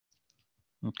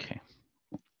Okay.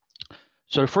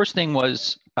 So the first thing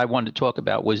I wanted to talk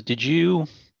about was, did you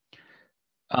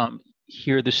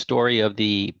hear the story of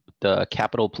the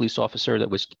Capitol police officer that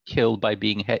was killed by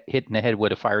being hit in the head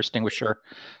with a fire extinguisher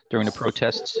during the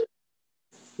protests?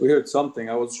 We heard something.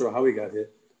 I wasn't sure how he got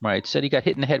hit. Right. Said he got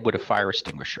hit in the head with a fire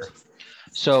extinguisher.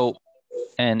 So,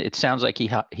 and it sounds like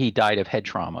he died of head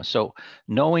trauma. So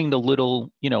knowing the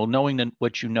little, knowing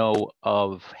what you know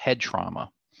of head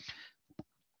trauma.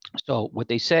 So what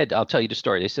they said, I'll tell you the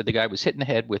story. They said the guy was hit in the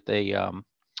head with a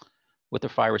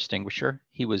fire extinguisher.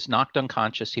 He was knocked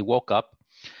unconscious. He woke up.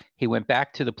 He went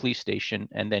back to the police station,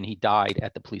 and then he died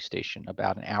at the police station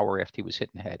about an hour after he was hit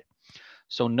in the head.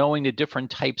 So knowing the different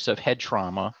types of head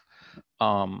trauma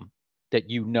that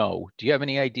do you have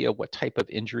any idea what type of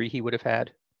injury he would have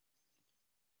had?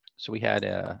 So we had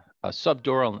a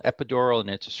subdural, an epidural, and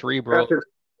it's a cerebral,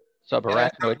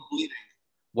 subarachnoid.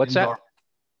 What's that?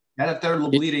 Had a terrible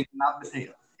bleeding, not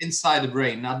inside the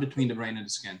brain, not between the brain and the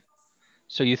skin.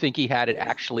 So you think he had it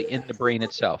actually in the brain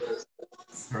itself?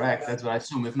 Correct. That's what I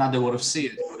assume. If not, they would have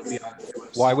seen it.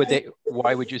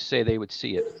 Why would you say they would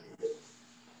see it?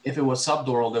 If it was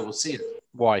subdural, they would see it.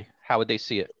 Why? How would they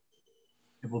see it?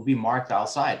 It would be marked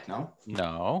outside, no?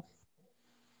 No.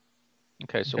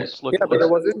 Okay, so let's look. Yeah, but it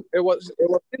was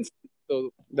instant.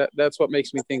 So that's what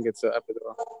makes me think it's an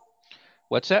epidural.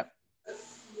 What's that?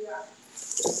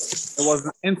 It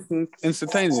was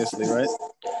instantaneously, right?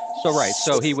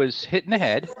 So he was hit in the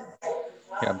head.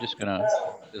 Here, I'm just gonna.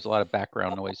 There's a lot of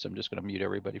background noise, so I'm just gonna mute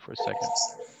everybody for a second.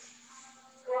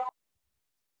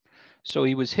 So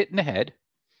he was hit in the head.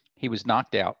 He was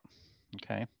knocked out.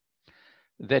 Okay.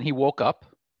 Then he woke up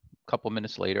a couple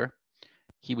minutes later.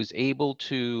 He was able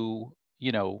to,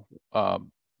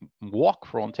 walk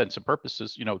for all intents and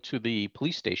purposes, to the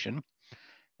police station.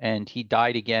 And he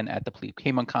died again at the police,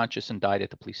 came unconscious and died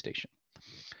at the police station.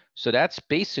 So that's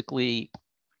basically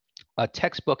a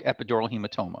textbook epidural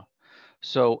hematoma.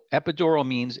 So epidural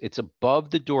means it's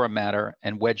above the dura mater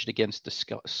and wedged against the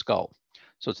skull.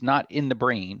 So it's not in the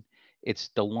brain. It's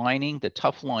the lining, the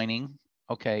tough lining,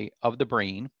 of the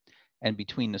brain and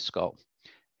between the skull.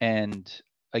 And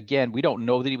again, we don't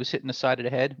know that he was hit in the side of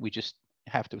the head. We just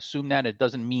have to assume that. It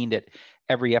doesn't mean that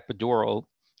every epidural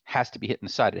has to be hit in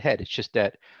the side of the head. It's just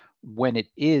that when it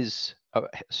is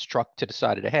struck to the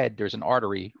side of the head, there's an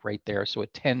artery right there. So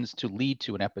it tends to lead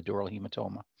to an epidural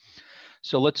hematoma.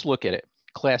 So let's look at it.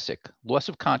 Classic: loss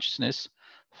of consciousness,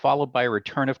 followed by a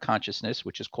return of consciousness,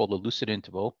 which is called a lucid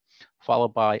interval,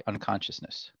 followed by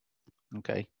unconsciousness.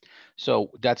 Okay,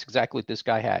 so that's exactly what this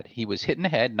guy had. He was hit in the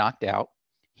head, knocked out.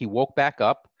 He woke back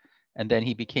up, and then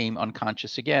he became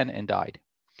unconscious again and died.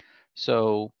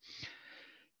 So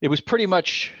it was pretty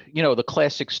much, the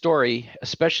classic story,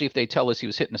 especially if they tell us he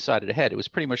was hit in the side of the head. It was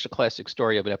pretty much the classic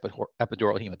story of an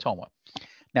epidural hematoma.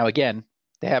 Now, again,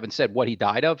 they haven't said what he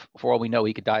died of. For all we know,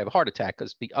 he could die of a heart attack,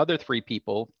 because the other 5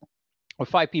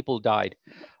 people died.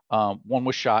 One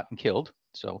was shot and killed,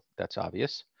 so that's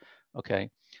obvious.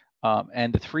 Okay.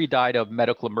 And the 3 died of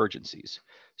medical emergencies.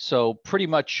 So pretty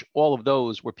much all of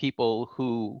those were people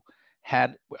who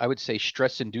had, I would say,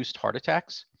 stress-induced heart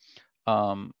attacks.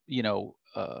 One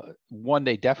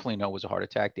they definitely know was a heart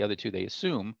attack. The other 2 they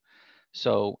assume.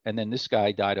 So, and then this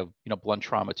guy died of, blunt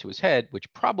trauma to his head,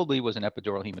 which probably was an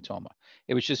epidural hematoma.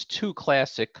 It was just too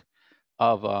classic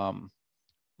of, of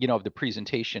the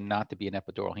presentation not to be an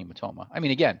epidural hematoma. I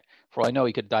mean, again, for all I know,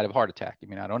 he could have died of a heart attack. I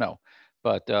mean, I don't know.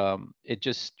 But it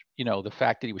just, the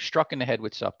fact that he was struck in the head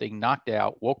with something, knocked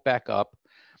out, woke back up,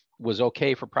 was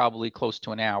okay for probably close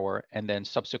to an hour, and then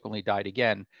subsequently died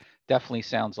again, definitely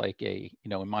sounds like in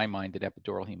my mind, an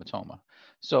epidural hematoma.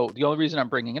 So the only reason I'm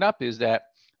bringing it up is that,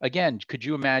 again, could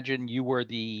you imagine you were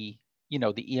the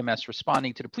EMS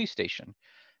responding to the police station,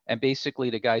 and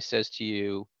basically the guy says to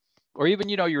you, or even,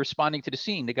 you're responding to the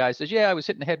scene. The guy says, yeah, I was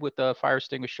hit in the head with a fire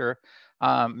extinguisher.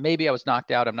 Maybe I was knocked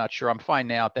out. I'm not sure. I'm fine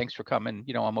now. Thanks for coming.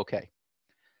 I'm okay.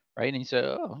 Right. And he said,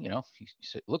 oh, he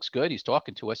said, looks good. He's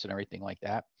talking to us and everything like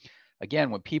that.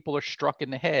 Again, when people are struck in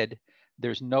the head,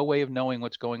 there's no way of knowing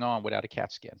what's going on without a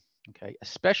CAT scan. Okay.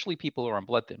 Especially people who are on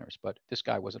blood thinners, but this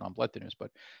guy wasn't on blood thinners,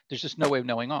 but there's just no way of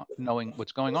knowing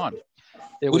what's going on.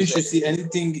 Wouldn't you see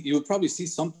anything? You would probably see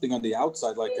something on the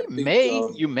outside, like a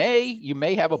big, you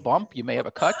may have a bump, you may have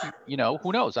a cut,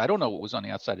 who knows? I don't know what was on the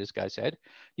outside of this guy's head.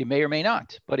 You may or may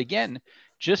not. But again,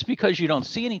 just because you don't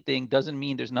see anything doesn't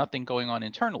mean there's nothing going on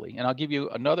internally. And I'll give you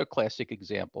another classic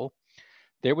example.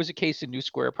 There was a case in New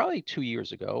Square probably 2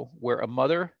 years ago where a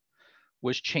mother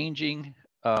was changing.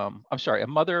 I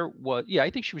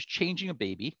think she was changing a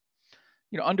baby,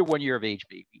 under 1 year of age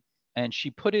baby, and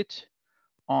she put it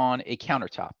on a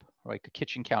countertop, like a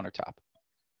kitchen countertop.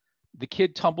 The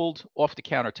kid tumbled off the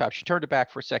countertop. She turned it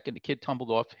back for a second. The kid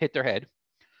tumbled off, hit their head.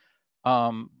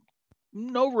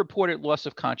 No reported loss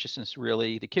of consciousness,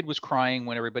 really. The kid was crying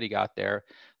when everybody got there.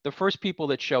 The first people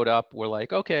that showed up were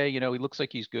like, okay, he looks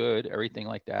like he's good, everything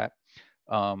like that.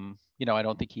 I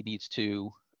don't think he needs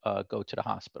to go to the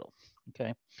hospital.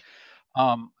 Okay.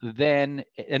 Then,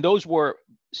 and those were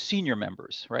senior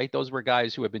members, right? Those were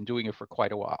guys who had been doing it for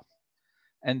quite a while.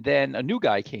 And then a new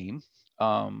guy came.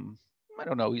 I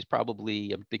don't know.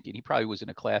 I'm thinking he probably was in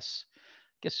a class,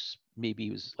 I guess maybe he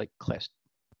was like class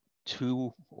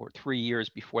 2 or 3 years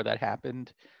before that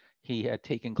happened. He had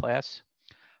taken class.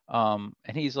 And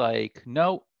he's like,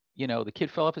 no, the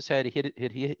kid fell off his head. He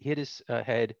hit his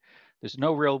head. There's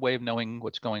no real way of knowing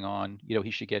what's going on.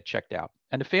 He should get checked out.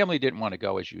 And the family didn't want to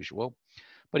go as usual,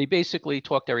 but he basically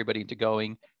talked everybody into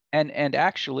going, and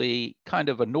actually kind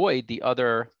of annoyed the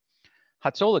other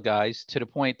Hatzola guys to the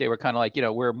point they were kind of like,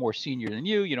 we're more senior than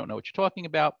you. You don't know what you're talking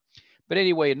about. But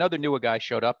anyway, another newer guy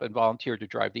showed up and volunteered to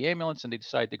drive the ambulance, and they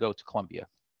decided to go to Columbia.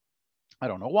 I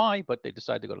don't know why, but they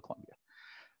decided to go to Columbia.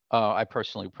 I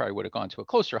personally probably would have gone to a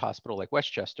closer hospital like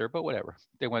Westchester, but whatever.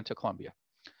 They went to Columbia.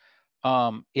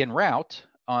 En route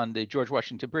on the George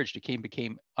Washington Bridge, the kid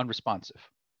became unresponsive.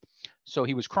 So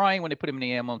he was crying when they put him in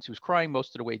the ambulance. He was crying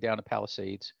most of the way down to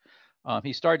Palisades.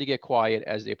 He started to get quiet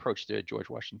as they approached the George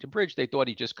Washington Bridge. They thought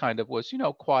he just kind of was,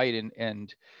 quiet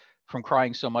and from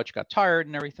crying so much got tired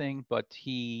and everything, but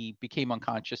he became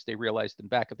unconscious. They realized in the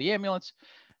back of the ambulance.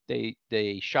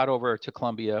 They shot over to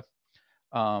Columbia,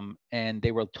 and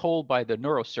they were told by the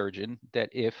neurosurgeon that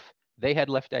if they had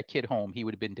left that kid home, he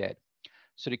would have been dead.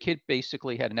 So the kid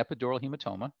basically had an epidural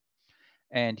hematoma,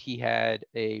 and he had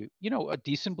a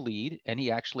decent bleed, and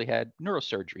he actually had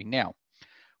neurosurgery. Now,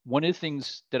 one of the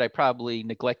things that I probably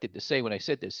neglected to say when I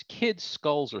said this, kids'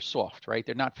 skulls are soft, right?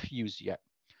 They're not fused yet.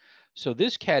 So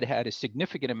this kid had a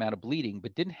significant amount of bleeding,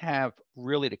 but didn't have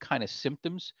really the kind of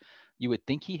symptoms you would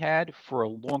think he had for a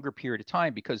longer period of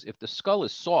time, because if the skull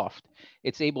is soft,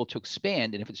 it's able to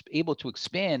expand. And if it's able to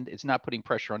expand, it's not putting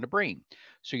pressure on the brain.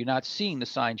 So you're not seeing the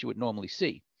signs you would normally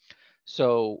see.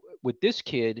 So with this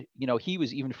kid, he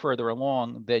was even further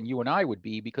along than you and I would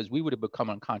be, because we would have become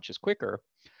unconscious quicker,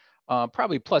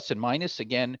 probably plus and minus.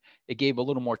 Again, it gave a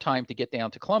little more time to get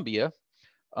down to Columbia.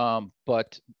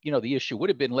 But, the issue would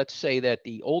have been, let's say that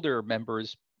the older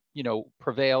members,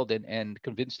 prevailed and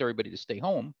convinced everybody to stay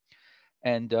home.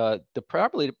 And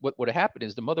probably what would have happened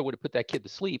is the mother would have put that kid to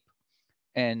sleep.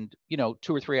 And, 2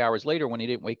 or 3 hours later, when he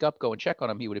didn't wake up, go and check on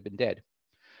him, he would have been dead.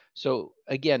 So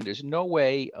again, there's no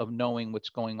way of knowing what's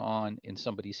going on in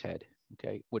somebody's head,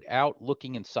 okay, without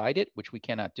looking inside it, which we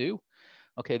cannot do.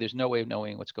 Okay, there's no way of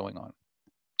knowing what's going on.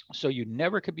 So you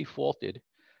never could be faulted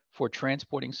for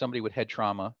transporting somebody with head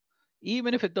trauma,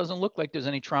 even if it doesn't look like there's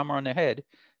any trauma on their head,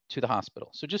 to the hospital.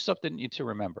 So just something to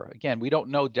remember. Again, we don't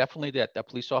know definitely that that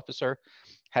police officer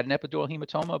had an epidural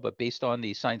hematoma, but based on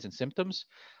the signs and symptoms,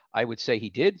 I would say he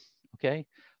did. Okay.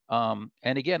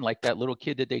 And again, like that little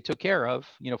kid that they took care of,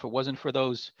 if it wasn't for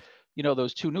those,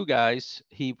 those 2 new guys,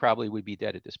 he probably would be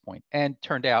dead at this point. And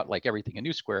turned out, like everything in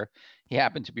New Square, he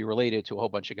happened to be related to a whole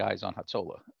bunch of guys on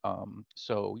Hatzola.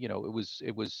 So,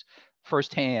 it was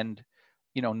firsthand,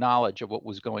 knowledge of what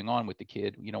was going on with the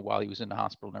kid, while he was in the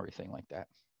hospital and everything like that.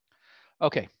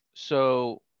 Okay,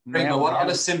 so Great, now, but what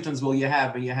other symptoms will you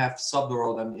have when you have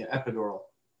subdural and epidural?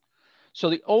 So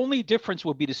the only difference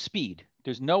will be the speed.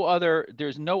 There's no other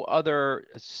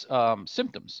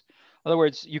symptoms. In other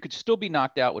words, you could still be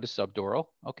knocked out with a subdural.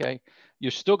 Okay,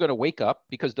 you're still going to wake up,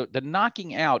 because the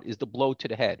knocking out is the blow to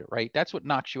the head, right? That's what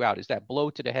knocks you out, is that blow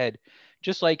to the head.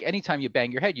 Just like anytime you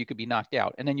bang your head, you could be knocked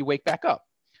out, and then you wake back up.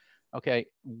 Okay,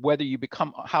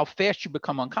 how fast you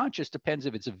become unconscious depends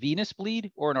if it's a venous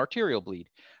bleed or an arterial bleed.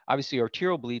 Obviously,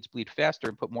 arterial bleeds bleed faster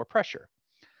and put more pressure.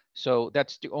 So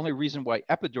that's the only reason why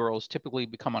epidurals typically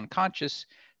become unconscious,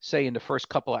 say in the first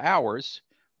couple of hours,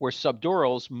 where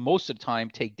subdurals most of the time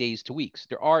take days to weeks.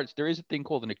 There is a thing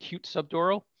called an acute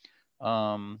subdural.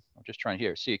 I'm just trying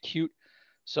here. See, acute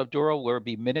subdural where it'd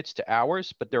be minutes to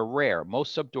hours, but they're rare.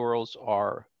 Most subdurals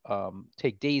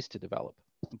take days to develop.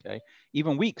 Okay,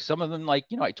 even weeks. Some of them, like,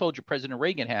 I told you President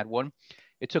Reagan had one.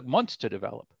 It took months to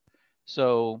develop.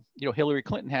 So, Hillary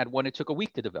Clinton had one. It took a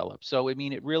week to develop. So, I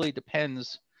mean, it really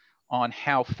depends on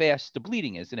how fast the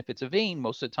bleeding is. And if it's a vein,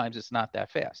 most of the times it's not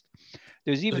that fast.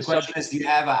 There's even the question is, do you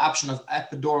have an option of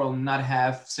epidural not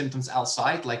have symptoms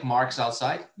outside, like marks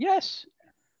outside? Yes.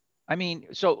 I mean,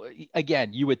 so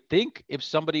again, you would think if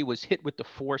somebody was hit with the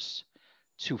force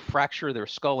to fracture their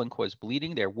skull and cause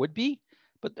bleeding, there would be.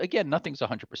 But again, nothing's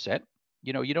 100%.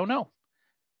 You don't know.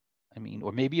 I mean,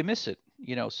 or maybe you miss it.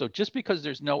 So just because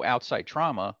there's no outside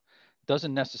trauma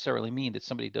doesn't necessarily mean that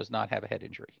somebody does not have a head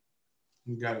injury.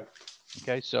 Got it.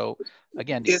 Okay, so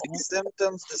again, Is the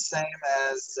symptoms the same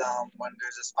as when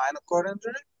there's a spinal cord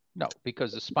injury? no,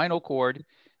 because the spinal cord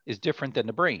is different than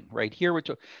the brain, right? Here we're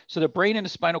so the brain and the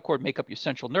spinal cord make up your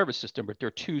central nervous system, but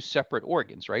they're two separate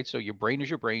organs, right? So your brain is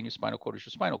your brain, your spinal cord is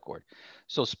your spinal cord.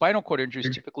 So spinal cord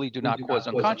injuries typically do not cause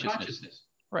unconsciousness.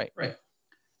 Right.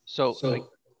 So, like,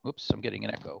 oops, I'm getting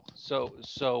an echo. So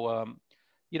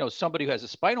you know, somebody who has a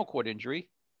spinal cord injury,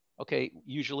 okay,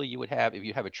 usually you would have, if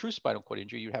you have a true spinal cord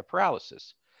injury, you'd have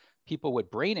paralysis. People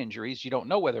with brain injuries, you don't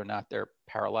know whether or not they're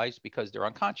paralyzed because they're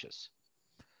unconscious.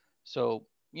 So,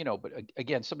 you know, but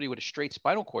again, somebody with a straight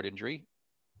spinal cord injury,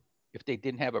 if they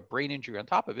didn't have a brain injury on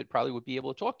top of it, probably would be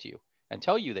able to talk to you and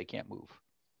tell you they can't move,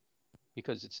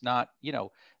 because it's not, you know,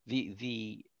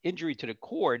 the injury to the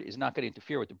cord is not going to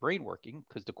interfere with the brain working,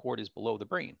 because the cord is below the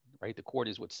brain, right? The cord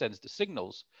is what sends the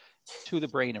signals to the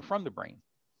brain and from the brain.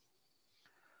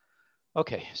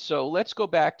 Okay, so let's go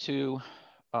back to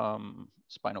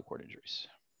spinal cord injuries.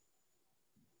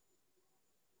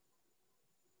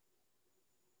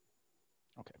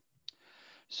 Okay,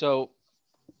 so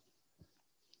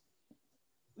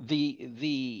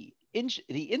the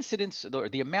incidence or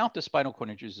the amount of spinal cord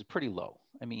injuries is pretty low.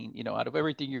 I mean, you know, out of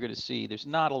everything you're going to see, there's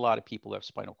not a lot of people who have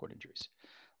spinal cord injuries.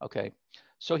 Okay,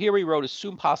 so here we wrote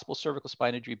assume possible cervical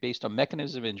spine injury based on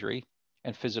mechanism of injury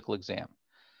and physical exam.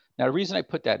 Now, the reason I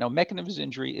put that, now mechanism of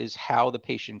injury is how the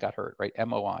patient got hurt, right?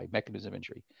 MOI, mechanism of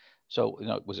injury. So, you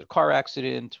know, was it a car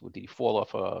accident? Did he fall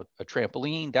off a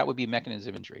trampoline? That would be mechanism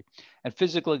of injury. And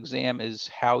physical exam is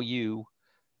how you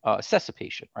assess a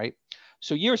patient, right?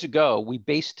 So years ago, we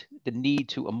based the need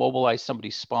to immobilize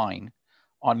somebody's spine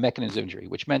on mechanism of injury,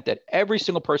 which meant that every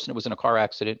single person that was in a car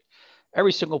accident,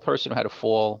 every single person who had a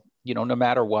fall, you know, no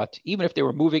matter what, even if they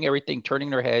were moving everything, turning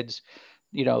their heads,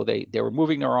 you know, they were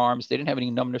moving their arms, they didn't have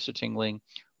any numbness or tingling,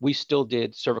 we still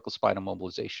did cervical spinal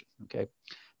mobilization, okay?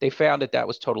 They found that that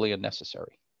was totally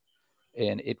unnecessary.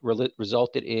 And it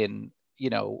resulted in, you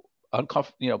know, an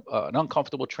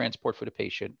uncomfortable transport for the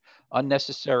patient,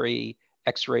 unnecessary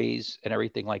x-rays and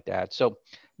everything like that. So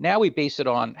now we base it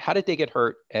on how did they get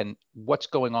hurt and what's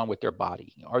going on with their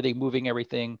body? Are they moving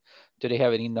everything? Do they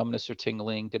have any numbness or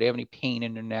tingling? Do they have any pain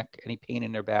in their neck, any pain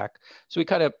in their back? So we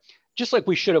kind of, just like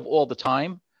we should have all the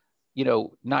time, you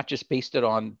know, not just based it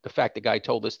on the fact the guy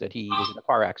told us that he was in a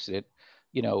car accident,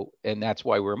 you know, and that's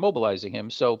why we're immobilizing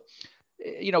him. So,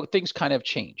 you know, things kind of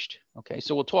changed. Okay,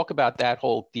 so we'll talk about that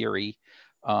whole theory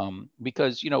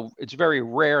because, you know, it's very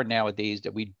rare nowadays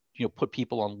that we, you know, put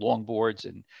people on longboards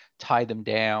and tie them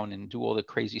down and do all the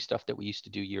crazy stuff that we used to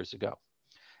do years ago.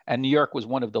 And New York was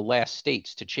one of the last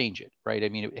states to change it, right? I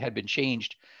mean, it had been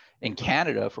changed in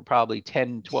Canada for probably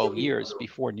 10, 12 years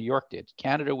before New York did.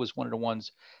 Canada was one of the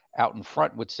ones out in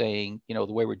front with saying, you know,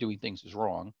 the way we're doing things is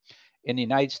wrong. In the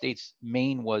United States,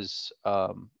 Maine was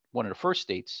one of the first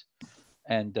states.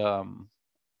 And,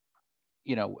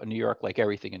 you know, in New York, like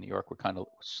everything in New York, we're kind of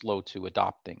slow to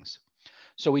adopt things.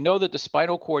 So we know that the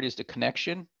spinal cord is the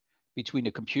connection between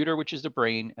the computer, which is the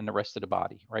brain, and the rest of the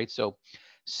body, right? So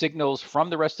signals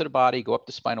from the rest of the body go up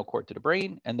the spinal cord to the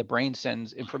brain, and the brain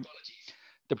sends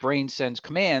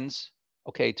commands,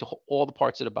 okay, to all the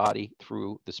parts of the body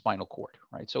through the spinal cord,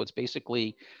 right? So it's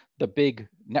basically the big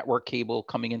network cable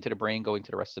coming into the brain, going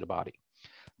to the rest of the body.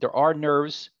 There are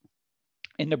nerves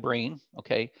in the brain,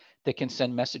 okay, that can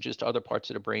send messages to other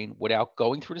parts of the brain without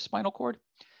going through the spinal cord.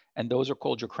 And those are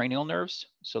called your cranial nerves.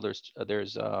 So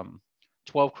there's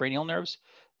 12 cranial nerves.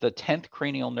 The 10th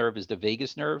cranial nerve is the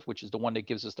vagus nerve, which is the one that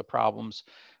gives us the problems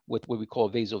with what we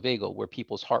call vasovagal, where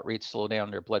people's heart rates slow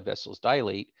down, their blood vessels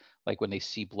dilate, like when they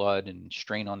see blood and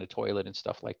strain on the toilet and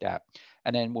stuff like that.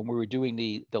 And then when we were doing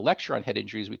the lecture on head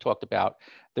injuries, we talked about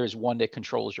there's one that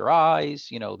controls your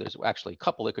eyes, you know, there's actually a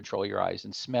couple that control your eyes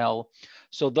and smell.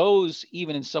 So those,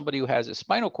 even in somebody who has a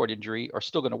spinal cord injury, are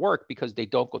still going to work because they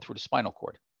don't go through the spinal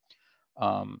cord.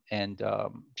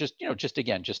 Just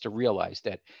again, just to realize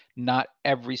that not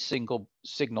every single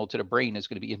signal to the brain is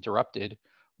going to be interrupted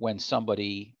when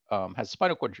somebody has a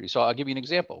spinal cord injury. So I'll give you an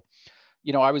example.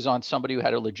 You know, I was on somebody who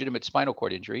had a legitimate spinal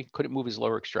cord injury, couldn't move his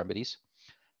lower extremities.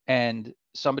 And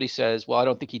somebody says, well, I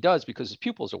don't think he does because his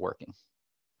pupils are working.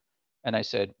 And I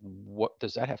said, what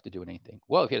does that have to do with anything?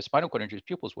 Well, if he had a spinal cord injury, his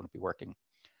pupils wouldn't be working.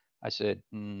 I said,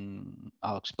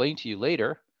 I'll explain to you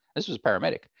later. This was a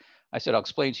paramedic. I said, I'll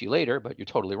explain to you later, but you're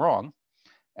totally wrong.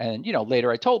 And, you know,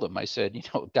 later I told him, I said, you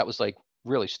know, that was like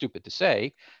really stupid to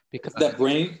say because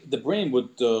the brain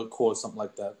would cause something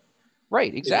like that.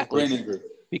 Right, exactly. Brain injury.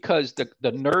 Because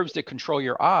the nerves that control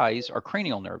your eyes are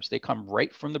cranial nerves. They come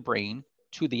right from the brain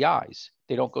to the eyes.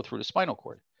 They don't go through the spinal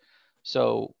cord.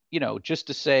 So, you know, just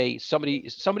to say somebody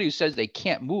who says they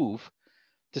can't move,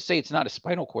 to say it's not a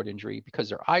spinal cord injury because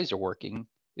their eyes are working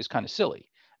is kind of silly.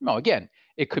 No, again,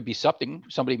 it could be something.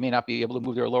 Somebody may not be able to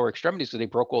move their lower extremities because they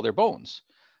broke all their bones.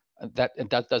 That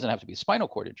doesn't have to be a spinal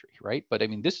cord injury, right? But I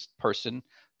mean, this person,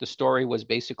 the story was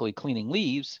basically cleaning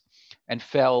leaves and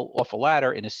fell off a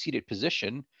ladder in a seated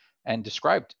position and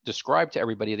described to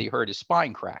everybody that he heard his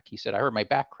spine crack. He said, I heard my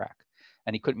back crack,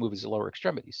 and he couldn't move his lower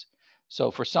extremities.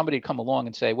 So for somebody to come along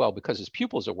and say, well, because his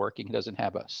pupils are working, he doesn't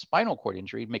have a spinal cord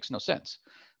injury, it makes no sense.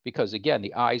 Because again,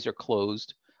 the eyes are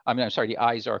closed. The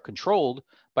eyes are controlled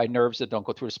by nerves that don't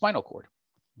go through the spinal cord.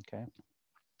 Okay.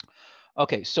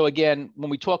 Okay, so again, when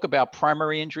we talk about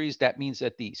primary injuries, that means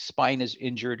that the spine is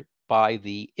injured by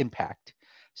the impact.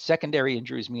 Secondary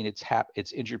injuries mean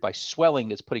it's injured by swelling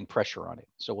that's putting pressure on it.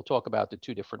 So we'll talk about the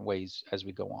two different ways as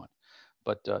we go on.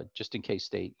 But just in case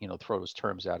they, throw those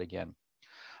terms out again.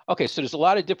 Okay, so there's a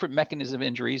lot of different mechanisms of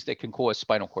injuries that can cause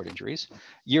spinal cord injuries.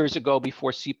 Years ago,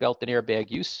 before seatbelt and airbag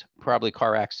use, probably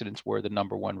car accidents were the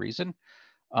 #1 reason.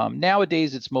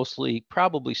 Nowadays, it's mostly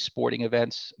probably sporting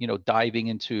events, diving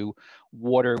into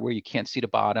water where you can't see the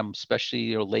bottom,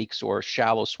 especially lakes or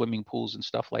shallow swimming pools and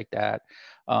stuff like that.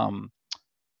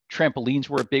 Trampolines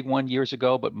were a big one years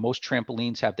ago, but most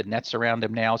trampolines have the nets around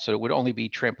them now. So it would only be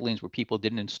trampolines where people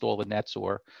didn't install the nets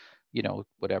or,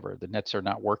 whatever, the nets are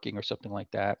not working or something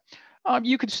like that.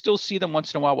 You could still see them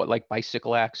once in a while with like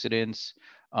bicycle accidents.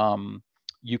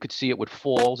 You could see it with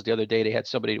falls. The other day, they had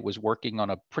somebody that was working on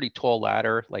a pretty tall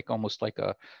ladder, like almost like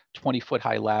a 20-foot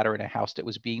high ladder in a house that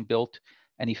was being built,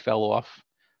 and he fell off.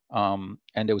 And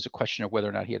there was a question of whether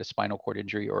or not he had a spinal cord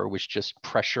injury or it was just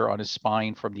pressure on his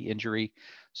spine from the injury.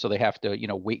 So they have to,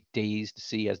 wait days to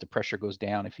see as the pressure goes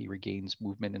down if he regains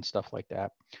movement and stuff like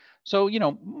that. So,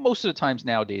 most of the times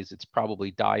nowadays, it's probably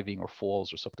diving or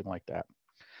falls or something like that.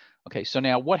 Okay, so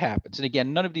now what happens? And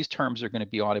again, none of these terms are going to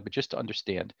be on it, but just to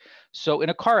understand. So in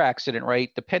a car accident, right,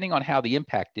 depending on how the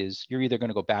impact is, you're either going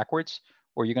to go backwards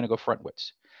or you're going to go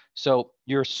frontwards. So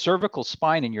your cervical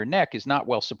spine in your neck is not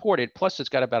well supported. Plus, it's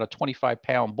got about a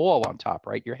 25-pound ball on top,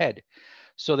 right, your head.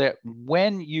 So that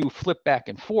when you flip back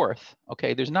and forth,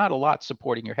 okay, there's not a lot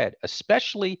supporting your head,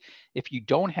 especially if you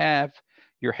don't have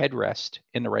your headrest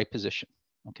in the right position.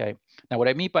 Okay. Now, what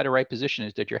I mean by the right position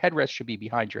is that your headrest should be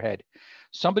behind your head.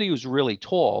 Somebody who's really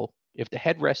tall, if the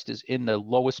headrest is in the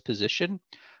lowest position,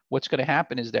 what's going to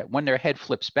happen is that when their head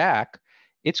flips back,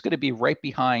 it's going to be right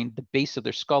behind the base of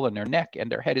their skull and their neck,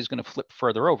 and their head is going to flip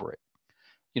further over it.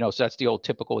 So that's the old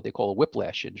typical, what they call a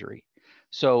whiplash injury.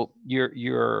 So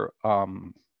your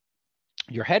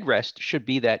headrest should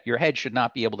be that your head should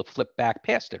not be able to flip back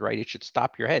past it, right? It should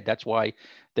stop your head. That's why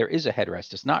there is a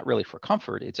headrest. It's not really for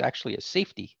comfort. It's actually a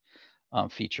safety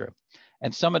feature.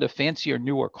 And some of the fancier,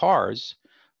 newer cars,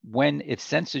 when it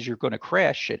senses you're going to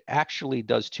crash, it actually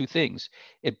does two things.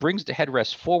 It brings the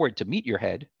headrest forward to meet your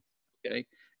head, okay?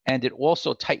 And it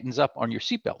also tightens up on your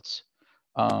seatbelts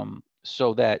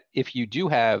so that if you do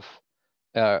have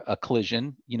a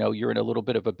collision, you're in a little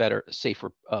bit of a better,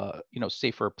 safer,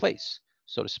 safer place,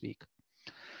 so to speak.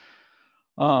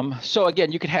 So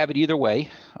again, you could have it either way.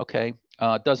 Okay.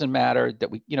 It doesn't matter that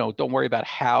we, don't worry about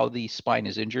how the spine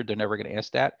is injured. They're never going to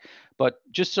ask that. But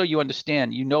just so you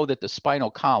understand, that the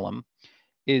spinal column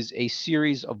is a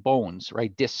series of bones,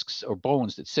 right? Discs or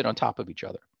bones that sit on top of each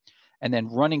other. And then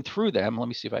running through them, let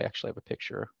me see if I actually have a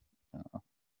picture.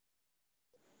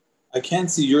 I can't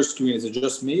see your screen. Is it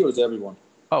just me or is it everyone?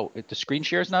 Oh, the screen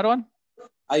share is not on?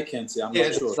 I can't see. I'm Yeah,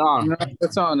 not sure. it's on. No,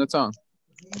 it's on. It's on.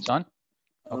 It's on?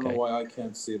 I don't know why I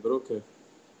can't see it, but okay.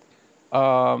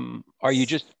 Are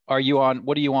you on,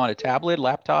 what are you on, a tablet,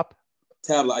 laptop?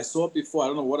 Tablet. I saw it before. I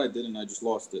don't know what I did and I just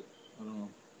lost it. I don't know.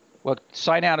 Well,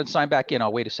 sign out and sign back in.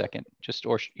 I'll wait a second.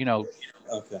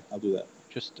 Okay, I'll do that.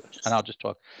 And I'll just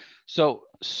talk. So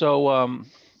I'll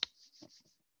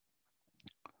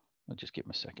just give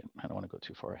him a second. I don't want to go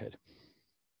too far ahead.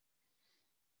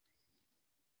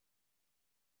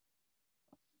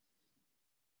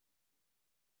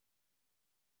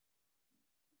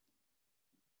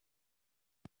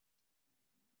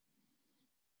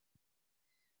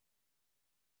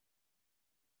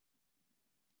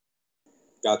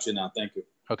 Gotcha now. Thank you.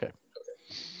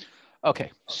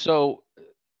 Okay. So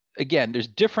again, there's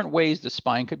different ways the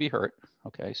spine could be hurt.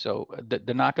 Okay. So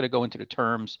they're not going to go into the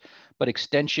terms, but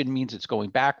extension means it's going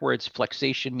backwards.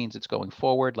 Flexation means it's going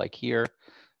forward, like here.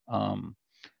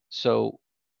 So,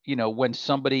 when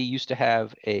somebody used to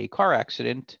have a car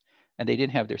accident and they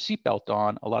didn't have their seatbelt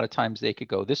on, a lot of times they could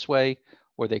go this way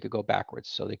or they could go backwards.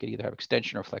 So they could either have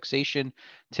extension or flexation.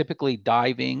 Typically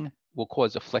diving will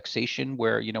cause a flexation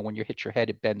where, when you hit your head,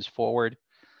 it bends forward.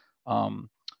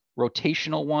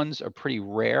 Rotational ones are pretty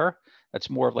rare. That's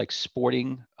more of like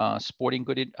sporting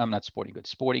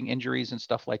injuries and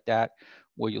stuff like that,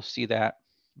 where you'll see that.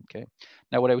 Okay.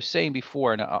 Now, what I was saying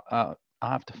before, and I'll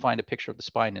have to find a picture of the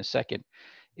spine in a second,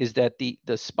 is that the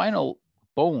spinal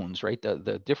bones, right,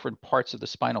 the different parts of the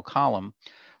spinal column,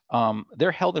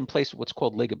 they're held in place with what's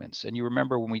called ligaments. And you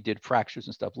remember when we did fractures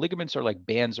and stuff, ligaments are like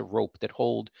bands of rope that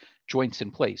hold joints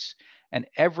in place. And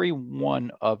every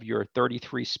one of your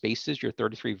 33 spaces, your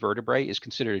 33 vertebrae, is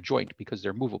considered a joint because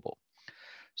they're movable.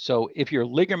 So if your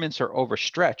ligaments are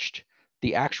overstretched,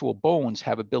 the actual bones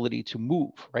have ability to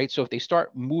move, right? So if they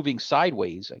start moving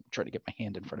sideways, I'm trying to get my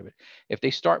hand in front of it. If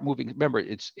they start moving, remember,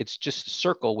 it's just a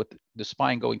circle with the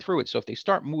spine going through it. So if they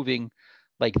start moving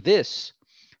like this,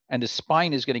 and the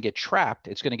spine is going to get trapped,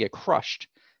 it's going to get crushed,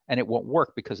 and it won't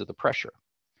work because of the pressure.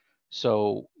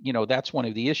 So, you know, that's one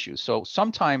of the issues. So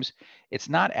sometimes it's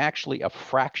not actually a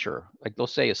fracture. Like they'll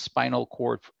say a spinal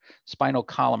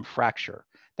column fracture.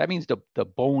 That means the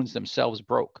bones themselves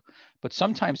broke. But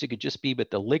sometimes it could just be that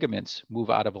the ligaments move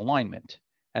out of alignment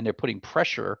and they're putting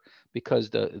pressure because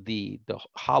the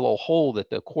hollow hole that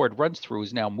the cord runs through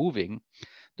is now moving.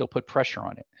 They'll put pressure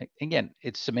on it. Again,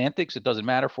 it's semantics. It doesn't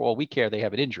matter. For all we care, they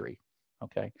have an injury.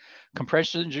 Okay.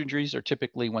 Compression injuries are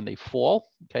typically when they fall.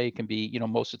 Okay. It can be, you know,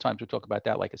 most of the times we talk about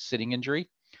that like a sitting injury.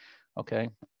 Okay.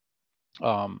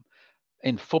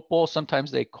 In football,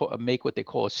 sometimes they make what they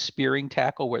call a spearing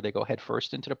tackle, where they go head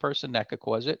first into the person. That could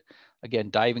cause it. Again,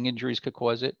 diving injuries could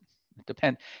cause it.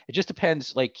 It just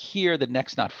depends. Like here, the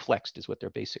neck's not flexed is what they're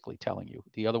basically telling you.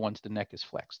 The other ones, the neck is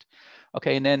flexed.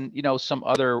 Okay. And then, you know, some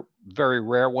other very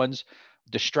rare ones.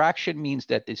 Distraction means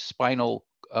that the spinal,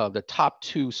 the top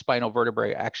two spinal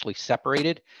vertebrae are actually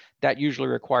separated. That usually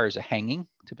requires a hanging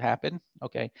to happen.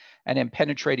 Okay. And then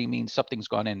penetrating means something's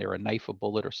gone in there, a knife, a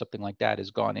bullet, or something like that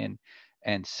has gone in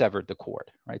and severed the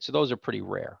cord, right? So those are pretty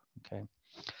rare. Okay.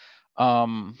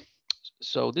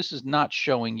 So this is not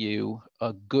showing you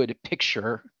a good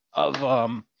picture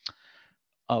of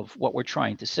what we're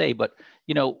trying to say, but,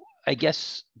 you know, I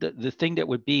guess the thing that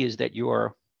would be is that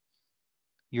your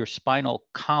spinal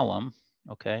column,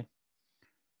 okay,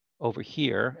 over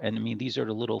here, and I mean, these are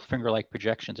the little finger-like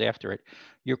projections after it,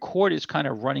 your cord is kind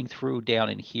of running through down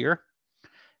in here.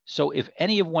 So if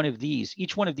any of one of these,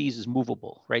 each one of these is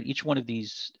movable, right? Each one of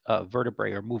these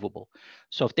vertebrae are movable.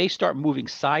 So if they start moving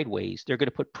sideways, they're going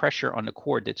to put pressure on the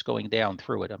cord that's going down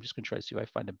through it. I'm just going to try to see if I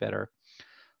find a better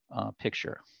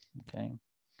picture. Okay.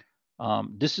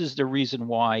 This is the reason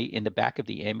why in the back of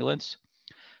the ambulance,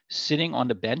 sitting on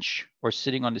the bench or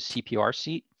sitting on the CPR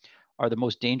seat are the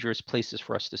most dangerous places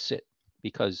for us to sit,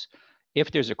 because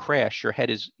if there's a crash,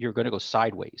 you're going to go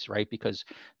sideways, right? Because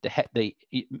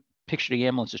picture the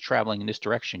ambulance is traveling in this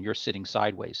direction, you're sitting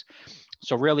sideways.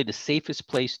 So really the safest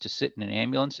place to sit in an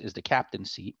ambulance is the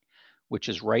captain's seat, which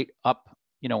is right up,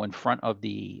 you know, in front of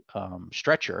the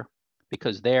stretcher,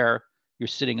 because there you're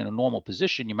sitting in a normal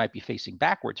position. You might be facing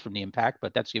backwards from the impact,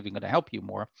 but that's even going to help you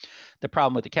more. The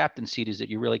problem with the captain's seat is that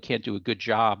you really can't do a good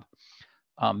job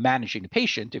managing the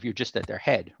patient if you're just at their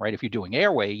head, right? If you're doing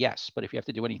airway, yes, but if you have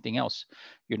to do anything else,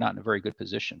 you're not in a very good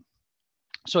position.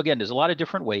 So again, there's a lot of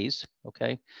different ways,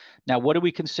 okay? Now, what do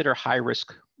we consider high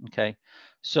risk, okay?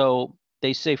 So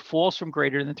they say falls from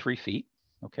greater than 3 feet,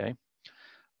 okay?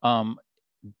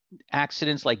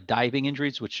 Accidents like diving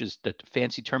injuries, which is the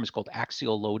fancy term is called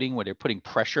axial loading, where they're putting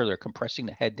pressure, they're compressing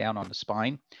the head down on the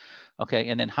spine, okay?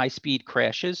 And then high speed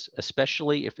crashes,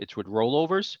 especially if it's with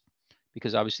rollovers,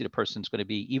 because obviously the person's going to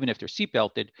be, even if they're seat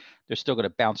belted, they're still going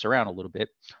to bounce around a little bit.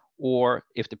 Or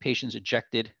if the patient's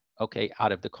ejected, okay,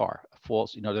 out of the car,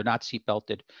 falls, you know, they're not seat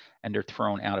belted and they're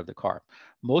thrown out of the car.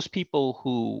 Most people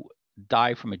who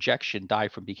die from ejection die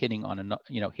from being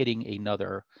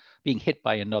hit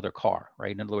by another car,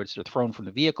 right? In other words, they're thrown from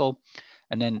the vehicle,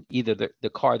 and then either the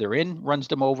car they're in runs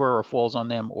them over or falls on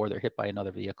them, or they're hit by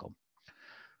another vehicle.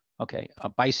 Okay,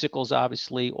 bicycles,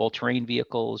 obviously, all-terrain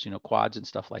vehicles, you know, quads and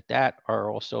stuff like that are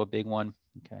also a big one.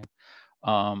 Okay,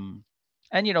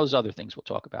 and you know, those other things we'll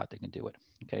talk about, they can do it.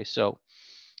 Okay, so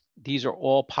these are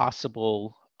all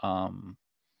possible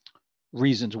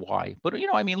reasons why. But, you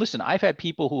know, I mean, listen, I've had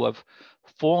people who have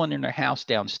fallen in their house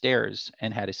downstairs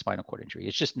and had a spinal cord injury.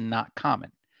 It's just not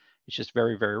common. It's just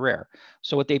very, very rare.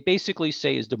 So what they basically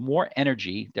say is the more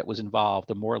energy that was involved,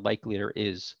 the more likely there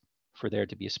is for there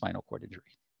to be a spinal cord injury.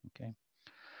 Okay.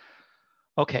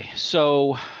 Okay,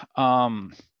 so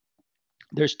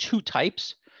there's 2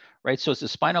 types, right? So it's the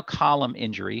spinal column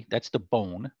injury, that's the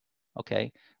bone.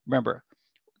 Okay, remember,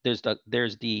 there's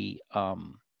the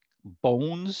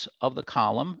bones of the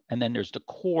column, and then there's the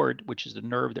cord, which is the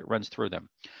nerve that runs through them.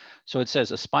 So it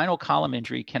says a spinal column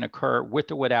injury can occur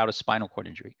with or without a spinal cord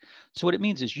injury. So what it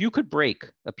means is you could break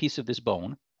a piece of this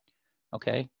bone,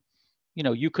 okay? You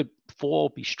know, you could fall,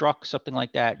 be struck, something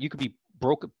like that. You could be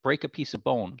break a piece of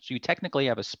bone. So you technically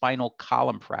have a spinal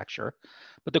column fracture,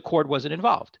 but the cord wasn't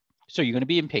involved. So you're going to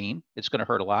be in pain. It's going to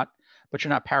hurt a lot, but you're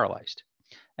not paralyzed.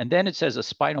 And then it says a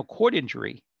spinal cord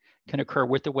injury can occur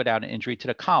with or without an injury to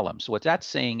the column. So what that's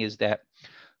saying is that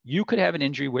you could have an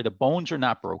injury where the bones are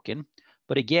not broken.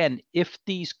 But again, if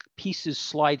these pieces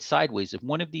slide sideways, if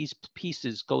one of these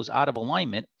pieces goes out of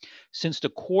alignment, since the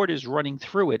cord is running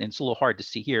through it, and it's a little hard to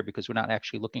see here because we're not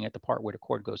actually looking at the part where the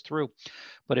cord goes through.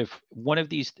 But if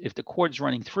the cord's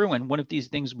running through and one of these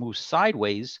things moves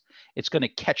sideways, it's going to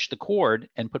catch the cord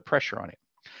and put pressure on it.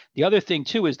 The other thing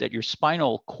too is that your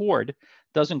spinal cord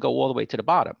doesn't go all the way to the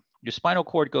bottom. Your spinal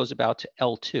cord goes about to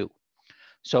L2.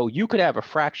 So you could have a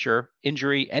fracture,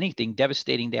 injury, anything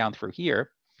devastating down through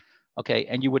here, okay,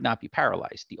 and you would not be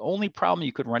paralyzed. The only problem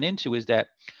you could run into is that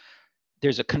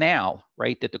there's a canal,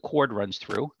 right, that the cord runs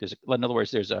through. In other words,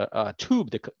 there's a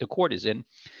tube that the cord is in,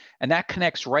 and that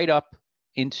connects right up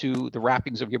into the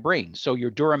wrappings of your brain. So your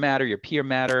dura mater, your pia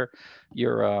mater,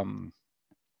 your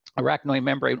arachnoid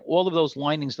membrane, all of those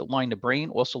linings that line the brain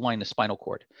also line the spinal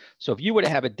cord. So if you were to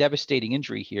have a devastating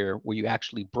injury here where you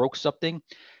actually broke something,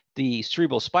 the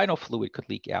cerebral spinal fluid could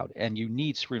leak out, and you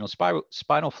need cerebral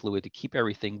spinal fluid to keep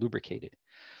everything lubricated.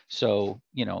 So,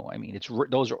 you know, I mean, these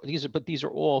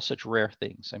are all such rare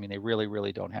things. I mean, they really,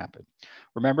 really don't happen.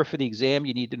 Remember, for the exam,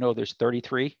 you need to know there's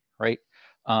 33, right?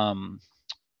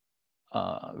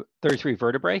 33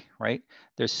 vertebrae, right?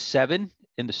 There's 7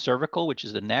 in the cervical, which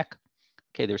is the neck.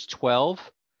 Okay, there's 12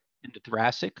 in the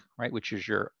thoracic, right, which is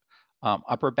your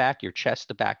upper back, your chest,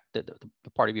 the back, the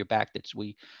part of your back that's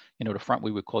the front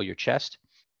we would call your chest.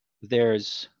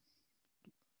 There's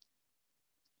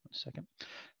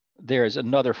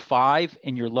another 5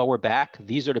 in your lower back.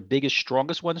 These are the biggest,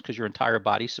 strongest ones because your entire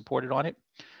body's supported on it.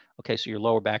 Okay, so your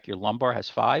lower back, your lumbar has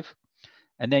 5.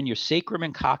 And then your sacrum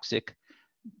and coccyx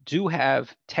do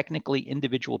have technically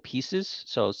individual pieces.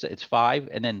 So it's 5,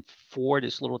 and then 4,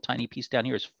 this little tiny piece down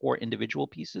here is 4 individual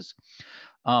pieces,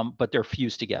 but they're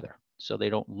fused together. So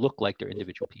they don't look like they're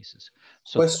individual pieces.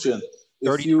 So question,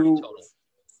 if you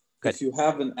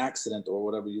have an accident or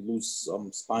whatever, you lose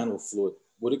some spinal fluid,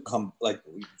 would it come, like,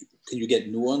 can you get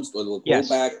new ones, or will it grow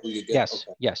back? Will you get, yes,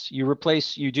 okay. Yes, you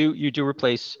do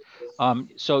replace.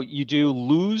 So you do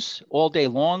lose all day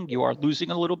long. You are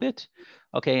losing a little bit.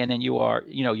 Okay, and then your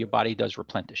body does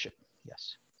replenish it.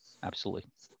 Yes, absolutely.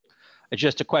 It's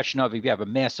just a question of if you have a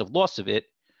massive loss of it,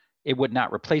 it would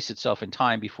not replace itself in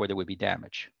time before there would be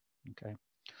damage. Okay.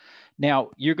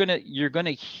 Now you're gonna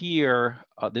hear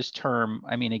this term.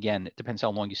 I mean, again, it depends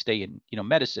how long you stay in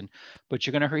medicine, but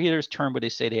you're gonna hear this term where they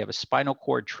say they have a spinal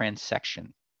cord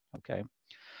transection. Okay.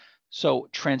 So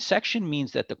transection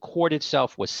means that the cord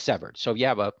itself was severed. So you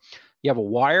have a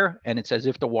wire, and it's as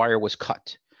if the wire was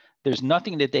cut. There's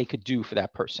nothing that they could do for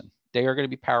that person. They are going to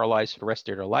be paralyzed for the rest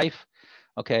of their life.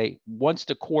 Okay. Once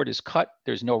the cord is cut,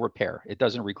 there's no repair. It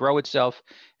doesn't regrow itself.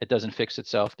 It doesn't fix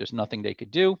itself. There's nothing they could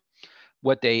do.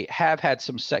 What they have had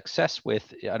some success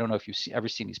with, I don't know if you've ever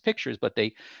seen these pictures, but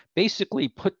they basically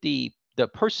put the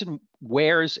person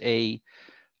wears a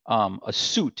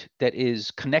suit that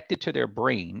is connected to their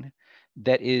brain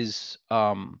that is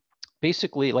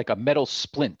basically like a metal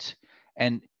splint,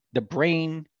 and the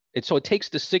brain, so it takes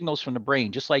the signals from the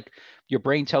brain, just like your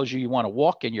brain tells you want to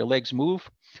walk and your legs move.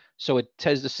 So it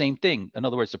says the same thing. In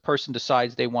other words, the person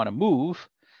decides they want to move,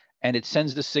 and it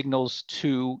sends the signals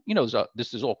to,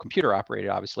 this is all computer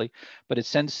operated, obviously, but it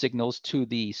sends signals to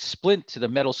the splint, to the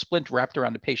metal splint wrapped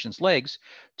around the patient's legs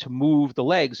to move the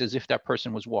legs as if that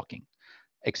person was walking.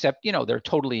 Except, they're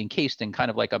totally encased in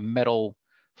kind of like a metal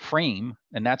frame,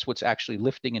 and that's what's actually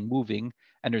lifting and moving.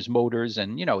 And there's motors,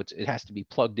 and it has to be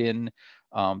plugged in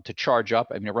to charge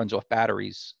up. I mean, it runs off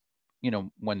batteries,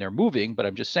 when they're moving. But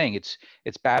I'm just saying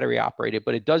it's battery operated,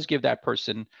 but it does give that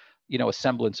person, a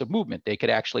semblance of movement. They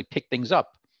could actually pick things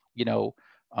up, and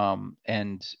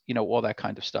all that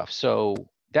kind of stuff. So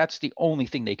that's the only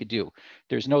thing they could do.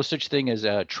 There's no such thing as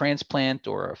a transplant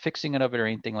or a fixing of it or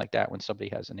anything like that when somebody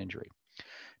has an injury.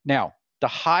 Now, the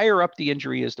higher up the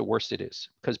injury is, the worse it is.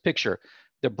 Because picture,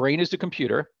 the brain is the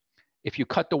computer. If you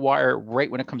cut the wire right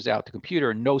when it comes out the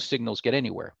computer, no signals get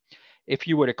anywhere. If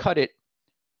you were to cut it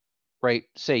right,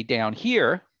 say down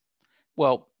here,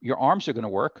 well, your arms are going to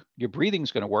work, your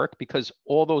breathing's going to work because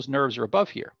all those nerves are above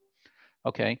here.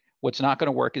 Okay, what's not going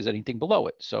to work is anything below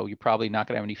it. So you're probably not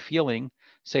going to have any feeling,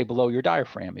 say, below your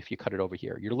diaphragm if you cut it over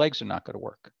here. Your legs are not going to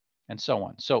work. and so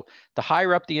on. So the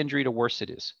higher up the injury, the worse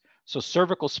it is. So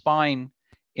cervical spine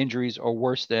injuries are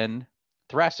worse than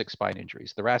thoracic spine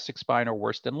injuries. Thoracic spine are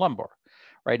worse than lumbar,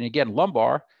 right? And again,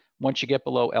 lumbar, once you get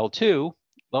below L2,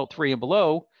 L3 and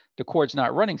below, the cord's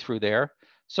not running through there.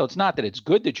 So it's not that it's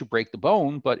good that you break the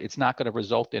bone, but it's not going to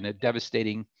result in a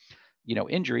devastating,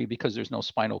 injury because there's no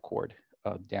spinal cord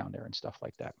down there and stuff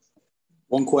like that.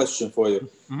 One question for you.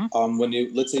 Mm-hmm. When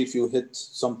let's say if you hit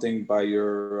something by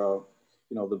your,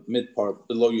 the mid part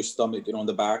below your stomach, on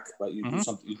the back, right? You do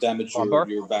something, you damage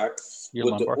your back.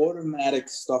 Would the automatic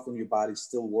stuff in your body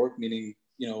still work? Meaning,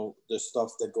 the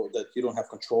stuff that you don't have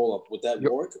control of, would that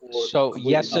work? Or so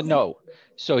yes and no.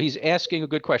 So he's asking a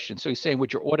good question. So he's saying,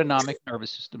 would your autonomic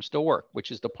nervous system still work?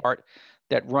 Which is the part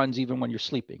that runs even when you're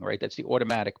sleeping, right? That's the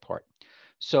automatic part.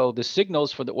 So the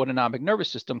signals for the autonomic nervous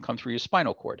system come through your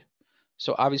spinal cord.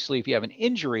 So obviously, if you have an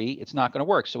injury, it's not going to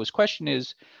work. So his question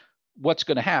is, what's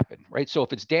going to happen, right? So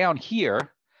if it's down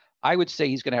here, I would say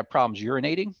he's going to have problems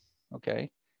urinating.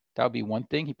 Okay, that would be one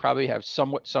thing. He probably have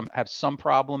some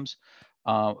problems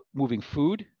moving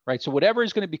food, right? So whatever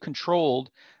is going to be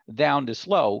controlled down this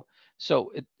low.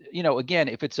 So again,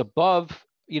 if it's above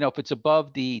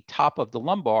the top of the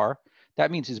lumbar, that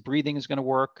means his breathing is going to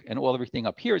work and everything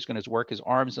up here is going to work, his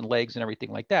arms and legs and everything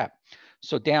like that.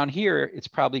 So down here, it's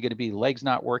probably going to be legs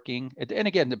not working. And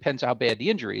again, it depends how bad the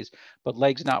injury is, but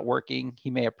legs not working. He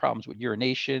may have problems with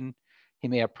urination. He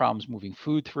may have problems moving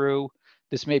food through.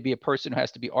 This may be a person who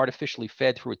has to be artificially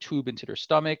fed through a tube into their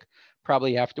stomach,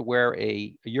 probably have to wear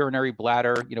a urinary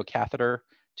bladder, catheter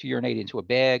to urinate into a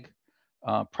bag.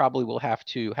 Probably will have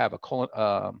to have a colon,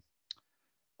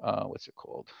 what's it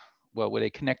called? Well, where they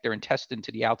connect their intestine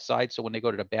to the outside. So when they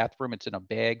go to the bathroom, it's in a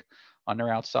bag on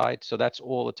their outside. So that's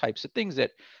all the types of things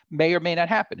that may or may not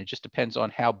happen. It just depends on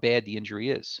how bad the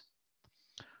injury is.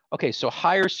 Okay, so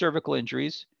higher cervical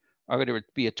injuries are going to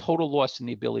be a total loss in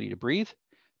the ability to breathe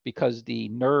because the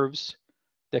nerves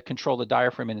that control the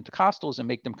diaphragm and intercostals and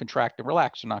make them contract and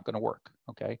relax are not going to work.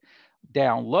 Okay,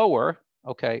 down lower,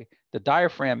 okay, the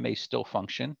diaphragm may still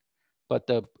function, but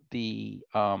the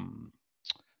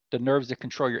nerves that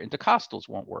control your intercostals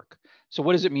won't work. So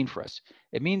what does it mean for us?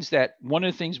 It means that one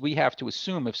of the things we have to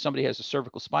assume if somebody has a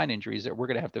cervical spine injury is that we're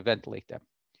going to have to ventilate them,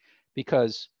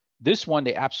 because this one,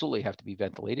 they absolutely have to be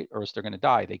ventilated or else they're going to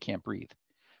die. They can't breathe.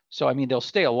 So, I mean, they'll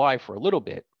stay alive for a little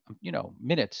bit,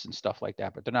 minutes and stuff like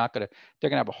that, but they're going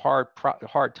to have a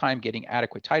hard time getting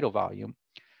adequate tidal volume.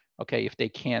 Okay. If they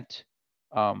can't,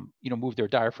 move their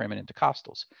diaphragm and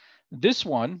intercostals. This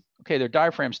one, okay, their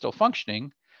diaphragm's still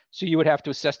functioning. So you would have to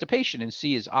assess the patient and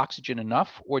see, is oxygen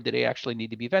enough or do they actually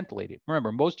need to be ventilated?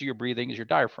 Remember, most of your breathing is your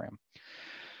diaphragm.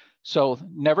 So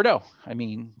never know. I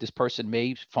mean, this person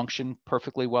may function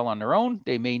perfectly well on their own.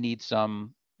 They may need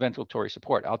some ventilatory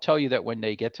support. I'll tell you that when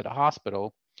they get to the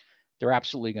hospital, they're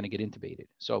absolutely going to get intubated.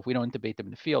 So if we don't intubate them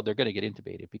in the field, they're going to get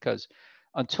intubated, because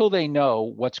until they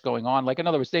know what's going on, like in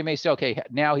other words, they may say, okay,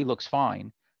 now he looks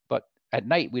fine, but at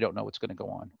night, we don't know what's going to go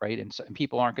on, right? And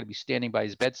people aren't going to be standing by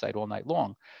his bedside all night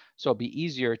long. So it'd be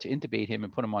easier to intubate him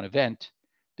and put him on a vent.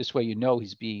 This way,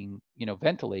 he's being,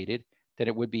 ventilated, than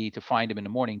it would be to find him in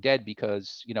the morning dead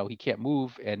because, he can't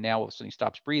move. And now all of a sudden he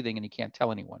stops breathing and he can't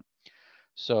tell anyone.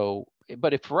 So,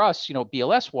 but if for us,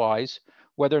 BLS wise,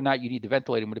 whether or not you need to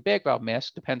ventilate him with a bag valve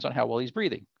mask depends on how well he's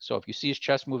breathing. So if you see his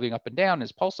chest moving up and down,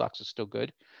 his pulse ox is still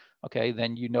good, okay,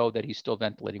 then you know that he's still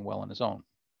ventilating well on his own.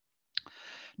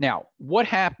 Now, what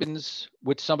happens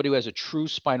with somebody who has a true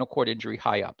spinal cord injury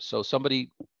high up? So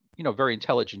somebody, very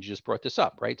intelligent, just brought this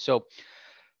up, right? So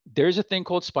there's a thing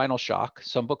called spinal shock.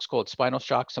 Some books call it spinal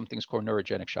shock. Some things called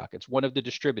neurogenic shock. It's one of the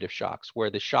distributive shocks where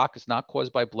the shock is not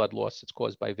caused by blood loss. It's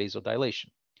caused by vasodilation.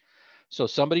 So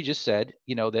somebody just said,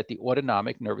 that the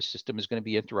autonomic nervous system is going to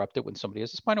be interrupted when somebody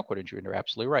has a spinal cord injury, and they're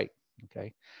absolutely right.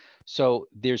 Okay. So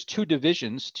there's two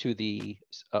divisions to the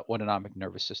autonomic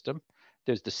nervous system.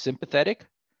 There's the sympathetic,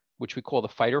 which we call the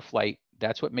fight or flight.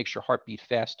 That's what makes your heart beat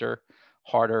faster,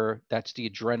 harder. That's the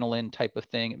adrenaline type of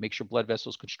thing. It makes your blood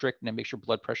vessels constrict and it makes your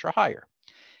blood pressure higher.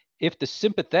 If the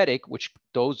sympathetic, which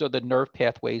those are the nerve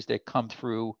pathways that come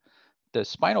through the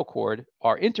spinal cord,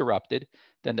 are interrupted,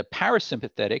 then the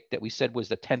parasympathetic that we said was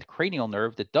the 10th cranial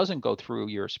nerve that doesn't go through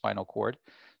your spinal cord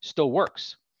still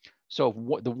works. So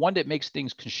if the one that makes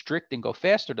things constrict and go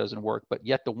faster doesn't work, but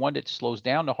yet the one that slows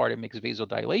down the heart and makes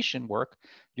vasodilation work,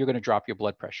 you're going to drop your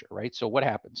blood pressure, right? So what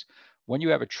happens when you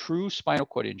have a true spinal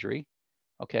cord injury?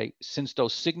 Okay, since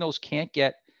those signals can't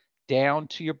get down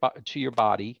to your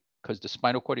body because the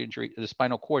spinal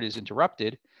cord is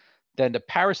interrupted, then the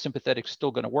parasympathetic is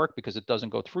still going to work because it doesn't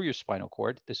go through your spinal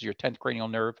cord. This is your 10th cranial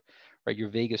nerve, right? Your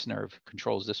vagus nerve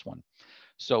controls this one.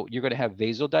 So you're going to have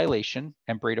vasodilation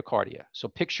and bradycardia. So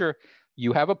picture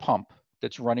you have a pump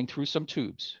that's running through some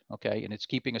tubes, okay, and it's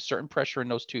keeping a certain pressure in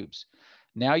those tubes.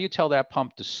 Now you tell that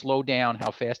pump to slow down how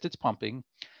fast it's pumping,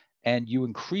 and you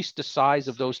increase the size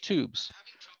of those tubes.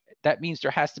 That means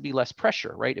there has to be less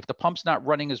pressure, right? If the pump's not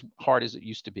running as hard as it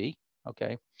used to be,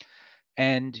 okay,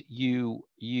 and you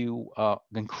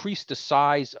increase the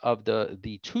size of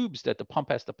the tubes that the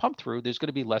pump has to pump through, there's going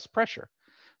to be less pressure.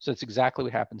 So that's exactly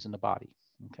what happens in the body,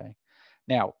 okay?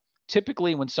 Now,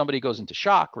 typically when somebody goes into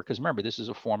shock, because remember, this is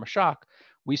a form of shock,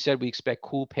 we said we expect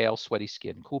cool, pale, sweaty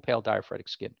skin, cool, pale, diaphoretic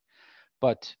skin.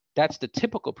 But that's the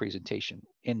typical presentation.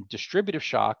 In distributive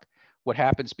shock, what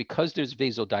happens, because there's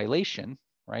vasodilation,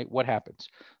 right? What happens?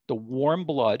 The warm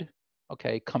blood,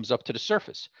 okay, comes up to the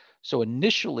surface. So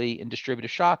initially in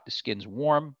distributive shock, the skin's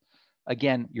warm.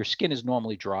 Again, your skin is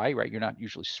normally dry, right? You're not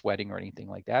usually sweating or anything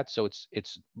like that. So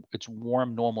it's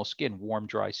warm, normal skin, warm,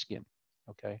 dry skin,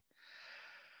 okay?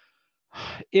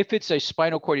 If it's a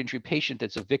spinal cord injury patient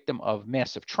that's a victim of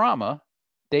massive trauma,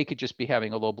 they could just be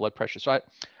having a low blood pressure. So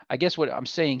I guess what I'm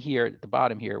saying here at the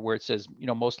bottom here, where it says, you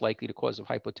know, most likely the cause of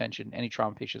hypotension, any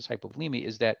trauma patient's hypovolemia,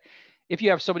 is that if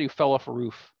you have somebody who fell off a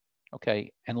roof,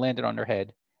 okay, and landed on their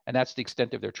head, and that's the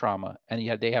extent of their trauma,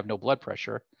 and they have no blood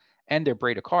pressure, and they're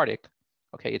bradycardic,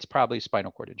 okay, it's probably a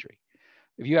spinal cord injury.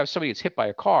 If you have somebody that's hit by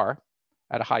a car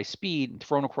at a high speed and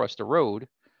thrown across the road,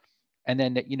 and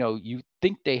then, you know, you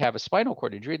think they have a spinal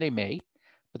cord injury, they may,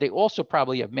 but they also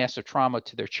probably have massive trauma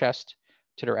to their chest,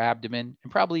 to their abdomen,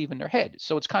 and probably even their head.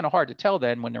 So it's kind of hard to tell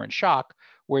then when they're in shock,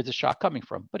 where's the shock coming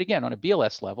from? But again, on a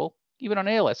BLS level, even on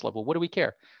ALS level, what do we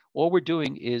care? All we're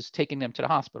doing is taking them to the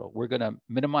hospital. We're going to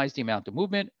minimize the amount of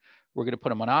movement. We're going to put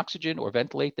them on oxygen or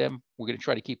ventilate them. We're going to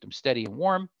try to keep them steady and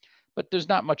warm, but there's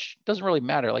not much, doesn't really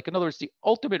matter. Like, in other words, the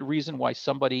ultimate reason why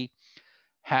somebody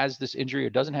has this injury or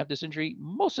doesn't have this injury,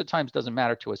 most of the times doesn't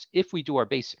matter to us if we do our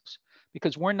basics,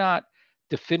 because we're not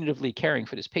definitively caring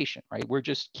for this patient, right? We're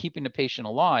just keeping the patient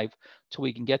alive till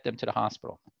we can get them to the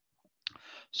hospital.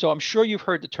 So I'm sure you've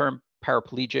heard the term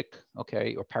paraplegic,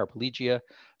 okay, or paraplegia.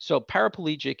 So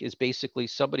paraplegic is basically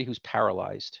somebody who's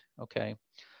paralyzed, okay?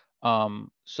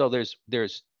 So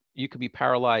you could be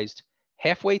paralyzed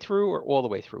halfway through or all the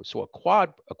way through. So a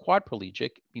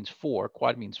quadplegic means four,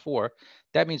 quad means four.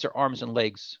 That means their arms and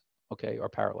legs, okay, are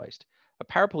paralyzed. A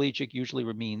paraplegic usually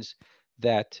means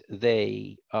that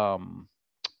they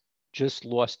just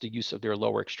lost the use of their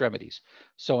lower extremities.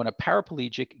 So in a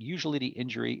paraplegic, usually the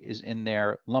injury is in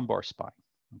their lumbar spine,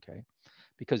 okay?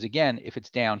 Because again, if it's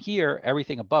down here,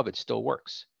 everything above it still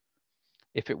works.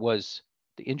 If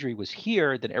the injury was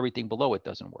here, then everything below it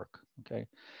doesn't work, okay?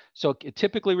 So it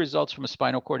typically results from a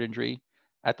spinal cord injury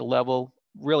at the level,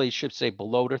 really should say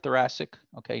below the thoracic,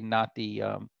 okay? Not the,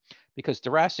 because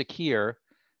thoracic here,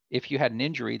 if you had an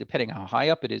injury, depending on how high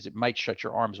up it is, it might shut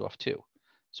your arms off too.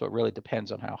 So it really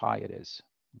depends on how high it is,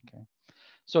 okay?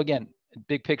 So again,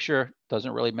 big picture,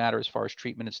 doesn't really matter as far as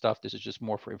treatment and stuff. This is just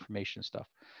more for information stuff.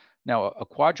 Now, a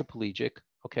quadriplegic,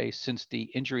 okay, since the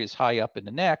injury is high up in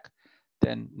the neck,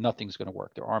 then nothing's going to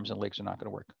work. Their arms and legs are not going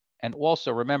to work. And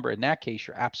also remember, in that case,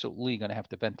 you're absolutely going to have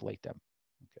to ventilate them,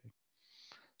 okay?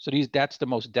 So that's the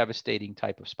most devastating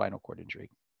type of spinal cord injury.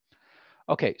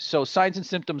 Okay, so signs and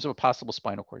symptoms of a possible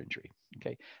spinal cord injury,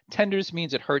 okay? Tenderness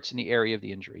means it hurts in the area of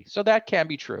the injury. So that can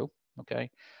be true, okay?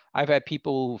 I've had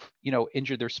people who've, you know,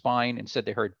 injured their spine and said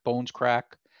they heard bones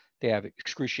crack. They have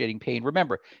excruciating pain.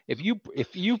 Remember, if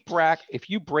you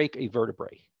break a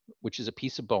vertebrae, which is a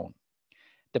piece of bone,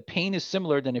 the pain is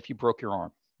similar than if you broke your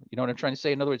arm. You know what I'm trying to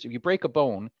say? In other words, if you break a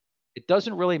bone, it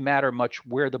doesn't really matter much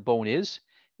where the bone is.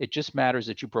 It just matters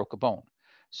that you broke a bone.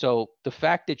 So the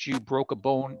fact that you broke a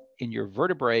bone in your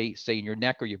vertebrae, say in your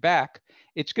neck or your back,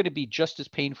 it's going to be just as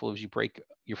painful as you break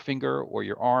your finger or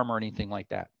your arm or anything like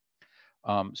that.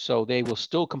 So they will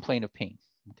still complain of pain,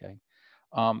 okay?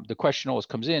 The question always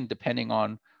comes in, depending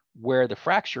on where the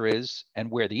fracture is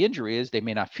and where the injury is, they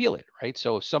may not feel it, right?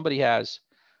 So if somebody has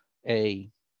a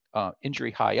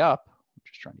injury high up, I'm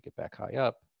just trying to get back high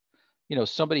up, you know,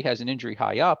 somebody has an injury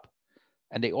high up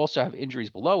and they also have injuries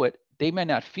below it, they may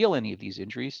not feel any of these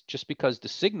injuries just because the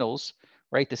signals,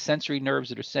 right, the sensory nerves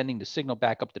that are sending the signal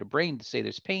back up to the brain to say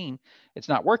there's pain, it's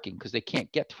not working because they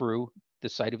can't get through the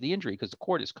site of the injury because the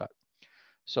cord is cut.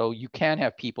 So you can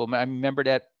have people, I remember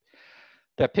that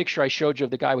picture I showed you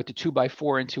of the guy with the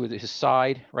 2x4 into his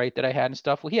side, right, that I had and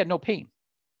stuff. Well, he had no pain.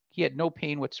 He had no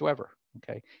pain whatsoever,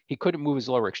 okay? He couldn't move his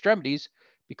lower extremities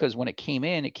because when it came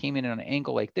in at an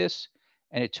angle like this,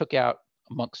 and it took out,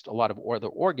 amongst a lot of other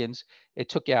organs, it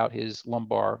took out his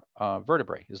lumbar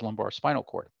vertebrae, his lumbar spinal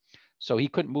cord. So he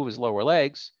couldn't move his lower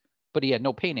legs, but he had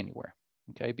no pain anywhere,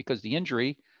 okay? Because the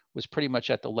injury was pretty much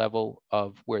at the level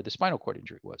of where the spinal cord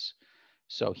injury was.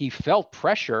 So he felt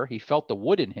pressure, he felt the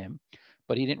wood in him,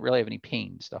 but he didn't really have any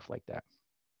pain, stuff like that.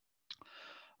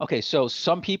 Okay, so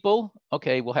some people,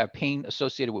 okay, will have pain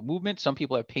associated with movement. Some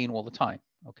people have pain all the time,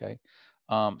 okay?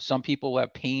 Some people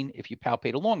have pain if you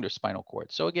palpate along their spinal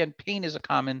cord. So again, pain is a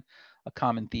common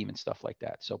theme and stuff like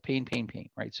that. So pain,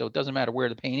 right? So it doesn't matter where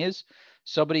the pain is.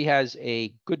 Somebody has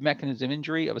a good mechanism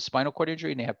injury of a spinal cord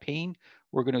injury and they have pain,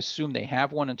 we're going to assume they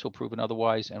have one until proven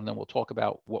otherwise, and then we'll talk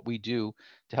about what we do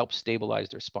to help stabilize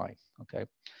their spine, okay?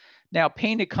 Now,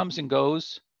 pain that comes and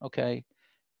goes, okay,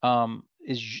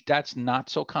 that's not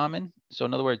so common. So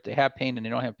in other words, they have pain and they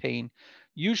don't have pain.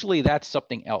 Usually that's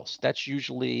something else. That's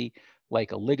usually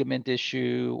like a ligament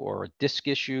issue or a disc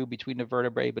issue between the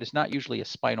vertebrae, but it's not usually a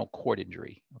spinal cord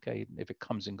injury, okay, if it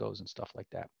comes and goes and stuff like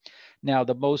that. Now,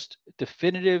 the most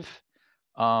definitive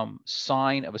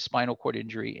sign of a spinal cord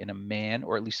injury in a man,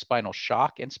 or at least spinal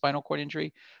shock and spinal cord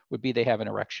injury, would be they have an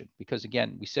erection. Because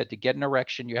again, we said to get an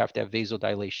erection, you have to have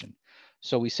vasodilation.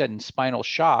 So we said in spinal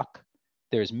shock,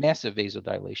 there's massive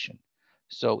vasodilation.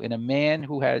 So in a man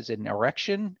who has an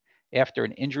erection after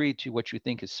an injury to what you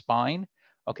think is spine,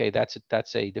 okay, that's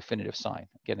a definitive sign.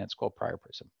 Again, that's called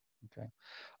priapism. Okay,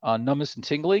 numbness and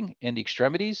tingling in the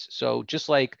extremities. So just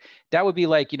like that would be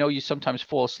like, you know, you sometimes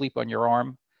fall asleep on your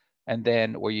arm, and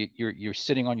then or you're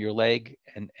sitting on your leg,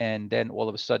 and then all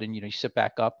of a sudden, you know, you sit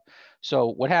back up. So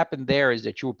what happened there is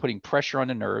that you were putting pressure on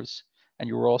the nerves, and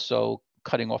you were also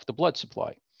cutting off the blood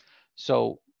supply.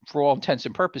 So for all intents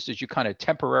and purposes, you kind of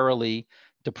temporarily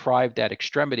deprived that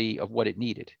extremity of what it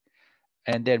needed.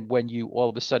 And then when you all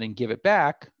of a sudden give it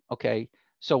back, okay,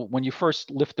 so when you first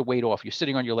lift the weight off, you're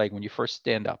sitting on your leg. When you first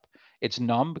stand up, it's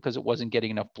numb because it wasn't getting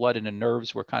enough blood and the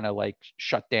nerves were kind of like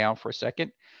shut down for a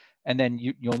second. And then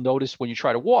you'll notice when you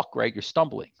try to walk, right, you're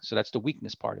stumbling. So that's the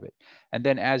weakness part of it. And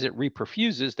then as it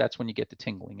reperfuses, that's when you get the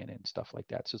tingling in it and stuff like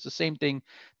that. So it's the same thing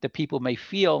that people may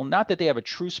feel, not that they have a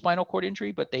true spinal cord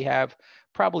injury, but they have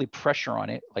probably pressure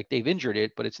on it, like they've injured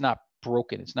it, but it's not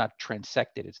broken. It's not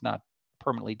transected. It's not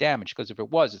permanently damaged, because if it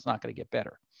was, it's not going to get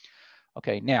better.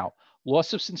 Okay, now,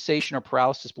 loss of sensation or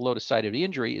paralysis below the site of the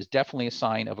injury is definitely a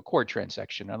sign of a cord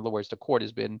transection. In other words, the cord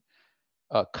has been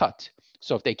cut.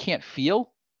 So if they can't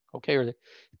feel, okay, or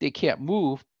they can't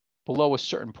move below a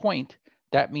certain point,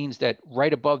 that means that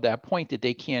right above that point that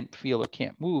they can't feel or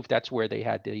can't move, that's where they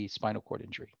had the spinal cord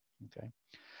injury. Okay,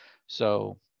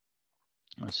 so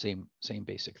same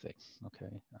basic thing.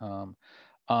 Okay,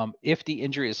 if the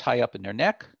injury is high up in their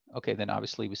neck, okay, then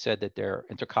obviously we said that their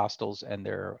intercostals and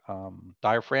their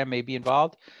diaphragm may be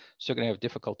involved, so they're going to have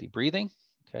difficulty breathing.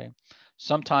 Okay,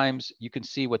 sometimes you can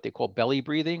see what they call belly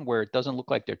breathing, where it doesn't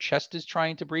look like their chest is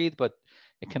trying to breathe, but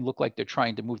it can look like they're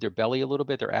trying to move their belly a little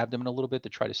bit, their abdomen a little bit, to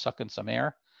try to suck in some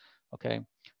air. Okay,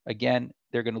 again,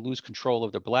 they're going to lose control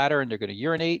of their bladder and they're going to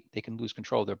urinate. They can lose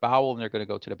control of their bowel and they're going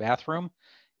to go to the bathroom,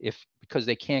 because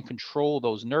they can't control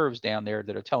those nerves down there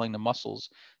that are telling the muscles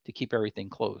to keep everything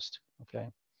closed. Okay,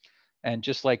 and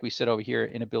just like we said over here,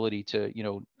 inability to, you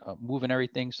know, move and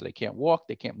everything, so they can't walk,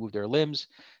 they can't move their limbs,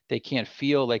 they can't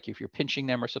feel, like if you're pinching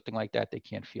them or something like that, they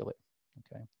can't feel it.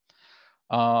 Okay,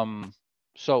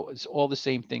 so it's all the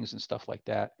same things and stuff like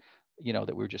that, you know,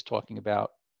 that we were just talking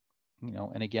about, you know,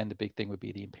 and again, the big thing would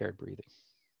be the impaired breathing.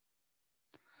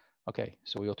 Okay,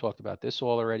 so we all talked about this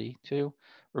all already too.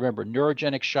 Remember,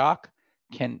 neurogenic shock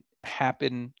can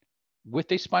happen with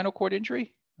a spinal cord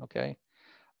injury. Okay,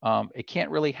 it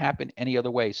can't really happen any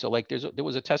other way. So like there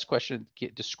was a test question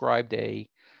that described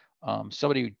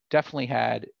somebody who definitely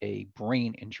had a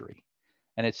brain injury,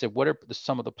 and it said, what are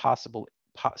some of the possible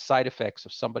side effects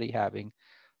of somebody having,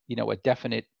 you know, a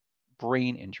definite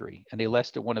brain injury? And they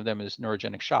listed one of them as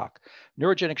neurogenic shock.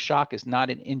 Neurogenic shock is not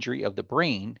an injury of the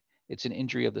brain. It's an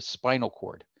injury of the spinal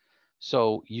cord.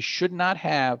 So you should not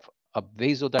have a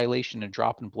vasodilation and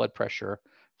drop in blood pressure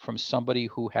from somebody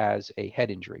who has a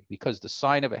head injury, because the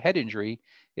sign of a head injury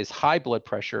is high blood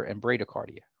pressure and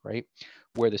bradycardia, right?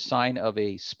 Where the sign of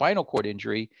a spinal cord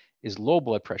injury is low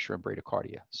blood pressure and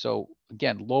bradycardia. So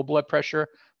again, low blood pressure,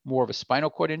 more of a spinal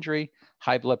cord injury;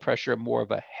 high blood pressure, more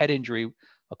of a head injury,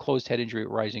 a closed head injury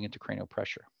rising into cranial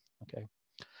pressure. Okay.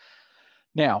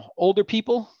 Now, older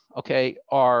people, okay,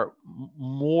 are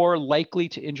more likely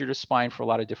to injure the spine for a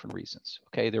lot of different reasons.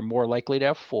 Okay, they're more likely to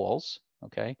have falls.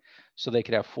 Okay, so they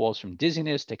could have falls from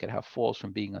dizziness, they could have falls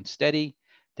from being unsteady,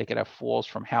 they could have falls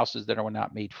from houses that are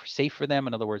not made safe for them.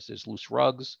 In other words, there's loose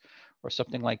rugs or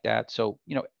something like that. So,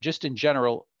 you know, just in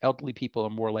general, elderly people are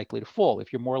more likely to fall.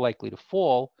 If you're more likely to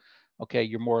fall, okay,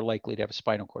 you're more likely to have a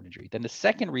spinal cord injury. Then the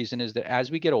second reason is that as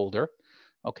we get older,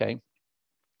 okay,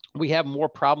 we have more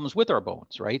problems with our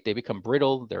bones, right? They become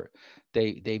brittle.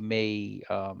 They may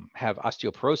have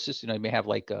osteoporosis. They may have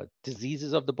like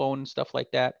diseases of the bone and stuff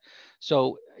like that.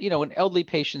 So, in elderly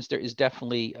patients, there is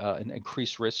definitely an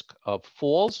increased risk of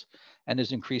falls, and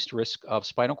there's increased risk of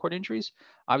spinal cord injuries.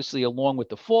 Obviously, along with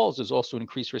the falls, there's also an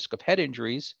increased risk of head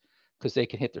injuries because they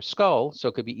can hit their skull. So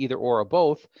it could be either or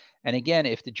both. And again,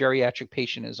 if the geriatric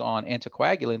patient is on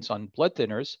anticoagulants, on blood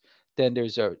thinners, then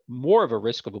there's more of a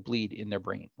risk of a bleed in their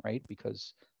brain, right?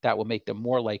 Because that will make them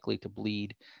more likely to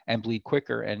bleed and bleed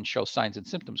quicker and show signs and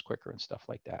symptoms quicker and stuff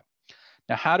like that.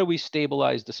 Now, how do we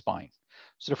stabilize the spine?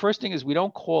 So the first thing is we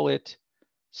don't call it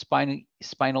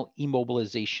spinal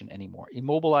immobilization anymore.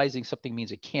 Immobilizing something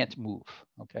means it can't move,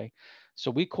 okay? So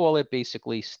we call it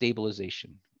basically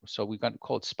stabilization. So we're going to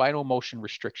call it spinal motion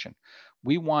restriction.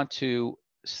 We want to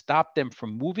stop them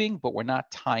from moving, but we're not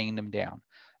tying them down.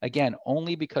 Again,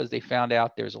 only because they found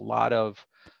out there's a lot of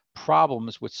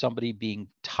problems with somebody being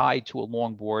tied to a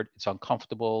longboard. It's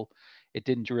uncomfortable. It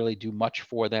didn't really do much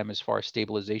for them as far as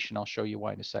stabilization. I'll show you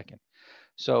why in a second.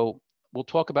 So we'll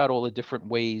talk about all the different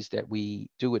ways that we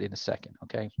do it in a second,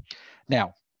 okay?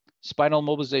 Now, spinal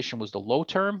immobilization was the low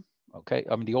term, okay?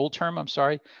 The old term, I'm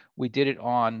sorry. We did it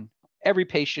on every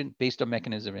patient based on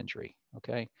mechanism of injury,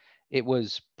 okay? It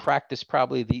was practiced,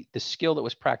 probably the skill that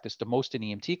was practiced the most in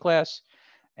EMT class,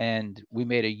 and we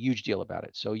made a huge deal about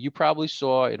it. So you probably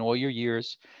saw in all your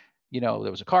years, there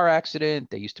was a car accident.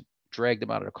 They used to drag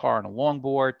them out of the car on a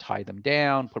longboard, tie them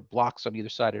down, put blocks on either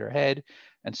side of their head,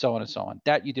 and so on and so on.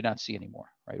 That you do not see anymore,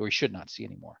 right? Or you should not see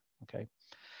anymore, okay?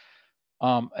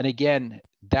 And again,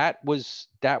 that was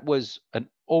an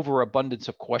overabundance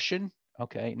of caution,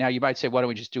 okay? Now you might say, why don't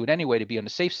we just do it anyway to be on the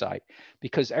safe side?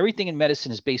 Because everything in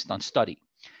medicine is based on study.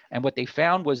 And what they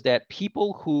found was that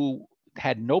people who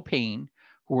had no pain,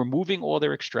 who were moving all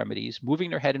their extremities, moving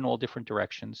their head in all different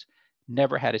directions,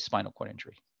 never had a spinal cord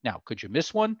injury. Now, could you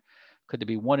miss one? Could there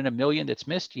be 1 in a million that's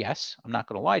missed? Yes, I'm not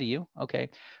going to lie to you, okay?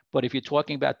 But if you're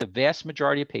talking about the vast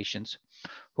majority of patients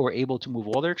who are able to move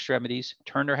all their extremities,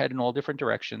 turn their head in all different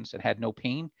directions, and had no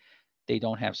pain, they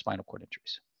don't have spinal cord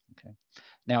injuries, okay?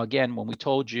 Now, again, when we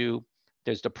told you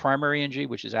there's the primary injury,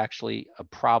 which is actually a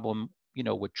problem,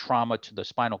 with trauma to the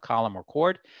spinal column or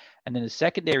cord. And then the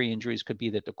secondary injuries could be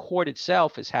that the cord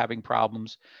itself is having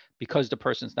problems because the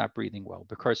person's not breathing well,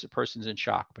 because the person's in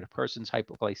shock, but the person's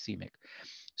hypoglycemic.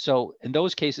 So in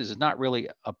those cases, it's not really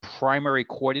a primary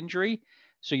cord injury.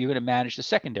 So you're going to manage the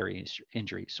secondary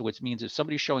injury. So which means if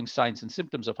somebody's showing signs and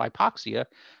symptoms of hypoxia,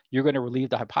 you're going to relieve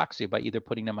the hypoxia by either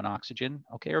putting them on oxygen,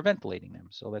 okay, or ventilating them.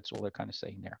 So that's all they're kind of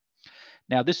saying there.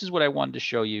 Now, this is what I wanted to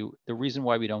show you, the reason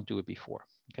why we don't do it before.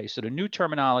 Okay, so the new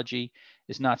terminology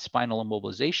is not spinal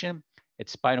immobilization,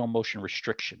 it's spinal motion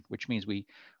restriction, which means we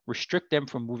restrict them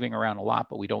from moving around a lot,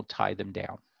 but we don't tie them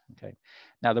down. Okay,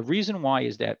 now the reason why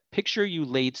is that picture you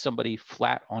laid somebody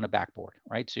flat on a backboard,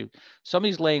 right? So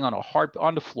somebody's laying on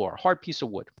on the floor, a hard piece of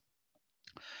wood.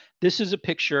 This is a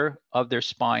picture of their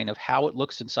spine, of how it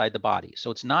looks inside the body. So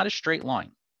it's not a straight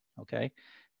line, okay? It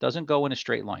doesn't go in a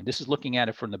straight line. This is looking at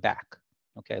it from the back,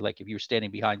 okay? Like if you were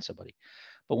standing behind somebody.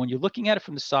 But when you're looking at it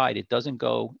from the side, it doesn't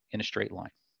go in a straight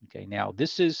line. Okay, now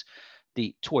this is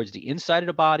towards the inside of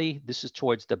the body. This is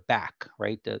towards the back,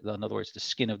 right? In other words, the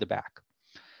skin of the back.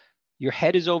 Your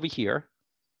head is over here.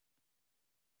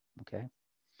 Okay.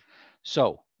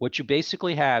 So what you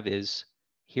basically have is,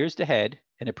 here's the head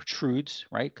and it protrudes,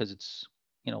 right? Because it's,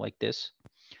 like this.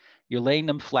 You're laying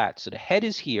them flat. So the head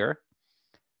is here.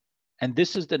 And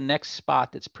this is the next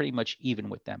spot that's pretty much even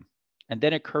with them. And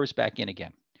then it curves back in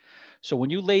again. So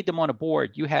when you laid them on a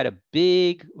board, you had a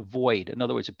big void. In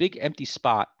other words, a big empty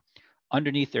spot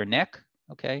underneath their neck,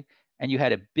 okay? And you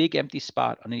had a big empty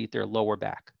spot underneath their lower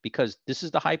back, because this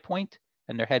is the high point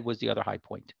and their head was the other high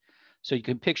point. So you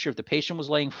can picture if the patient was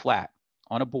laying flat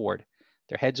on a board,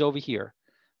 their head's over here,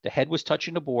 the head was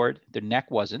touching the board, their neck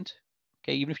wasn't,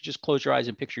 okay? Even if you just close your eyes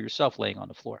and picture yourself laying on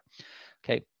the floor,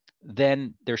 okay?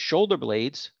 Then their shoulder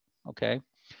blades, okay,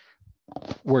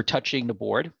 were touching the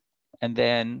board, and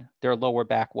then their lower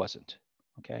back wasn't,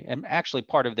 okay? And actually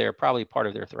probably part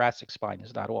of their thoracic spine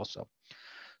is not also.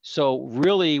 So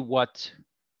really you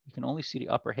can only see the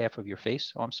upper half of your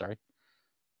face. Oh, I'm sorry.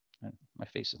 My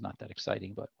face is not that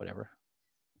exciting, but whatever.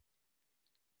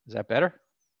 Is that better?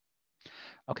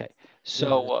 Okay,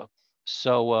 so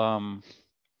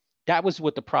that was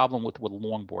what the problem with what a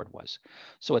longboard was.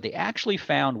 So what they actually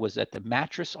found was that the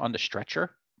mattress on the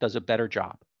stretcher does a better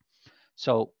job.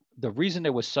 So the reason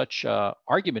there was such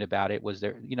argument about it was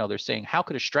they're saying, how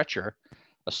could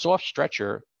a soft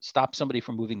stretcher, stop somebody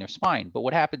from moving their spine? But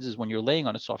what happens is when you're laying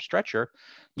on a soft stretcher,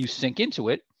 you sink into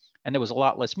it, and there was a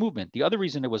lot less movement. The other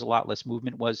reason there was a lot less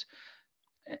movement was,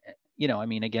 you know, I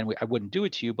mean, again, I wouldn't do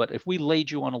it to you, but if we laid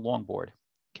you on a longboard,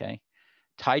 okay,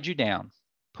 tied you down,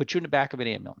 put you in the back of an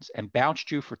ambulance and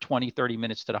bounced you for 20, 30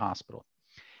 minutes to the hospital,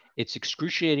 it's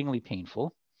excruciatingly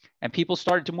painful. And people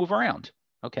started to move around,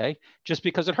 okay, just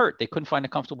because it hurt. They couldn't find a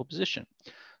comfortable position.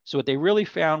 So what they really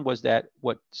found was that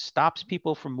what stops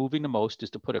people from moving the most is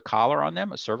to put a collar on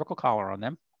them, a cervical collar on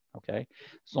them, okay,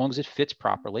 as long as it fits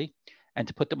properly, and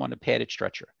to put them on a padded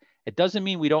stretcher. It doesn't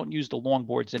mean we don't use the long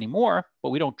boards anymore, but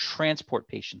we don't transport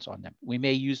patients on them. We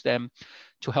may use them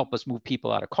to help us move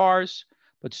people out of cars,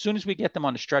 but as soon as we get them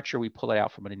on the stretcher, we pull it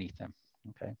out from underneath them,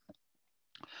 okay?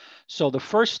 So the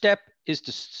first step is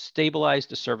to stabilize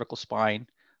the cervical spine.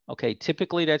 Okay,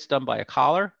 typically that's done by a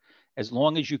collar, as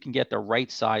long as you can get the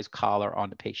right size collar on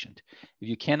the patient. If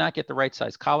you cannot get the right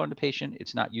size collar on the patient,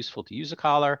 it's not useful to use a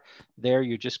collar. There,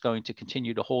 you're just going to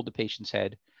continue to hold the patient's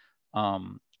head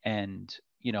and,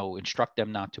 you know, instruct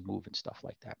them not to move and stuff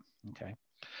like that. Okay,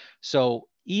 so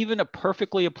even a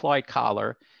perfectly applied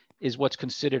collar is what's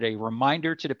considered a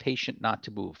reminder to the patient not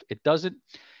to move. It doesn't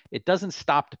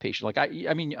stop the patient. Like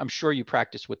I mean, I'm sure you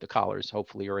practice with the collars,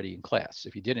 hopefully already in class.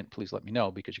 If you didn't, please let me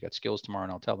know, because you got skills tomorrow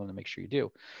and I'll tell them to make sure you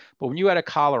do. But when you had a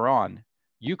collar on,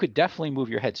 you could definitely move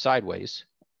your head sideways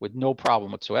with no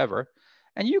problem whatsoever.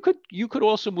 And you could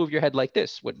also move your head like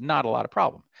this with not a lot of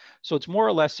problem. So it's more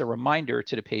or less a reminder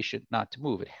to the patient not to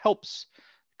move. It helps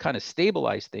kind of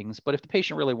stabilize things, but if the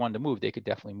patient really wanted to move, they could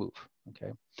definitely move,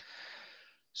 okay?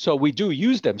 So we do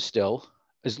use them still,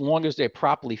 as long as they're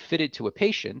properly fitted to a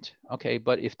patient, okay?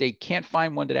 But if they can't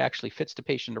find one that actually fits the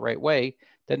patient the right way,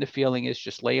 then the feeling is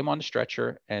just lay them on the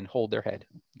stretcher and hold their head,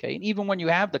 okay? And even when you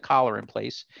have the collar in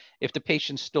place, if the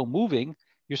patient's still moving,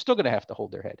 you're still gonna have to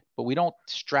hold their head. But we don't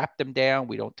strap them down,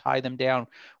 we don't tie them down.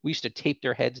 We used to tape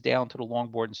their heads down to the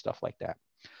longboard and stuff like that.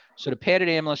 So the padded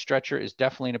ambulance stretcher is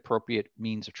definitely an appropriate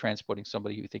means of transporting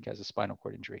somebody who you think has a spinal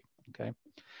cord injury, okay?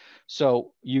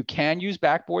 So you can use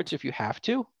backboards if you have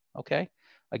to, okay?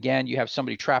 Again, you have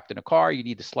somebody trapped in a car, you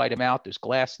need to slide them out. There's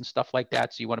glass and stuff like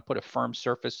that. So you want to put a firm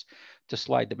surface to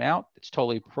slide them out. It's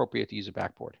totally appropriate to use a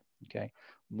backboard, okay?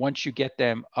 Once you get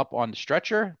them up on the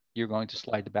stretcher, you're going to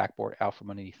slide the backboard out from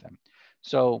underneath them.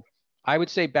 So I would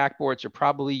say backboards are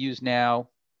probably used now,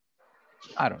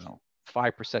 I don't know,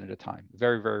 5% of the time.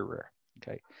 Very, very rare,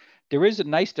 okay? There is a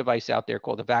nice device out there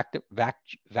called a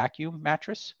vacuum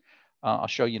mattress. I'll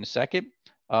show you in a second.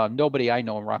 Nobody I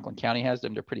know in Rockland County has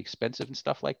them. They're pretty expensive and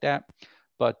stuff like that.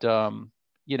 But,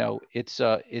 you know,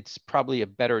 it's probably a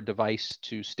better device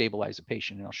to stabilize a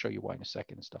patient. And I'll show you why in a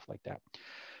second and stuff like that.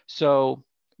 So,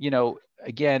 you know,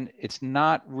 again, it's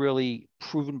not really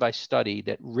proven by study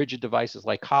that rigid devices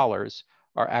like collars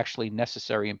are actually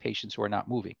necessary in patients who are not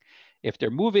moving. If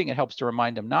they're moving, it helps to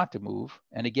remind them not to move.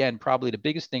 And again, probably the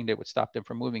biggest thing that would stop them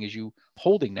from moving is you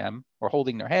holding them or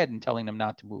holding their head and telling them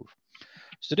not to move.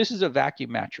 So this is a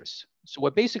vacuum mattress. So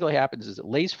what basically happens is it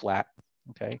lays flat,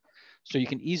 okay? So you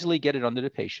can easily get it under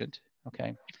the patient,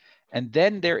 okay? And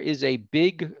then there is a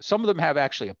big, some of them have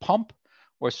actually a pump,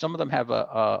 or some of them have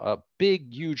a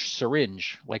big, huge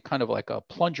syringe, like kind of like a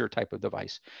plunger type of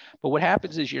device. But what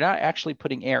happens is you're not actually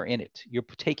putting air in it. You're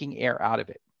taking air out of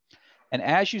it. And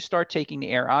as you start taking the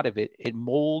air out of it, it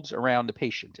molds around the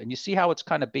patient. And you see how it's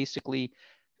kind of basically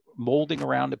molding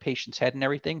around the patient's head and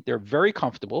everything. They're very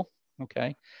comfortable,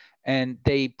 okay? And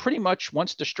they pretty much,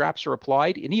 once the straps are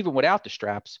applied, and even without the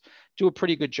straps, do a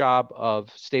pretty good job of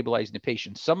stabilizing the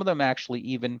patient. Some of them actually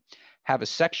even have a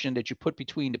section that you put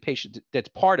between the patient, that's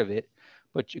part of it,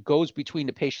 but it goes between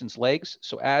the patient's legs.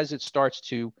 So as it starts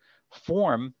to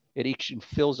form, it actually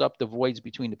fills up the voids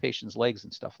between the patient's legs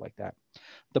and stuff like that.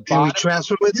 The Can we bottom,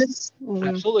 transfer with this?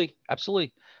 absolutely,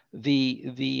 absolutely.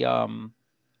 The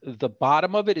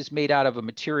bottom of it is made out of a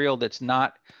material that's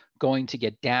not going to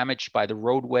get damaged by the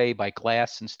roadway, by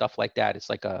glass and stuff like that. It's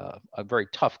like a very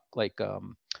tough, like a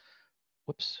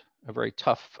very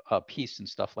tough piece and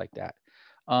stuff like that.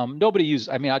 Nobody uses,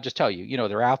 I mean, I'll just tell you, you know,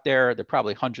 they're out there. They're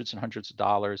probably hundreds and hundreds of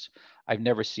dollars. I've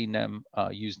never seen them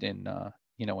used in,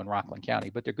 you know, in Rockland County,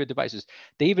 but they're good devices.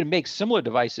 They even make similar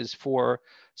devices for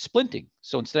splinting.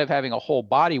 So instead of having a whole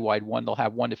body wide one, they'll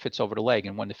have one that fits over the leg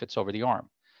and one that fits over the arm.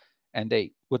 And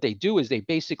what they do is they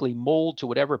basically mold to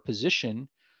whatever position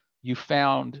you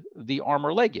found the arm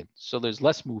or leg in. So there's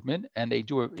less movement, and they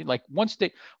do it like once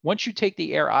you take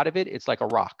the air out of it, it's like a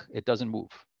rock. It doesn't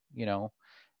move, you know.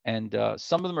 And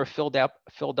some of them are filled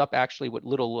up actually with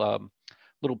little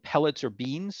pellets or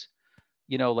beans,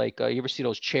 you know, like you ever see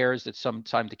those chairs that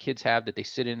sometimes the kids have that they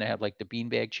sit in? They have like the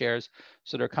beanbag chairs.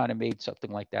 So they're kind of made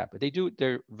something like that. But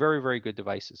they're very, very good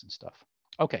devices and stuff.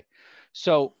 Okay,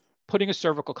 so putting a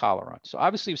cervical collar on. So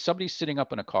obviously if somebody's sitting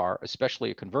up in a car, especially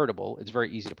a convertible, it's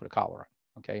very easy to put a collar on.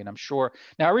 Okay. And I'm sure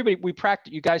now everybody,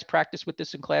 you guys practice with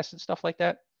this in class and stuff like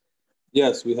that?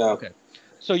 Yes, we have. Okay.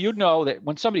 So you'd know that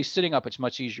when somebody's sitting up, it's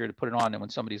much easier to put it on than when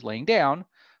somebody's laying down.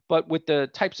 But with the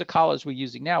types of collars we're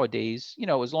using nowadays, you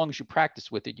know, as long as you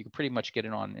practice with it, you can pretty much get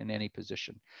it on in any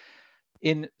position.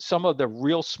 In some of the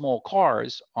real small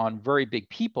cars on very big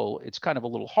people, it's kind of a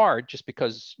little hard just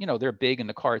because, you know, they're big and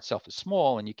the car itself is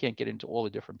small and you can't get into all the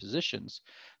different positions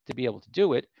to be able to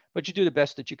do it, but you do the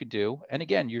best that you could do. And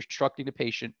again, you're instructing the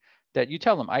patient that you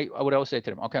tell them, I would always say to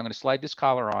them, okay, I'm going to slide this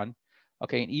collar on.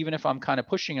 Okay. And even if I'm kind of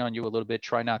pushing on you a little bit,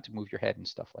 try not to move your head and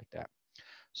stuff like that.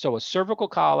 So a cervical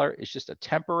collar is just a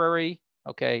temporary,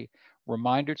 okay,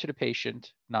 reminder to the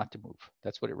patient not to move.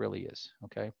 That's what it really is.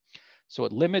 Okay. So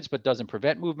it limits but doesn't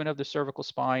prevent movement of the cervical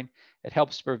spine. It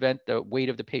helps prevent the weight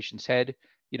of the patient's head,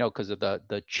 you know, because of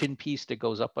the chin piece that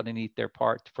goes up underneath their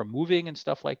part from moving and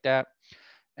stuff like that.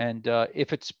 And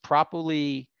if it's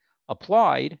properly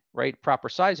applied, right, proper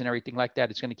size and everything like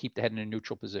that, it's going to keep the head in a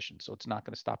neutral position. So it's not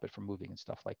going to stop it from moving and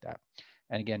stuff like that.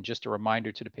 And again, just a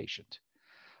reminder to the patient.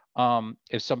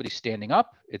 If somebody's standing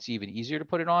up, it's even easier to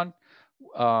put it on.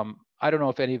 I don't know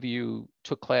if any of you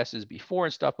took classes before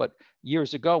and stuff, but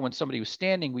years ago when somebody was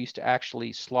standing, we used to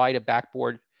actually slide a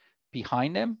backboard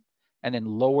behind them and then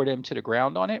lower them to the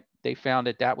ground on it. They found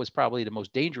that that was probably the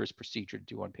most dangerous procedure to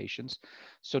do on patients.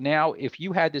 So now if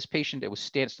you had this patient that was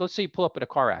standing, so let's say you pull up in a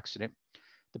car accident,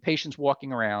 the patient's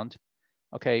walking around,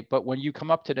 okay, but when you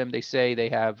come up to them, they say they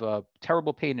have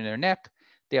terrible pain in their neck,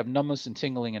 they have numbness and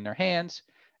tingling in their hands,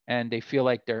 and they feel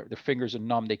like their fingers are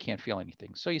numb, they can't feel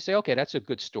anything. So you say, okay, that's a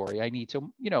good story. I need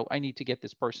to, you know, I need to get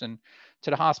this person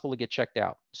to the hospital to get checked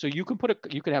out. So you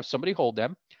can have somebody hold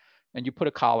them and you put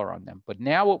a collar on them. But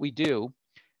now what we do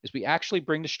is we actually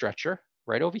bring the stretcher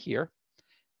right over here.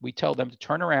 We tell them to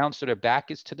turn around so their back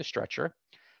is to the stretcher,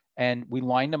 and we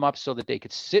line them up so that they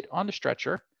could sit on the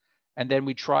stretcher. And then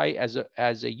we try as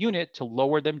a unit to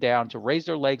lower them down, to raise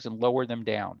their legs and lower them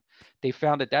down. They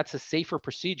found that that's a safer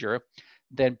procedure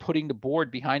than putting the board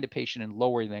behind the patient and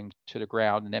lowering them to the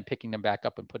ground and then picking them back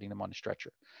up and putting them on the stretcher.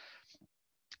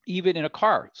 Even in a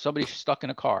car, somebody's stuck in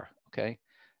a car, okay?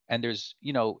 And there's,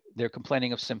 you know, they're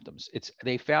complaining of symptoms.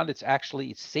 They found it's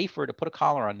safer to put a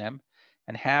collar on them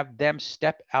and have them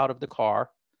step out of the car,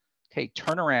 okay,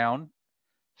 turn around,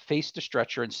 face the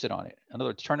stretcher and sit on it. In other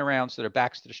words, turn around so their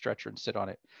back's to the stretcher and sit on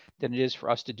it, than it is for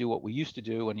us to do what we used to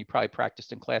do. And you probably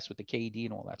practiced in class with the KED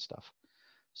and all that stuff.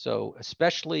 So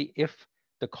especially if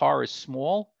the car is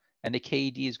small and the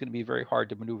KED is going to be very hard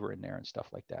to maneuver in there and stuff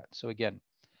like that. So again,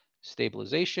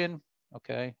 stabilization,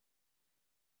 okay.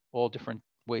 All different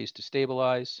ways to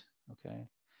stabilize, okay.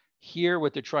 Here,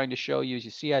 what they're trying to show you is you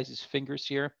see his fingers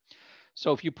here.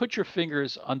 So if you put your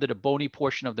fingers under the bony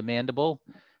portion of the mandible,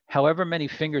 however many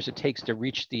fingers it takes to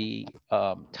reach the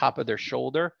top of their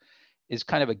shoulder is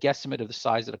kind of a guesstimate of the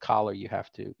size of the collar you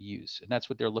have to use. And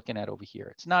that's what they're looking at over here.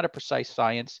 It's not a precise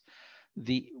science.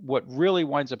 What really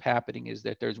winds up happening is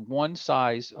that there's one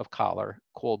size of collar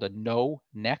called a no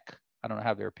neck. I don't know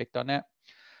how they're picked on that.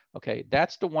 Okay,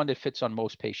 that's the one that fits on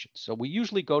most patients. So we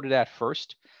usually go to that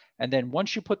first. And then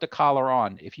once you put the collar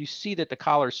on, if you see that the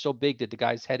collar is so big that the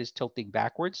guy's head is tilting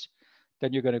backwards,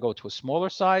 then you're going to go to a smaller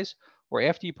size. Or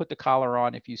after you put the collar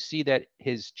on, if you see that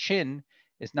his chin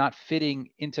is not fitting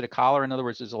into the collar, in other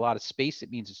words, there's a lot of space,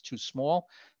 it means it's too small,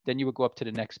 then you would go up to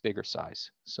the next bigger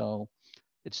size. So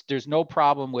there's no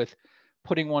problem with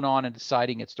putting one on and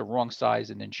deciding it's the wrong size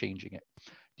and then changing it.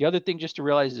 The other thing just to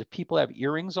realize is if people have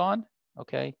earrings on,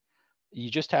 okay, you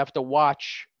just have to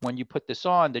watch when you put this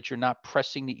on that you're not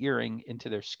pressing the earring into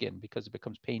their skin because it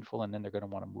becomes painful and then they're going to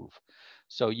want to move.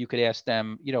 So you could ask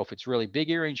them, you know, if it's really big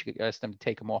earrings, you could ask them to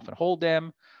take them off and hold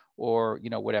them, or, you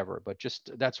know, whatever. But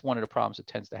just that's one of the problems that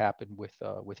tends to happen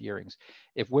with earrings.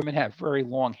 If women have very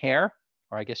long hair,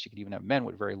 or I guess you could even have men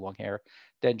with very long hair,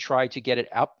 then try to get it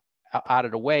out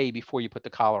of the way before you put the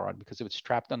collar on, because if it's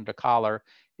trapped under the collar,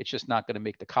 it's just not going to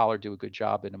make the collar do a good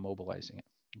job in immobilizing it.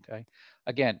 Okay.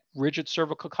 Again, rigid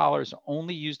cervical collar is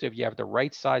only used if you have the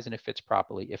right size and it fits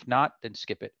properly. If not, then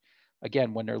skip it.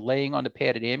 Again, when they're laying on the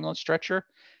padded ambulance stretcher,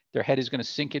 their head is going to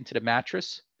sink into the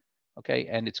mattress. Okay.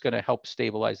 And it's going to help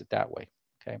stabilize it that way.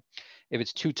 Okay. If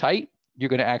it's too tight, you're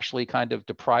going to actually kind of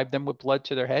deprive them with blood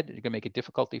to their head. You're going to make it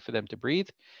difficulty for them to breathe.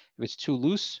 If it's too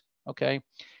loose, okay,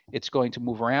 it's going to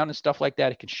move around and stuff like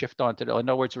that. It can shift onto the, in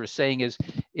other words, what we're saying is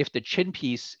if the chin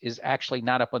piece is actually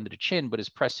not up under the chin, but is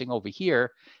pressing over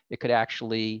here, it could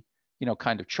actually, you know,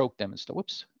 kind of choke them and stuff.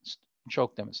 Whoops,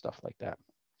 choke them and stuff like that.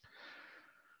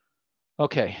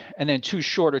 Okay, and then too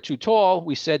short or too tall,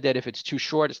 we said that if it's too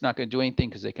short, it's not going to do anything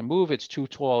because they can move. It's too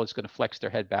tall, it's going to flex their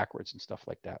head backwards and stuff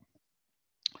like that.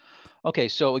 Okay,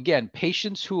 so again,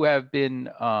 patients who have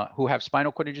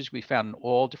spinal cord injuries, we found in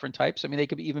all different types. I mean, they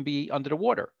could even be under the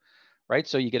water, right?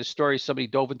 So you get a story, somebody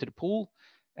dove into the pool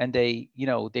and they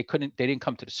didn't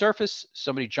come to the surface.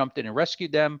 Somebody jumped in and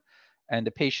rescued them. And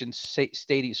the patient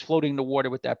stayed, he's floating in the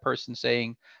water with that person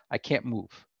saying, I can't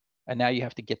move. And now you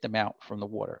have to get them out from the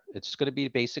water. It's going to be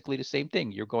basically the same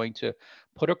thing. You're going to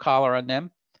put a collar on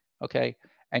them, okay?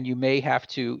 And you may have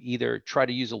to either try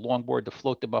to use a longboard to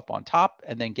float them up on top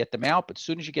and then get them out. But as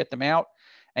soon as you get them out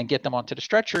and get them onto the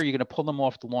stretcher, you're going to pull them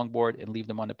off the longboard and leave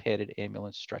them on the padded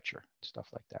ambulance stretcher, stuff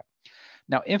like that.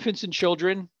 Now, infants and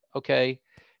children, okay,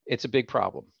 it's a big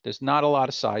problem. There's not a lot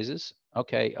of sizes,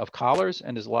 okay, of collars,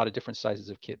 and there's a lot of different sizes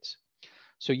of kids.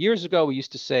 So years ago, we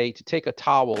used to say to take a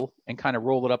towel and kind of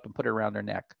roll it up and put it around their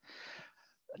neck.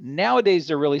 Nowadays,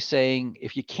 they're really saying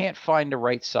if you can't find the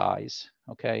right size,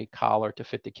 okay, collar to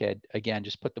fit the kid, again,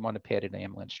 just put them on a padded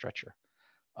ambulance stretcher.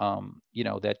 You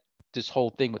know, that this whole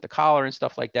thing with the collar and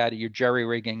stuff like that, you're jerry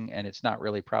rigging and it's not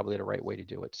really probably the right way to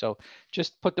do it. So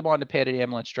just put them on the padded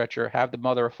ambulance stretcher, have the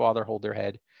mother or father hold their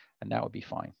head, and that would be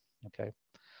fine, okay?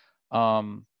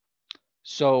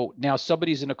 So now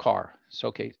somebody's in a car. So,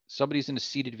 okay, somebody's in a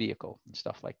seated vehicle and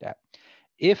stuff like that.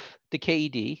 If the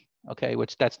KED, okay,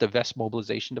 which that's the vest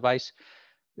mobilization device,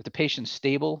 if the patient's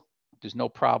stable, there's no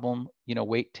problem, you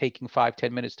know, taking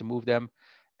 5-10 minutes to move them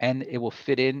and it will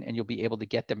fit in and you'll be able to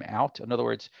get them out. In other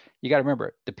words, you got to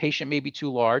remember the patient may be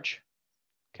too large,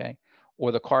 okay,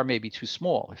 or the car may be too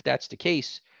small. If that's the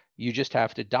case, you just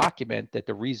have to document that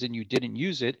the reason you didn't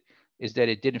use it is that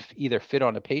it didn't either fit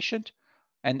on a patient.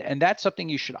 And that's something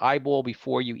you should eyeball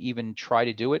before you even try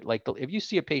to do it. Like if you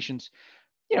see a patient's,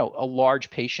 you know, a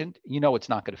large patient, you know, it's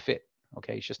not going to fit.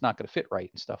 Okay. It's just not going to fit right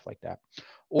and stuff like that.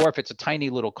 Or if it's a tiny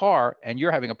little car and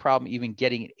you're having a problem even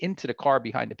getting it into the car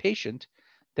behind the patient,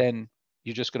 then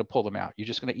you're just going to pull them out. You're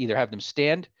just going to either have them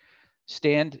stand,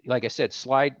 like I said,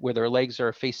 slide where their legs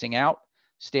are facing out,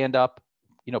 stand up,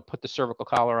 you know, put the cervical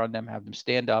collar on them, have them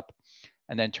stand up,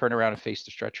 and then turn around and face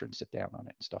the stretcher and sit down on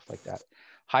it and stuff like that.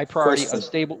 High priority,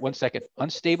 unstable,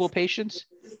 unstable patients,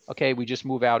 okay, we just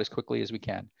move out as quickly as we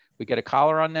can. We get a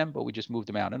collar on them, but we just move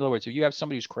them out. In other words, if you have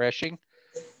somebody who's crashing,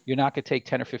 you're not going to take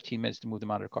 10 or 15 minutes to move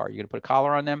them out of the car. You're going to put a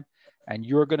collar on them, and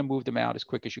you're going to move them out as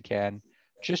quick as you can,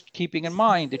 just keeping in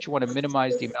mind that you want to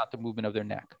minimize the amount of movement of their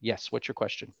neck. Yes, what's your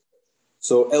question?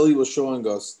 So Ellie was showing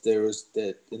us there is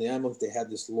that in the ambulance they had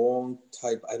this long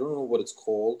type. I don't know what it's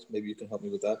called. Maybe you can help me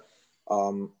with that.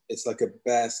 It's like a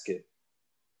basket.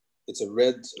 It's a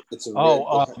red.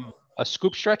 A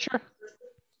scoop stretcher.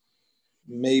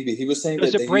 Maybe he was saying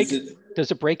that they use it.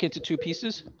 Does it break into two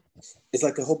pieces? It's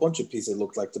like a whole bunch of pieces. It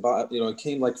looked like it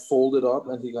came like folded up,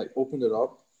 and he like opened it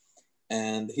up.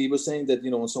 And he was saying that,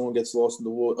 you know, when someone gets lost in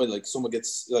the woods, or like someone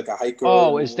gets like a hiker.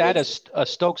 Oh, is that a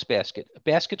Stokes basket? A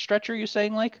basket stretcher, you're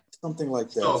saying, like? Something like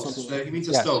that. Stokes. He means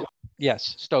a Stokes.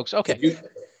 Yes, Stokes. Okay.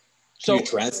 Can you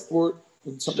transport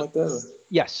something like that? Or?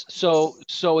 Yes.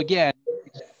 So again,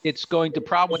 it's going to,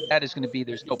 problem with that is going to be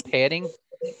there's no padding.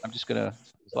 I'm just going to,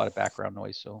 there's a lot of background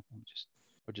noise, so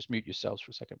just mute yourselves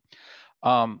for a second.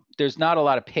 There's not a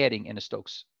lot of padding in a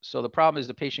Stokes. So the problem is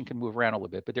the patient can move around a little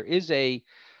bit, but there is a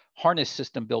harness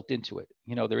system built into it.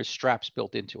 You know, there is straps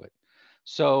built into it.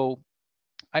 So,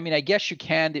 I mean, I guess you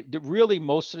can, really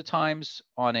most of the times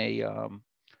on a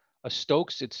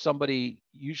Stokes, it's somebody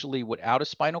usually without a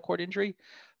spinal cord injury.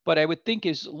 But I would think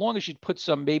as long as you put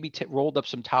some, maybe rolled up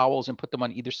some towels and put them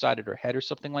on either side of their head or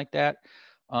something like that,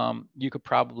 you could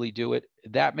probably do it.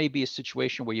 That may be a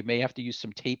situation where you may have to use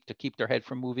some tape to keep their head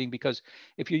from moving, because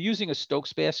if you're using a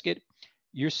Stokes basket,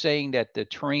 you're saying that the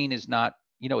terrain is not,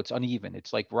 you know, it's uneven.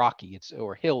 It's like rocky,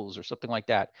 or hills or something like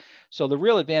that. So the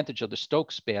real advantage of the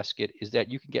Stokes basket is that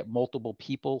you can get multiple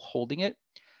people holding it.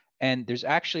 And there's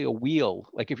actually a wheel,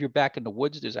 like if you're back in the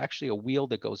woods, there's actually a wheel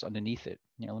that goes underneath it.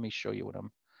 Let me show you what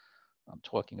I'm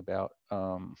talking about.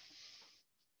 Hold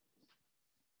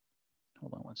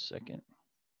on one second.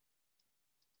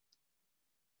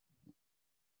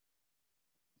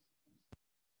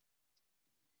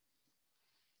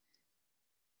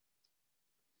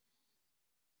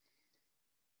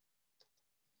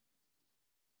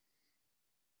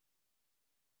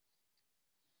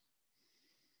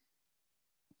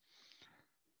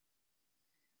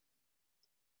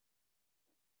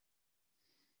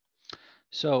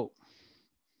 So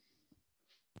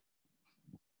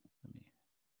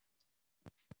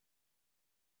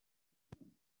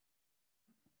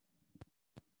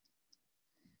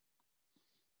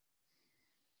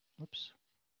oops.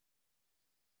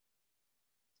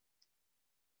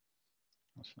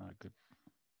 That's not good.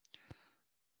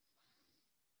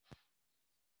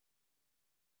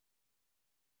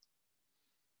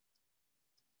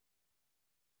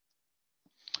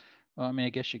 Well, I mean, I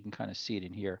guess you can kind of see it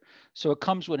in here. So it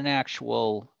comes with an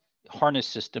actual harness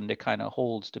system that kind of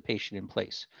holds the patient in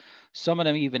place. Some of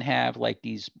them even have like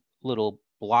these little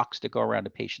blocks that go around the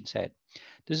patient's head.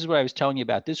 This is what I was telling you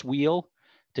about. This wheel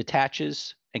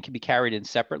detaches and can be carried in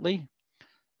separately,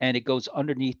 and it goes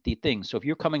underneath the thing. So if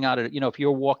you're coming out of, if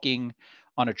you're walking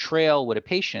on a trail with a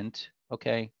patient,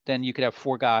 okay, then you could have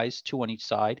 4 guys, 2 on each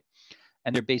side,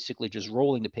 and they're basically just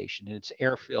rolling the patient, and it's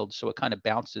air filled, so it kind of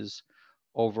bounces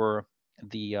over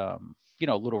the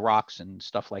little rocks and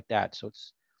stuff like that. So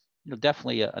it's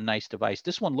definitely a nice device.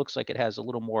 This one looks like it has a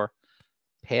little more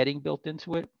padding built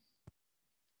into it.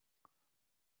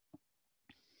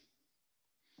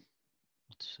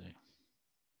 Let's see.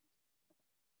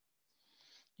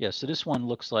 Yeah, so this one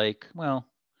looks like, well,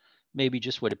 maybe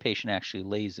just where the patient actually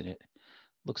lays in it.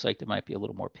 Looks like there might be a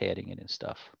little more padding in it and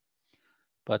stuff.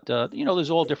 But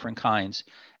there's all different kinds,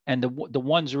 and the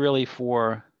ones really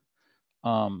for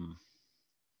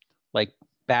like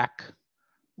back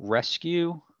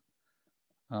rescue.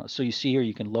 So you see here,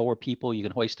 you can lower people, you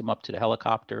can hoist them up to the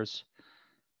helicopters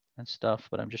and stuff.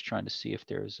 But I'm just trying to see if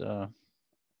there's well,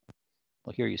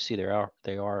 here you see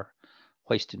they are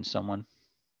hoisting someone.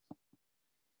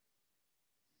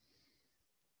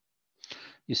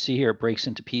 You see here it breaks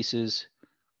into pieces,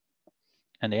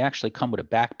 and they actually come with a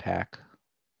backpack.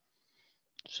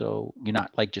 So you're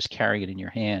not like just carrying it in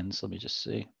your hands. Let me just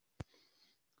see.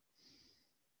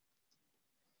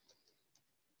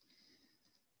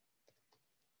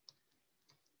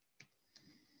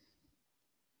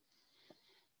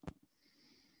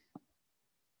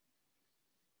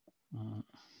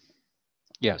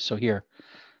 Yeah, so here.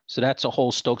 So that's a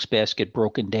whole Stokes basket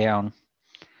broken down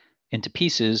into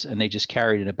pieces, and they just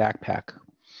carry it in a backpack.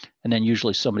 And then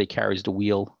usually somebody carries the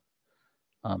wheel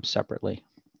separately.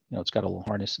 It's got a little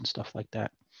harness and stuff like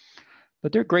that.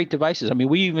 But they're great devices. I mean,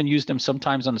 we even use them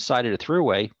sometimes on the side of the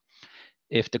thruway.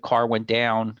 If the car went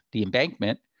down the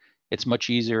embankment, it's much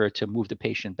easier to move the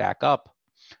patient back up.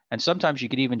 And sometimes you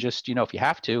could even just, if you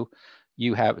have to,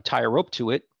 you tie a rope to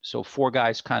it. So 4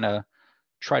 guys kind of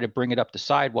try to bring it up the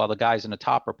side while the guys in the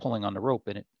top are pulling on the rope,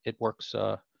 and it works,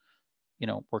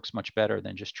 works much better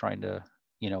than just trying to,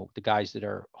 the guys that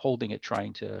are holding it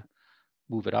trying to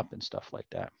move it up and stuff like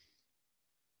that.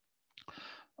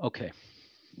 Okay.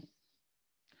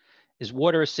 Is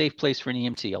water a safe place for an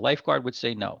EMT? A lifeguard would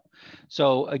say no.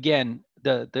 So again,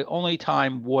 the only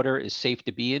time water is safe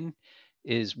to be in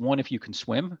is 1, if you can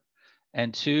swim,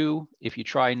 and 2, if you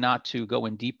try not to go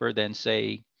in deeper than,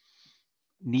 say,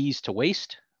 knees to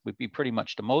waist would be pretty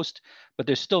much the most. But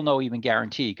there's still no even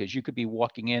guarantee, because you could be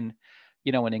walking in,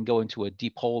 and then go into a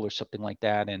deep hole or something like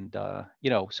that. And,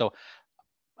 so,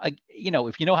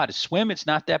 if you know how to swim, it's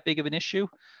not that big of an issue.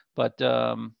 But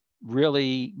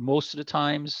really, most of the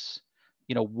times,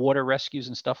 water rescues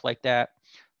and stuff like that,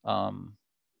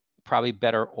 probably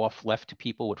better off left to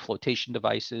people with flotation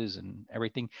devices and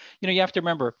everything. You have to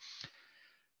remember,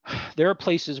 there are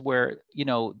places where,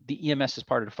 the EMS is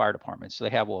part of the fire department, so they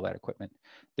have all that equipment.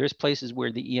 There's places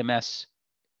where the EMS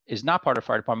is not part of the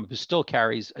fire department, but still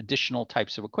carries additional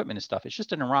types of equipment and stuff. It's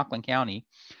just in Rockland County,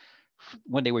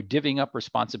 when they were divvying up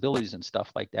responsibilities and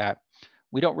stuff like that,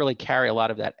 we don't really carry a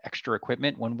lot of that extra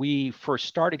equipment. When we first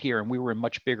started here and we were in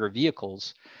much bigger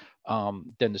vehicles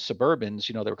than the Suburbans,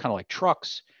 they were kind of like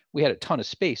trucks. We had a ton of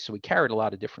space, so we carried a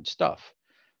lot of different stuff.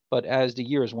 But as the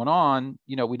years went on,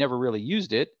 we never really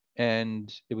used it,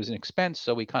 and it was an expense,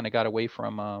 so we kind of got away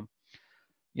from,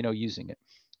 using it.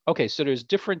 Okay, so there's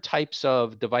different types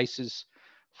of devices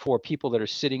for people that are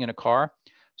sitting in a car.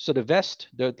 So the vest,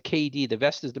 the KED, the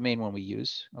vest is the main one we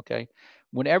use, okay?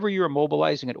 Whenever you're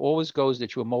immobilizing, it always goes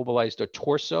that you immobilize the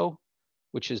torso,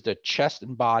 which is the chest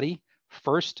and body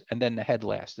first, and then the head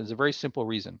last. There's a very simple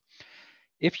reason.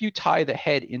 If you tie the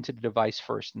head into the device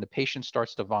first and the patient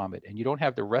starts to vomit and you don't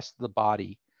have the rest of the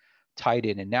body tied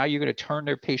in, and now you're going to turn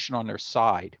their patient on their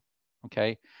side,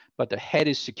 okay? But the head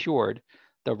is secured,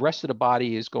 the rest of the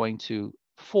body is going to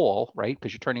fall, right?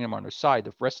 Because you're turning them on their side.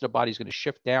 The rest of the body is going to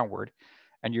shift downward,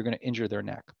 and you're going to injure their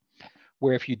neck.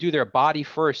 Where if you do their body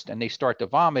first and they start to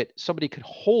vomit, somebody could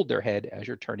hold their head as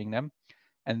you're turning them,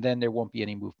 and then there won't be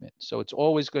any movement. So it's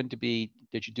always going to be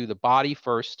that you do the body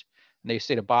first, and they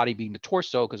say the body being the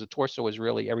torso, because the torso is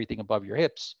really everything above your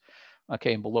hips,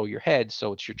 okay, and below your head.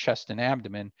 So it's your chest and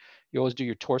abdomen. You always do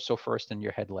your torso first and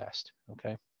your head last,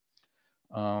 okay?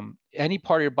 Any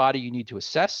part of your body you need to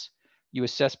assess, you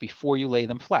assess before you lay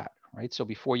them flat, right? So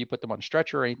before you put them on a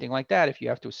stretcher or anything like that, if you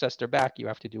have to assess their back, you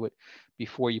have to do it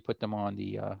before you put them on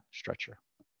the stretcher.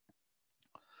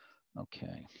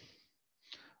 Okay.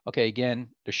 Okay, again,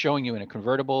 they're showing you in a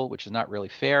convertible, which is not really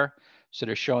fair. So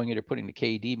they're showing you they're putting the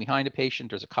KED behind the patient.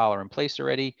 There's a collar in place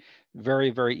already. Very,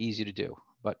 very easy to do,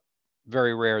 but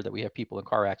very rare that we have people in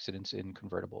car accidents in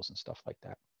convertibles and stuff like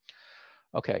that.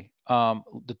 Okay,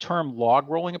 the term log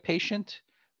rolling a patient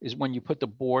is when you put the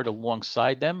board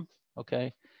alongside them,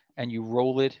 okay, and you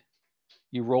roll it.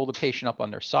 You roll the patient up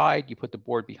on their side, you put the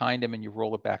board behind them, and you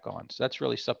roll it back on. So that's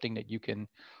really something that you can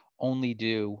only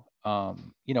do,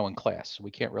 you know, in class.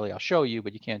 We can't really, I'll show you,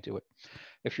 but you can't do it.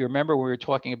 If you remember, we were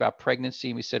talking about pregnancy,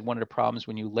 and we said one of the problems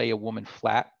when you lay a woman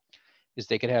flat is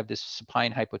they could have this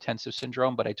supine hypotensive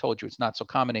syndrome, but I told you it's not so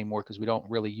common anymore because we don't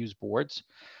really use boards.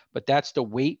 But that's the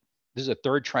weight. This is a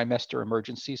third trimester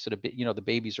emergency, so the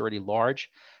baby's already large,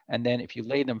 and then if you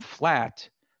lay them flat,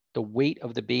 the weight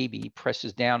of the baby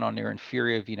presses down on their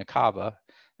inferior vena cava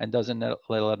and doesn't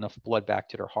let enough blood back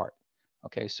to their heart.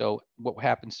 Okay, so what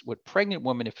happens with pregnant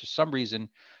women, if for some reason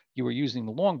you were using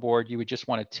the longboard, you would just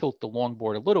want to tilt the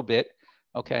longboard a little bit,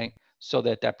 okay, so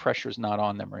that that pressure is not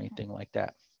on them or anything like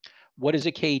that. What is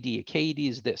a KED? A KED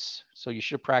is this, so you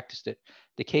should have practiced it.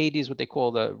 The KED is what they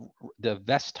call the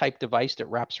vest type device that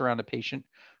wraps around a patient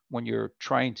when you're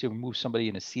trying to move somebody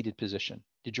in a seated position.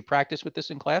 Did you practice with this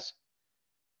in class?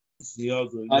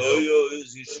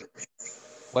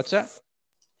 What's that?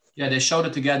 Yeah, they showed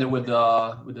it together with the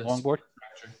longboard.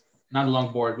 Fracture. Not a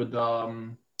longboard, with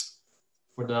the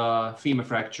for the femur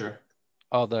fracture.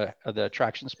 Oh, the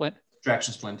traction splint.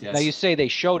 Traction splint, yes. Now you say they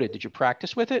showed it. Did you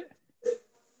practice with it?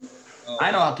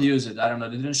 I know how to use it. I don't know.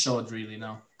 They didn't show it really.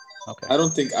 No. Okay. I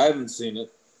haven't seen it.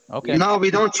 Okay. No,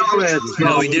 we don't show it.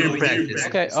 No, we didn't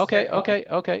practice.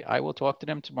 Okay. I will talk to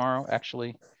them tomorrow.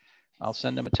 Actually, I'll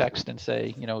send them a text and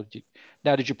say, you know,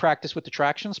 now did you practice with the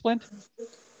traction splint?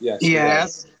 Yes.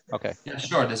 Yes. Okay. Yeah,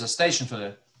 sure. There's a station for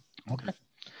that. Okay.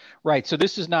 Right. So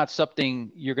this is not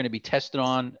something you're going to be tested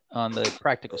on the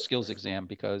practical skills exam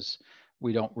because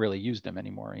we don't really use them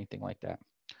anymore or anything like that.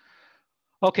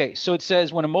 Okay. So it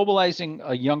says when immobilizing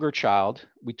a younger child,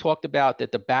 we talked about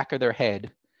that the back of their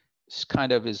head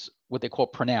kind of is what they call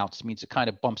pronounced, means it kind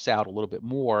of bumps out a little bit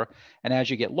more. And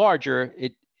as you get larger,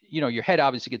 your head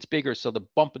obviously gets bigger. So the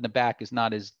bump in the back is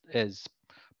not as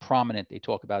prominent. They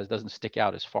talk about it doesn't stick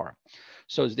out as far.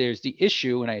 So there's the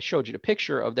issue, and I showed you the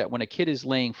picture of that when a kid is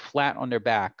laying flat on their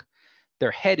back,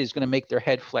 their head is going to make their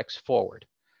head flex forward.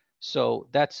 So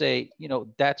that's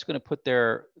that's going to put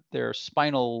their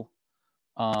spinal,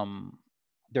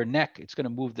 their neck, it's going to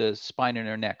move the spine in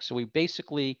their neck. So we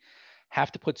basically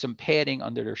have to put some padding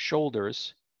under their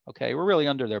shoulders. Okay, we're really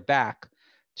under their back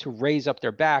to raise up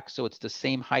their back so it's the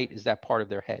same height as that part of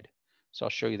their head. So I'll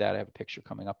show you that. I have a picture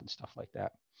coming up and stuff like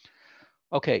that.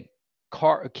 Okay,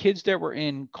 kids that were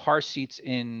in car seats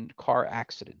in car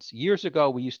accidents. Years ago,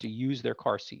 we used to use their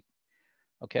car seat.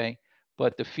 Okay,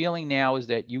 but the feeling now is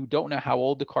that you don't know how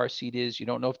old the car seat is. You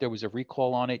don't know if there was a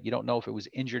recall on it. You don't know if it was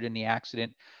injured in the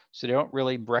accident. So they don't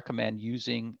really recommend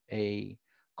using a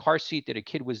car seat that a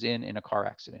kid was in a car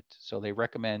accident. So they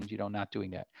recommend, not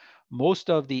doing that. Most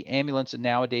of the ambulances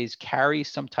nowadays carry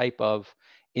some type of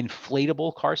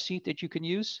inflatable car seat that you can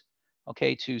use,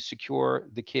 okay, to secure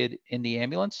the kid in the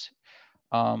ambulance.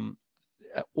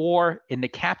 Or in the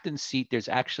captain's seat, there's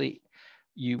actually,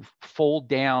 you fold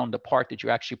down the part that you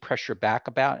actually press your back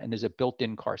about, and there's a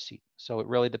built-in car seat. So it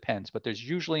really depends, but there's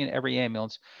usually in every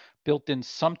ambulance built in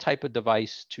some type of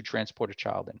device to transport a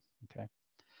child in, okay?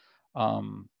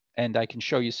 And I can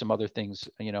show you some other things,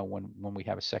 when we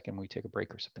have a second, we take a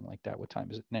break or something like that. What time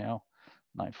is it now?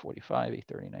 9:45,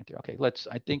 8:30, 9:30. Okay,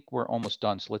 I think we're almost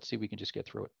done. So let's see if we can just get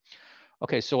through it.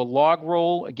 Okay, so a log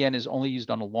roll, again, is only used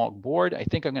on a log board. I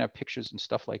think I'm gonna have pictures and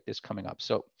stuff like this coming up.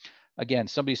 So again,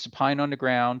 somebody's supine on the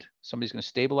ground, somebody's gonna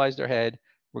stabilize their head.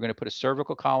 We're gonna put a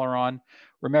cervical collar on.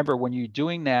 Remember, when you're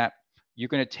doing that, you're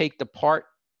gonna take the part,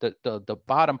 the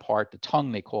bottom part, the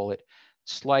tongue they call it,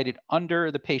 slide it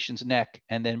under the patient's neck,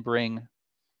 and then bring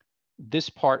this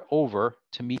part over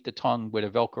to meet the tongue where the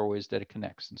Velcro is that it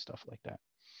connects and stuff like that.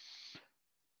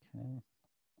 Okay.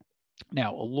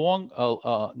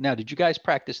 Now, now, did you guys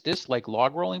practice this like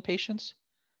log rolling patients?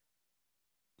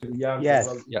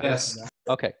 Yes.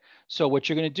 Okay. So what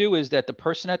you're going to do is that the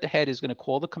person at the head is going to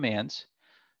call the commands.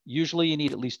 Usually you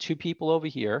need at least 2 people over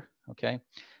here. Okay.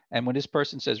 And when this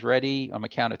person says ready, on a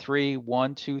count of 3,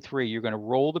 1, 2, 3, you're going to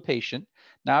roll the patient.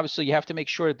 Now, obviously you have to make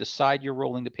sure that the side you're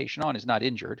rolling the patient on is not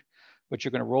injured, but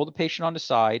you're going to roll the patient on the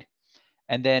side.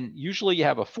 And then usually you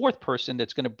have a 4th person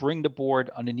that's going to bring the board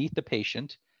underneath the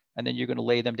patient, and then you're going to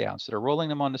lay them down. So they're rolling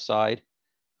them on the side.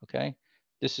 Okay.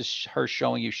 This is her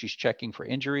showing you she's checking for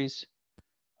injuries,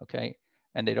 okay?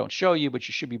 And they don't show you, but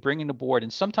you should be bringing the board.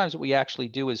 And sometimes what we actually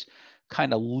do is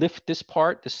kind of lift this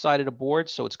part, this side of the board,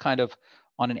 so it's kind of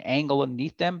on an angle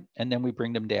underneath them, and then we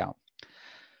bring them down.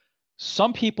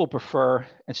 Some people prefer,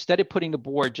 instead of putting the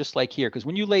board just like here, because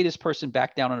when you lay this person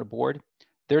back down on a board,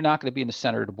 they're not going to be in the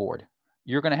center of the board.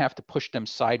 You're going to have to push them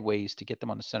sideways to get them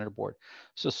on the center of the board.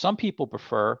 So some people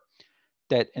prefer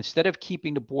that instead of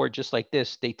keeping the board just like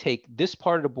this, they take this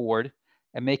part of the board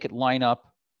and make it line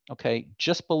up, okay,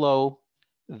 just below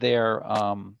their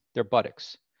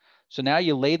buttocks. So now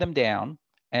you lay them down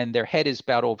and their head is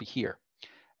about over here.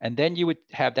 And then you would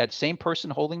have that same person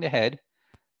holding the head.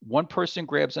 One person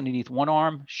grabs underneath one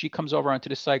arm. She comes over onto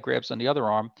the side, grabs on the other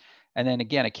arm. And then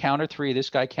again, a counter three, this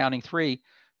guy counting three,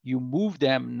 you move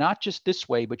them not just this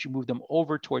way, but you move them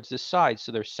over towards this side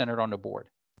so they're centered on the board.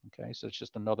 Okay, so it's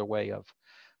just another way of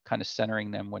kind of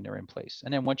centering them when they're in place.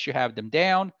 And then once you have them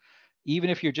down, even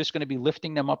if you're just going to be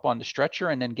lifting them up on the stretcher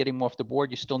and then getting them off the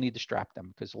board, you still need to strap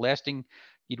them, because the last thing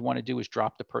you'd want to do is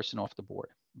drop the person off the board.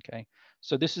 Okay,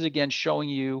 so this is again showing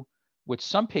you with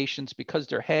some patients, because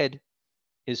their head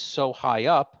is so high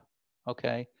up,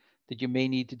 okay, that you may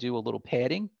need to do a little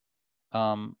padding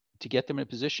to get them in a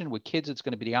position. With kids, it's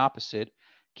going to be the opposite.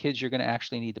 Kids, you're going to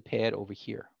actually need to pad over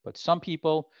here. But some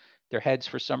people, their heads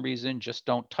for some reason just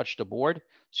don't touch the board.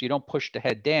 So you don't push the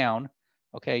head down.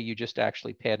 Okay, you just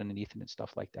actually pad underneath it and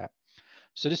stuff like that.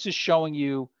 So this is showing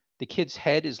you the kid's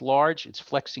head is large. It's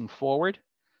flexing forward.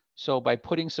 So by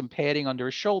putting some padding under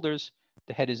his shoulders,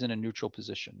 the head is in a neutral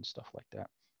position and stuff like that.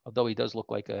 Although he does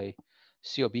look like a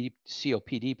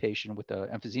COPD patient with an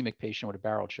emphysemic patient with a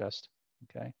barrel chest.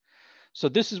 Okay. So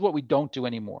this is what we don't do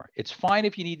anymore. It's fine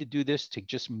if you need to do this to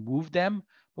just move them,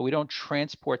 but we don't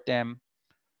transport them,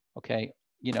 okay,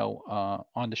 you know,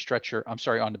 on the stretcher, I'm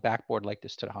sorry, on the backboard like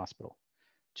this to the hospital.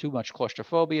 Too much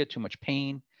claustrophobia, too much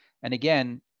pain. And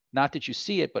again, not that you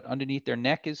see it, but underneath their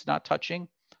neck is not touching,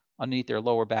 underneath their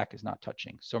lower back is not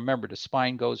touching. So remember, the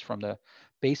spine goes from the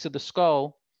base of the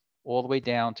skull all the way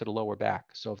down to the lower back.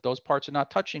 So if those parts are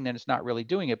not touching, then it's not really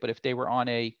doing it. But if they were on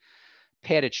a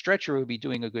padded stretcher, would be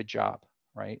doing a good job,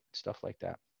 right? Stuff like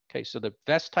that. Okay, so the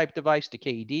vest type device, the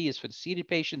KED, is for the seated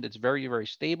patient that's very, very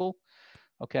stable.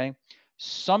 Okay,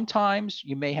 sometimes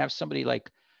you may have somebody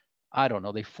like, I don't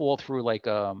know, they fall through like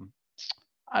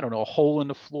I don't know, a hole in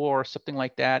the floor or something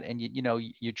like that, and you know,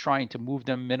 you're trying to move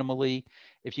them minimally.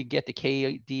 If you get the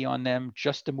KED on them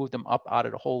just to move them up out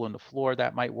of the hole in the floor,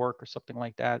 that might work or something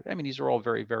like that. I mean, these are all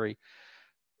very, very,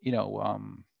 you know,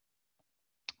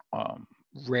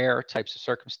 rare types of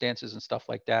circumstances and stuff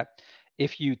like that.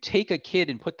 If you take a kid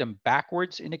and put them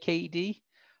backwards in a KED,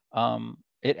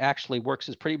 it actually works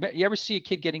as pretty. You ever see a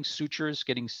kid getting sutures,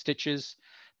 getting stitches?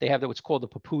 They have what's called the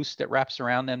papoose that wraps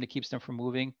around them that keeps them from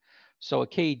moving. So a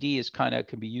KED is kind of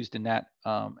can be used in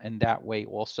that way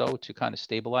also to kind of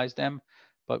stabilize them.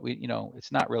 But we, you know,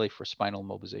 it's not really for spinal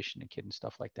mobilization in kid and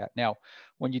stuff like that. Now,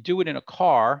 when you do it in a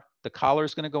car, the collar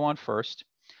is going to go on first.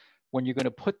 When you're going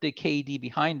to put the KED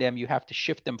behind them, you have to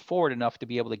shift them forward enough to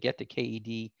be able to get the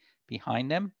KED behind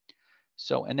them.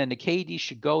 So, and then the KED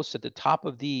should go so the top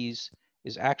of these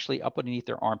is actually up underneath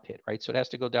their armpit, right? So it has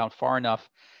to go down far enough.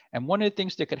 And one of the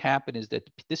things that could happen is that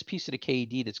this piece of the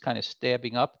KED that's kind of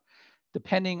stabbing up,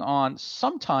 depending on,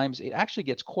 sometimes it actually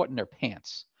gets caught in their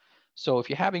pants. So if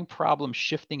you're having problems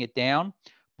shifting it down,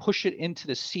 push it into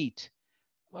the seat.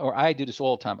 Or I do this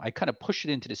all the time. I kind of push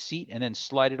it into the seat and then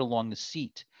slide it along the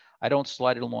seat. I don't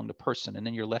slide it along the person, and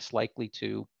then you're less likely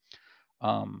to,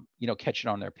 you know, catch it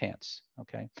on their pants.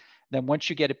 Okay. Then once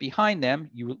you get it behind them,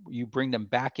 you bring them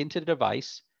back into the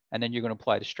device, and then you're going to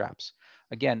apply the straps.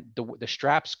 Again, the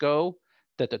straps go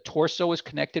that the torso is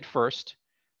connected first,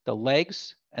 the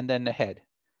legs, and then the head.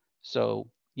 So,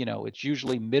 you know, it's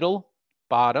usually middle,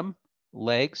 bottom,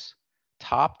 legs,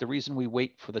 top. The reason we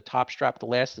wait for the top strap to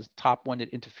last is the top one that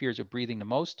interferes with breathing the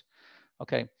most.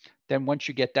 Okay, then once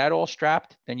you get that all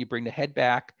strapped, then you bring the head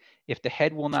back. If the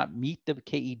head will not meet the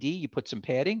KED, you put some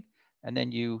padding, and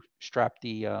then you strap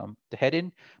the head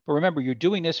in. But remember, you're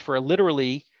doing this for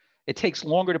literally, it takes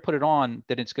longer to put it on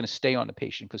than it's going to stay on the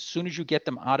patient, because as soon as you get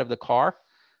them out of the car,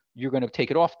 you're going to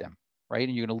take it off them, right?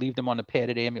 And you're going to leave them on the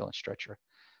padded ambulance stretcher.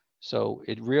 So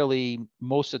it really,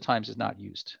 most of the times, is not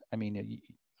used. I mean,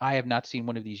 I have not seen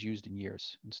one of these used in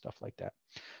years and stuff like that.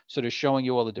 So they're showing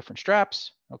you all the different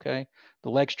straps, okay? The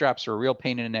leg straps are a real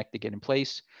pain in the neck to get in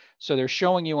place. So they're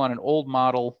showing you on an old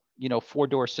model, you know,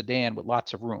 4-door sedan with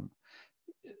lots of room.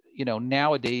 You know,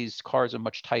 nowadays cars are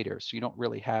much tighter, so you don't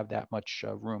really have that much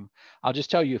room. I'll just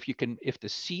tell you, if the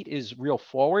seat is real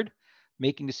forward,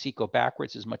 Making the seat go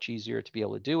backwards is much easier to be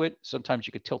able to do it. Sometimes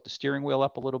you could tilt the steering wheel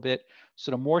up a little bit.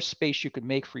 So the more space you could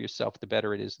make for yourself, the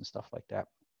better it is and stuff like that.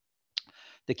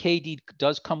 The KD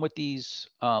does come with these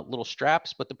little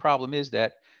straps, but the problem is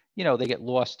that, you know, they get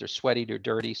lost, they're sweaty, they're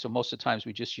dirty. So most of the times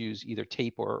we just use either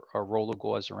tape or roller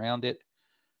gauze around it.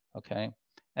 Okay.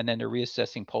 And then they're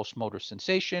reassessing pulse motor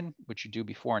sensation, which you do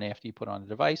before and after you put on the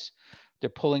device. They're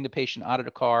pulling the patient out of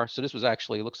the car. So this was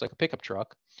actually, it looks like a pickup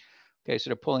truck. Okay, so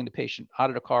they're pulling the patient out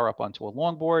of the car up onto a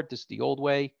longboard. This is the old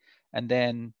way. And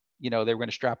then, you know, they were going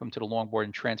to strap them to the longboard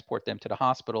and transport them to the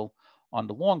hospital on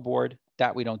the longboard.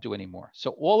 That we don't do anymore.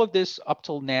 So all of this up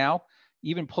till now,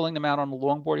 even pulling them out on the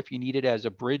longboard, if you need it as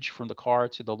a bridge from the car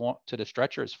to the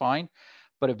stretcher, is fine.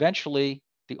 But eventually,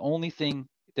 the only thing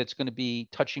that's going to be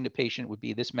touching the patient would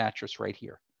be this mattress right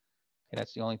here. Okay,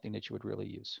 that's the only thing that you would really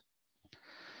use.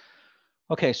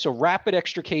 Okay, so rapid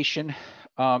extrication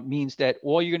means that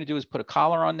all you're going to do is put a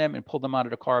collar on them and pull them out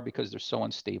of the car because they're so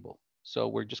unstable. So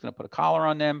we're just going to put a collar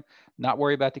on them, not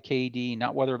worry about the KD,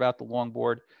 not worry about the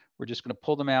longboard. We're just going to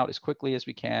pull them out as quickly as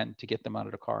we can to get them out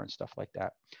of the car and stuff like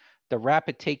that. The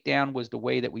rapid takedown was the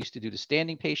way that we used to do the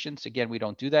standing patients. Again, we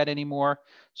don't do that anymore.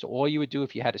 So all you would do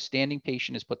if you had a standing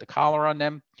patient is put the collar on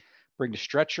them, bring the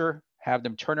stretcher, have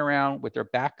them turn around with their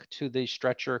back to the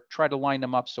stretcher, try to line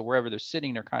them up so wherever they're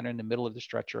sitting, they're kind of in the middle of the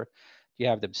stretcher. You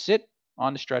have them sit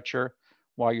on the stretcher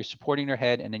while you're supporting their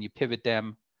head, and then you pivot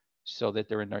them so that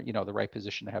they're in their, you know, the right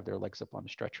position to have their legs up on the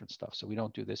stretcher and stuff. So we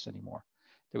don't do this anymore.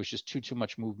 There was just too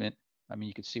much movement. I mean,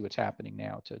 you can see what's happening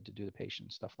now to do the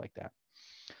patient, stuff like that.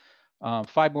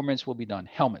 5 more minutes will be done.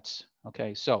 Helmets.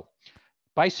 Okay, so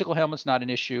bicycle helmets, not an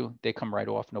issue. They come right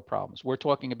off, no problems. We're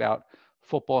talking about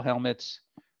football helmets,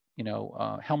 you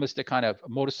know, helmets that kind of,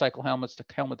 motorcycle helmets, the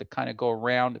helmet that kind of go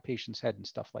around the patient's head and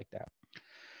stuff like that.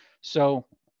 So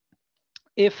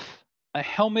if a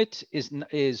helmet is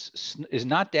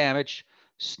not damaged,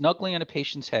 snugly on a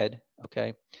patient's head,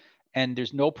 okay, and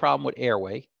there's no problem with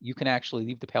airway, you can actually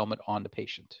leave the helmet on the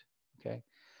patient, okay?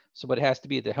 So, but it has to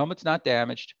be, the helmet's not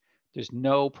damaged, there's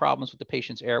no problems with the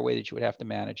patient's airway that you would have to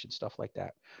manage and stuff like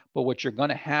that. But what you're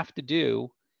gonna have to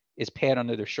do is pad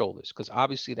under their shoulders, because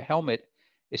obviously the helmet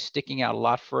is sticking out a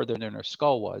lot further than their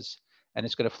skull was, and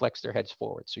it's gonna flex their heads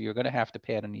forward. So you're gonna have to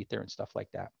pad underneath there and stuff like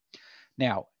that.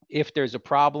 Now, if there's a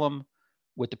problem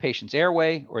with the patient's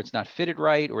airway, or it's not fitted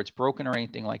right, or it's broken or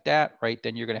anything like that, right,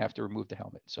 then you're gonna have to remove the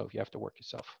helmet. So if you have to work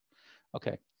yourself.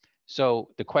 Okay, so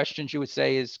the questions you would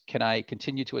say is, can I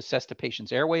continue to assess the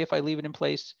patient's airway if I leave it in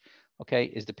place? Okay,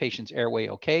 is the patient's airway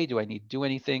okay? Do I need to do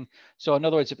anything? So in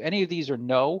other words, if any of these are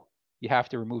no, you have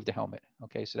to remove the helmet.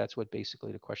 Okay, so that's what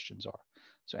basically the questions are.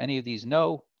 So any of these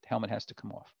no, the helmet has to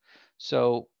come off.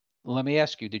 So let me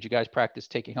ask you, did you guys practice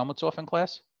taking helmets off in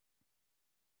class?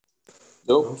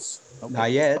 Nope. Okay.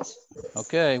 Not yet.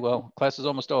 Okay, well, class is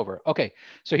almost over. Okay,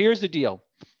 so here's the deal.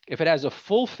 If it has a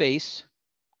full face,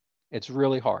 it's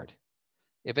really hard.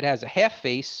 If it has a half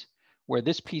face where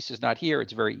this piece is not here,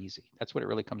 it's very easy. That's what it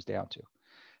really comes down to.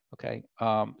 Okay,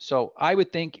 so I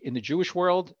would think in the Jewish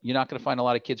world, you're not going to find a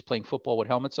lot of kids playing football with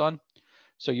helmets on.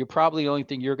 So you're probably the only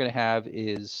thing you're going to have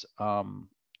is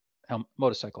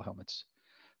motorcycle helmets.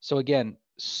 So again,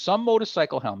 some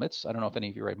motorcycle helmets, I don't know if any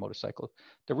of you ride motorcycle,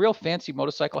 the real fancy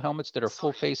motorcycle helmets that are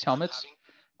full face helmets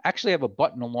actually have a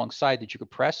button alongside that you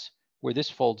could press where this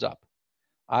folds up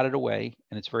out of the way,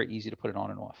 and it's very easy to put it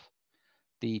on and off.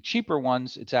 The cheaper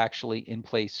ones, it's actually in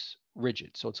place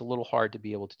rigid, so it's a little hard to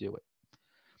be able to do it.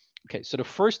 Okay, so the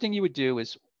first thing you would do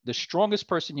is the strongest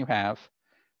person you have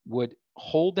would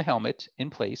hold the helmet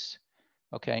in place,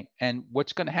 okay? And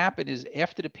what's going to happen is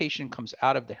after the patient comes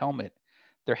out of the helmet,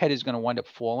 their head is going to wind up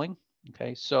falling,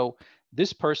 okay? So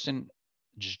this person's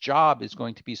job is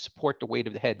going to be support the weight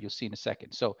of the head. You'll see in a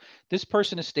second. So this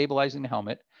person is stabilizing the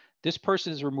helmet. This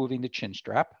person is removing the chin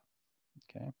strap,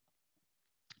 okay?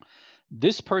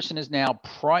 This person is now,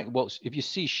 well, if you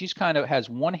see, she's kind of has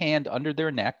one hand under their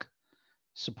neck,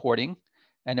 supporting,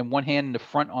 and then one hand in the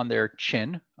front on their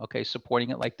chin, okay, supporting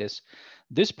it like this.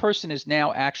 This person is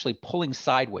now actually pulling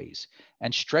sideways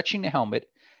and stretching the helmet,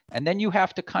 and then you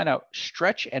have to kind of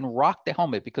stretch and rock the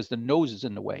helmet because the nose is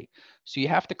in the way. So you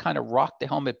have to kind of rock the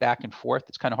helmet back and forth.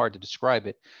 It's kind of hard to describe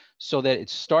it, so that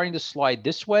it's starting to slide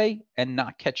this way and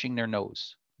not catching their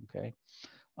nose, okay?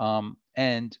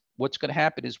 And what's going to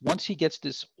happen is once he gets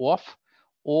this off,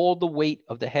 all the weight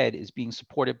of the head is being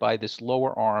supported by this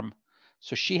lower arm.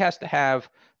 So she has to have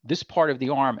this part of the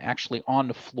arm actually on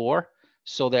the floor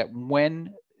so that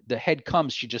when the head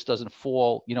comes, she just doesn't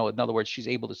fall. You know, in other words, she's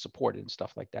able to support it and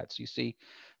stuff like that. So you see,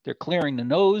 they're clearing the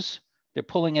nose, they're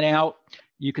pulling it out.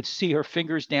 You could see her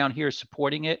fingers down here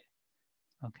supporting it.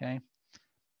 Okay.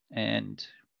 And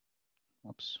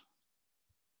Whoops.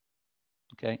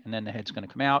 Okay, and then the head's going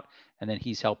to come out, and then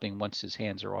he's helping once his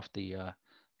hands are off the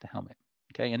helmet.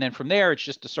 Okay, and then from there, it's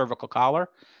just a cervical collar,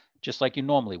 just like you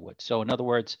normally would. So in other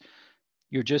words,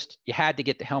 you had to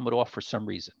get the helmet off for some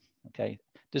reason. Okay,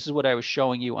 this is what I was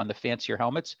showing you on the fancier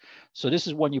helmets. So this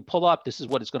is when you pull up, this is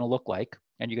what it's going to look like.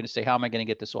 And you're going to say, how am I going to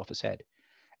get this off his head?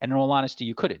 And in all honesty,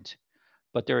 you couldn't.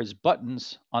 But there's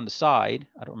buttons on the side.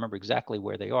 I don't remember exactly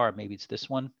where they are. Maybe it's this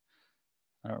one.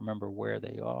 I don't remember where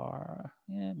they are.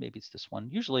 Yeah, maybe it's this one.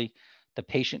 Usually the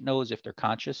patient knows if they're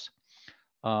conscious.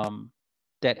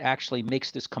 That actually makes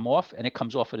this come off, and it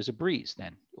comes off it as a breeze.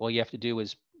 Then all you have to do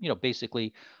is,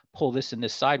 basically pull this and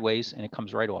this sideways, and it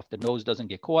comes right off. The nose doesn't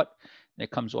get caught, and it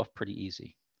comes off pretty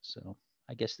easy. So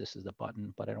I guess this is the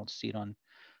button, but I don't see it on.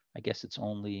 I guess it's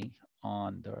only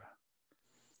on the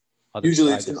other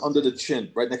Usually side. it's under the chin,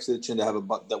 right next to the chin. They have a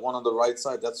button. That one on the right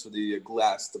side, that's for the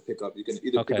glass to pick up. You can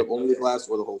either pick up only the glass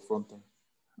or the whole front thing.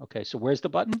 Okay, so where's the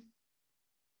button?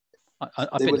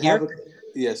 Up they in would here? have it,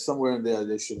 yeah, somewhere in there.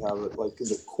 They should have it, like in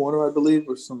the corner, I believe,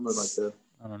 or somewhere like that.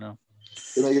 I don't know.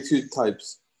 They make a few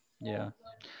types. Yeah,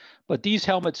 but these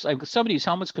helmets, some of these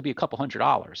helmets could be a couple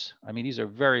 $100. I mean, these are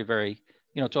very, very,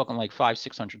 talking like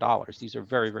 $500–600. These are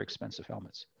very, very expensive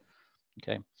helmets.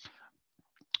 Okay.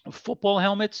 Football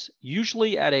helmets,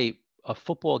 usually at a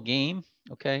football game,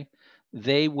 okay,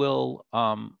 they will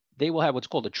have what's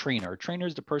called a trainer. A trainer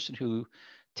is the person who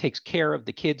takes care of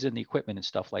the kids and the equipment and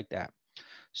stuff like that.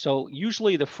 So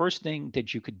usually the first thing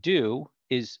that you could do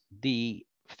is the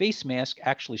face mask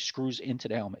actually screws into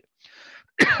the helmet.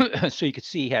 So you can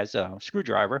see he has a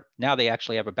screwdriver. Now they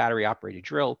actually have a battery operated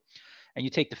drill, and you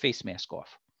take the face mask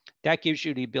off. That gives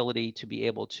you the ability to be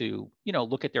able to,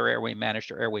 look at their airway, manage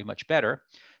their airway much better.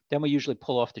 Then we usually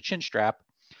pull off the chin strap,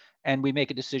 and we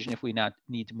make a decision if we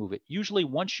need to move it. Usually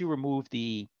once you remove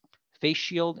the face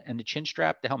shield and the chin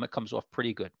strap, the helmet comes off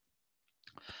pretty good.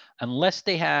 Unless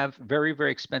they have very,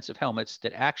 very expensive helmets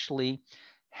that actually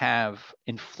have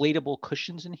inflatable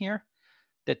cushions in here,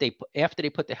 that after they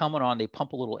put the helmet on, they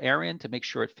pump a little air in to make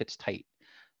sure it fits tight.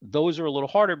 Those are a little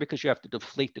harder because you have to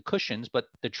deflate the cushions, but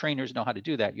the trainers know how to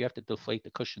do that. You have to deflate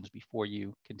the cushions before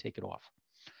you can take it off.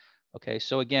 Okay,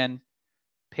 so again,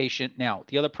 patient. Now,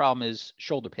 the other problem is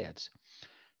shoulder pads.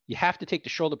 You have to take the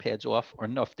shoulder pads off, or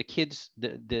no, if the kids'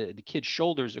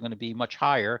 shoulders are going to be much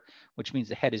higher, which means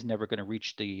the head is never going to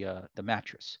reach the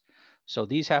mattress. So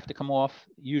these have to come off.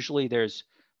 Usually there's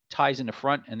ties in the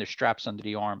front and there's straps under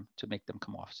the arm to make them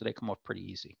come off. So they come off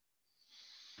pretty easy.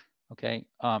 Okay,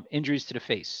 injuries to the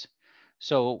face.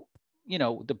 So,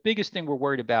 the biggest thing we're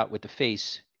worried about with the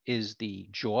face is the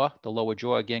jaw, the lower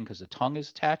jaw, again, because the tongue is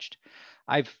attached.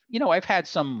 I've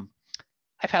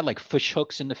had like fish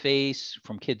hooks in the face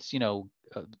from kids,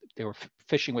 they were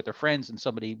fishing with their friends and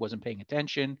somebody wasn't paying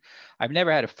attention. I've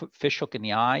never had a fish hook in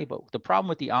the eye, but the problem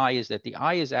with the eye is that the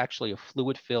eye is actually a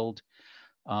fluid-filled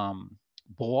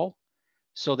ball,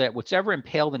 so that whatever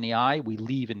impaled in the eye, we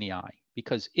leave in the eye.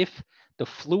 Because if the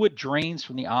fluid drains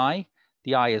from the eye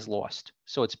is lost.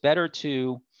 So it's better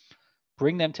to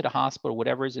bring them to the hospital,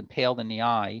 whatever is impaled in the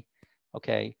eye,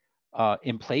 okay,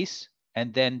 in place,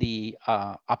 and then the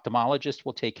ophthalmologist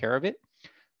will take care of it.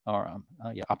 Or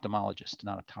ophthalmologist,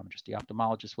 not optometrist. The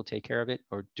ophthalmologist will take care of it,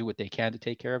 or do what they can to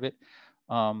take care of it.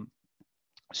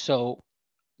 So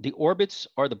the orbits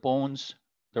are the bones,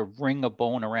 the ring of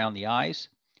bone around the eyes.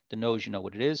 The nose, you know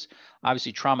what it is.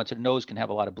 Obviously, trauma to the nose can have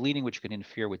a lot of bleeding, which can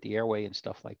interfere with the airway and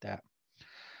stuff like that.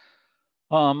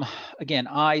 Again,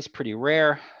 eyes, pretty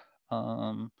rare.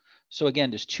 So again,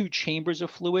 there's two chambers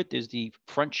of fluid. There's the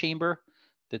front chamber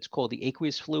that's called the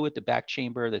aqueous fluid, the back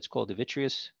chamber that's called the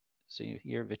vitreous. So you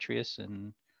hear vitreous,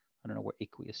 and I don't know where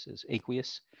aqueous is.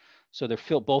 Aqueous. So they're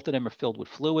filled, both of them are filled with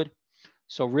fluid.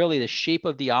 So really the shape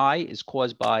of the eye is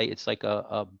caused by, it's like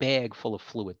a bag full of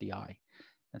fluid, the eye,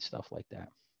 and stuff like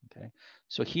that. Okay.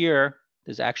 So here,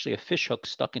 there's actually a fish hook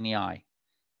stuck in the eye.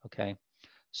 Okay.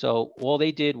 So all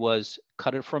they did was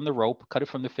cut it from the rope, cut it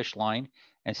from the fish line,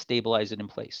 and stabilize it in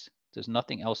place. There's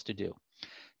nothing else to do.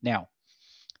 Now,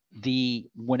 the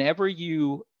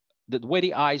way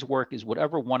the eyes work is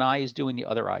whatever one eye is doing, the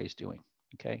other eye is doing.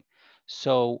 Okay.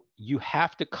 So you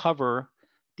have to cover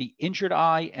the injured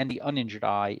eye and the uninjured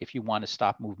eye if you want to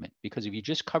stop movement. Because if you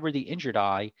just cover the injured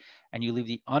eye and you leave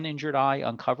the uninjured eye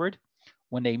uncovered,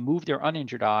 when they move their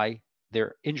uninjured eye,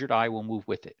 their injured eye will move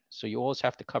with it. So you always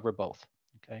have to cover both.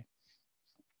 Okay.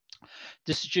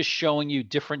 This is just showing you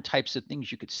different types of things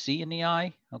you could see in the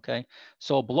eye. Okay.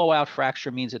 So a blowout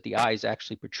fracture means that the eye is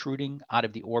actually protruding out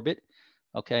of the orbit.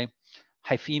 Okay.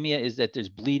 Hyphemia is that there's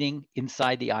bleeding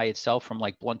inside the eye itself from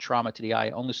like blunt trauma to the eye.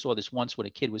 I only saw this once when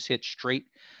a kid was hit straight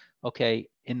okay,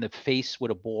 in the face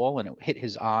with a ball and it hit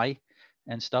his eye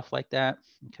and stuff like that.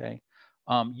 Okay.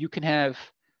 You can have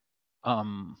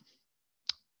kind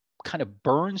of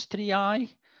burns to the eye.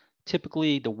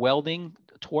 Typically the welding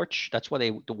torch, that's why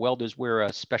the welders wear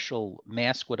a special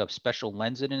mask with a special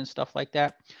lens in it and stuff like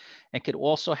that. It could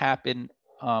also happen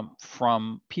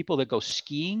from people that go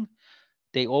skiing.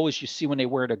 They always, you see when they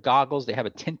wear the goggles, they have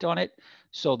a tint on it.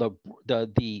 So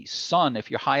the sun, if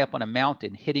you're high up on a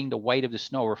mountain, hitting the white of the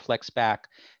snow reflects back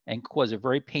and cause a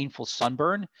very painful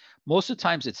sunburn. Most of the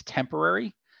times it's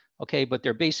temporary, okay, but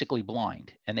they're basically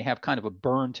blind and they have kind of a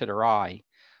burn to their eye.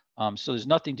 So there's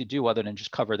nothing to do other than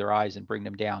just cover their eyes and bring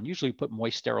them down. Usually put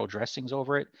moist sterile dressings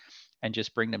over it and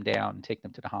just bring them down and take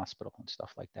them to the hospital and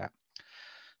stuff like that.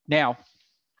 Now,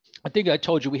 I think I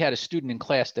told you we had a student in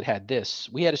class that had this.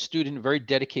 We had a student, a very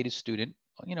dedicated student,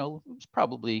 you know, he was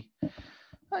probably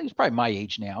my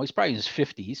age now. He's probably in his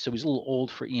 50s, so he's a little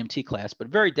old for EMT class, but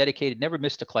very dedicated, never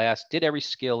missed a class, did every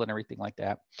skill and everything like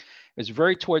that. It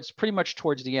was pretty much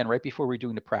towards the end, right before we were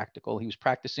doing the practical. He was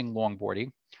practicing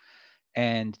longboarding,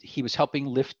 and he was helping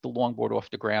lift the longboard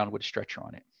off the ground with a stretcher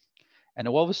on it. And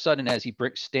all of a sudden, as he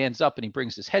stands up and he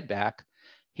brings his head back,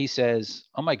 he says,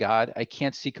 "Oh my God, I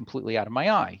can't see completely out of my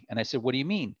eye." And I said, "What do you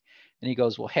mean?" And he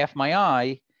goes, "Well, half my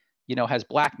eye, you know, has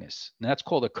blackness." And that's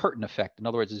called a curtain effect. In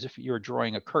other words, as if you're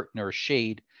drawing a curtain or a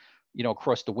shade, you know,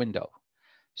 across the window.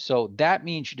 So that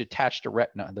means you detach the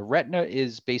retina. The retina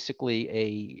is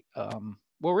basically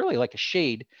well, really like a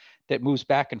shade that moves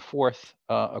back and forth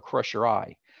across your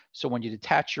eye. So when you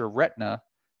detach your retina,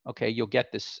 okay, you'll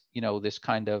get this, you know, this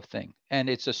kind of thing. And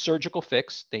it's a surgical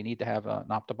fix. They need to have an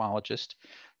ophthalmologist,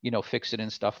 you know, fix it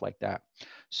and stuff like that.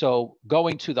 So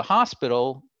going to the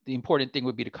hospital, the important thing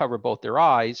would be to cover both their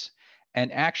eyes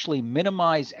and actually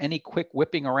minimize any quick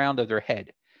whipping around of their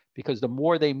head, because the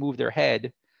more they move their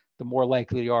head, the more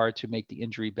likely they are to make the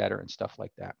injury better and stuff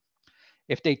like that.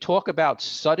 If they talk about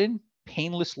sudden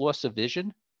painless loss of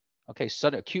vision, okay,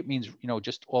 sudden acute means, you know,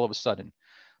 just all of a sudden.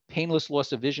 Painless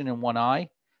loss of vision in one eye,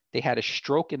 they had a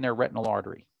stroke in their retinal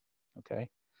artery, okay?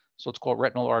 So it's called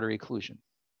retinal artery occlusion,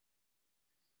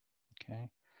 okay?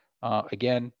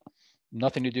 Again,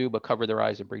 nothing to do but cover their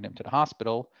eyes and bring them to the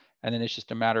hospital. And then it's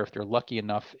just a matter if they're lucky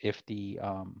enough if the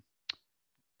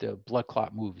blood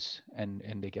clot moves and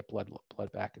they get blood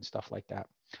back and stuff like that.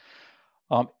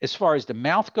 As far as the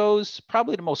mouth goes,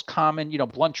 probably the most common, you know,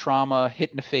 blunt trauma, hit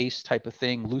in the face type of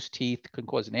thing, loose teeth can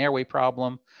cause an airway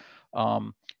problem.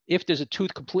 If there's a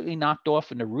tooth completely knocked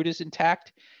off and the root is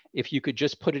intact, if you could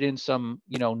just put it in some,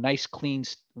 you know, nice clean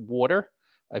water,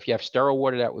 if you have sterile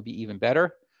water, that would be even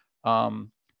better.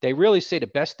 They really say the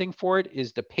best thing for it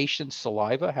is the patient's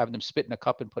saliva, having them spit in a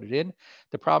cup and put it in.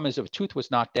 The problem is if a tooth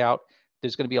was knocked out,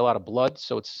 there's going to be a lot of blood.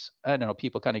 So it's, I don't know,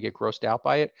 people kind of get grossed out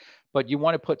by it, but you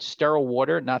want to put sterile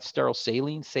water, not sterile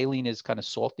saline. Saline is kind of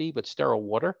salty, but sterile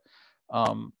water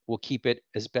will keep it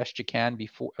as best you can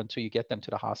until you get them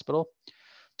to the hospital.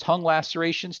 Tongue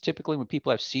lacerations, typically when people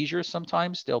have seizures,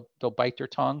 sometimes they'll bite their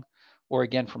tongue, or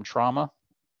again from trauma.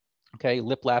 Okay,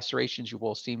 lip lacerations, you've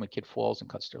all seen when a kid falls and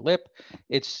cuts their lip.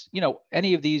 It's, you know,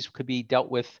 any of these could be dealt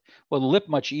with, well, the lip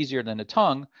much easier than the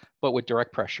tongue, but with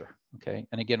direct pressure. Okay,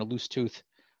 and again, a loose tooth,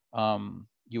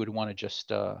 you would want to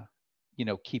just, you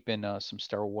know, keep in some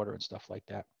sterile water and stuff like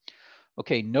that.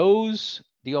 Okay, nose,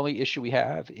 the only issue we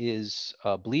have is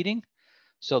bleeding.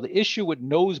 So the issue with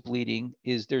nose bleeding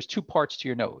is there's two parts to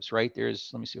your nose, right?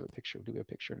 There's, let me see what picture, do we have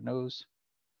a picture of the nose?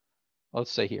 Let's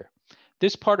say here.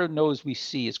 This part of the nose we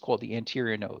see is called the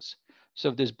anterior nose. So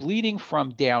if there's bleeding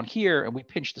from down here and we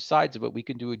pinch the sides of it, we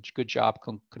can do a good job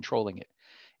controlling it.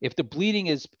 If the bleeding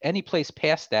is any place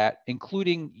past that,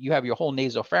 including you have your whole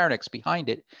nasopharynx behind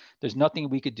it, there's nothing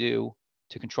we could do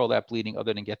to control that bleeding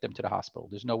other than get them to the hospital.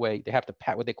 There's no way. They have to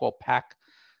pack, what they call pack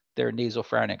their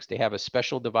nasopharynx. They have a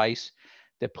special device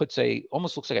that puts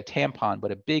almost looks like a tampon,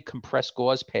 but a big compressed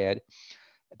gauze pad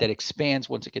that expands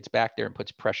once it gets back there and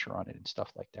puts pressure on it and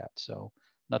stuff like that. So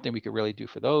nothing we could really do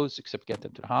for those except get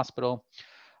them to the hospital.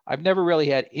 I've never really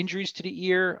had injuries to the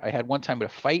ear. I had one time with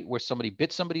a fight where somebody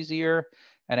bit somebody's ear,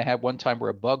 and I had one time where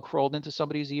a bug crawled into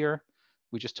somebody's ear.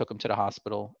 We just took them to the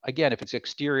hospital. Again, if it's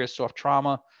exterior soft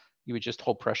trauma, you would just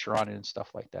hold pressure on it and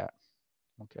stuff like that.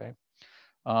 Okay.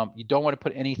 You don't want to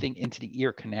put anything into the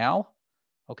ear canal.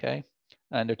 Okay.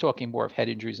 And they're talking more of head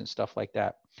injuries and stuff like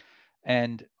that.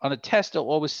 And on a test, they'll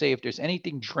always say if there's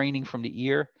anything draining from the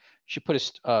ear, you should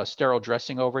put a sterile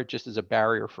dressing over it just as a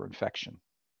barrier for infection.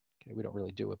 Okay, we don't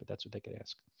really do it, but that's what they could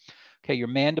ask. Okay, your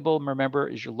mandible, remember,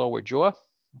 is your lower jaw.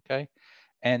 Okay,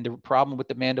 and the problem with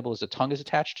the mandible is the tongue is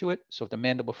attached to it. So if the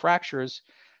mandible fractures,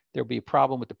 there'll be a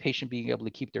problem with the patient being able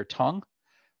to keep their tongue.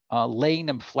 Laying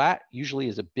them flat usually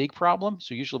is a big problem.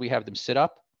 So usually we have them sit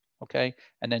up, okay,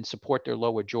 and then support their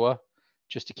lower jaw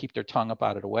just to keep their tongue up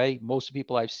out of the way. Most of the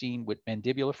people I've seen with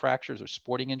mandibular fractures or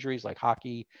sporting injuries like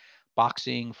hockey,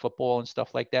 boxing, football, and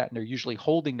stuff like that, and they're usually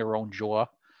holding their own jaw,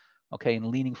 okay, and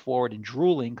leaning forward and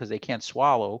drooling because they can't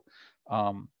swallow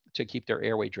to keep their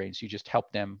airway drained. So you just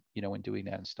help them, you know, in doing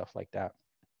that and stuff like that.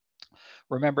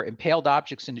 Remember, impaled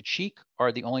objects in the cheek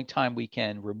are the only time we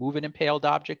can remove an impaled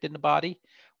object in the body.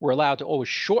 We're allowed to always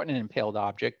shorten an impaled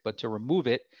object, but to remove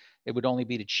it, it would only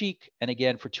be the cheek. And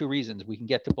again, for two reasons. We can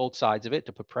get to both sides of it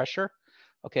to put pressure,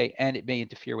 okay, and it may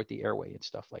interfere with the airway and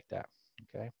stuff like that,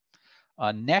 okay.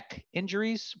 Neck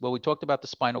injuries, well, we talked about the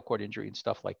spinal cord injury and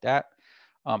stuff like that.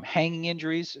 Hanging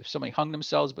injuries, if somebody hung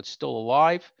themselves but still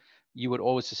alive, you would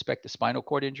always suspect a spinal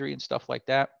cord injury and stuff like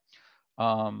that.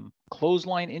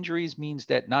 Clothesline injuries means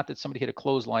that not that somebody hit a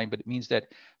clothesline, but it means that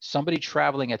somebody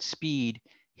traveling at speed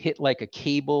hit like a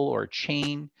cable or a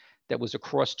chain that was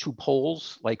across two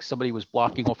poles, like somebody was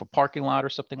blocking off a parking lot or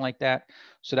something like that.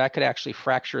 So that could actually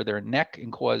fracture their neck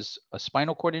and cause a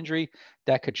spinal cord injury.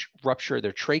 That could rupture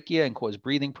their trachea and cause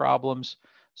breathing problems.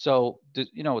 So,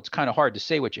 you know, it's kind of hard to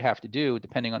say what you have to do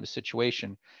depending on the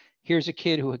situation. Here's a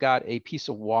kid who got a piece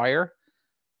of wire,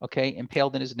 okay,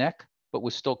 impaled in his neck, but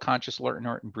was still conscious, alert,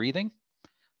 and breathing.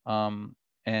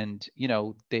 And, you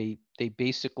know, they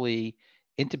basically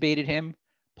intubated him,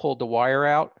 pulled the wire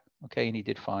out, okay, and he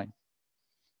did fine.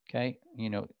 Okay, you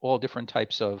know, all different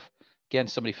types of, again,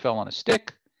 somebody fell on a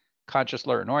stick, conscious,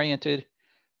 alert, and oriented.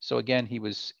 So again, he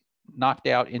was knocked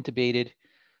out, intubated,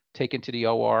 taken to the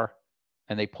OR,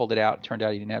 and they pulled it out. It turned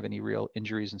out he didn't have any real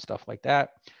injuries and stuff like that.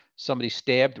 Somebody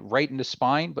stabbed right in the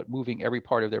spine, but moving every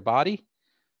part of their body.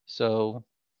 So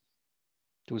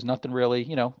there was nothing really,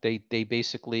 you know, they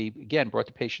basically, again, brought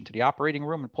the patient to the operating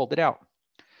room and pulled it out.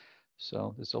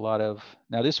 So there's a lot of,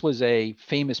 now this was a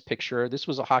famous picture. This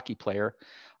was a hockey player.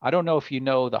 I don't know if you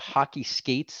know, the hockey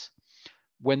skates,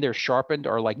 when they're sharpened,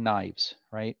 are like knives,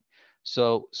 right?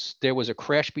 So there was a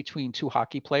crash between two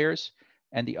hockey players,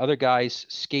 and the other guy's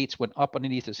skates went up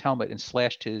underneath his helmet and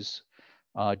slashed his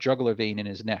jugular vein in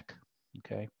his neck,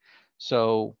 okay?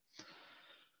 So,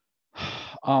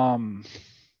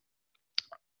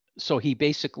 so he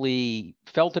basically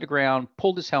fell to the ground,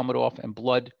 pulled his helmet off, and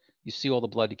blood, you see all the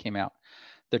blood that came out.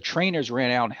 The trainers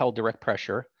ran out and held direct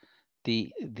pressure.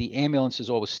 The ambulance is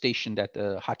always stationed at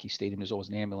the hockey stadium. There's always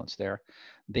an ambulance there.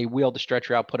 They wheeled the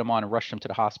stretcher out, put him on, and rushed him to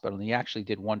the hospital. And he actually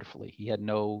did wonderfully. He had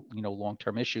no, you know,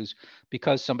 long-term issues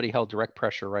because somebody held direct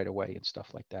pressure right away and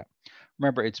stuff like that.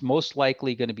 Remember, it's most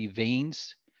likely going to be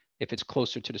veins if it's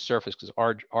closer to the surface, because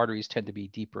arteries tend to be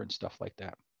deeper and stuff like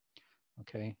that.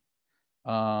 Okay.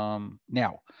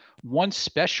 Now, one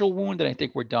special wound that I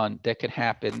think we're done that could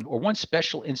happen, or one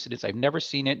special incident, I've never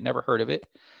seen it, never heard of it,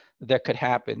 that could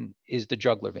happen, is the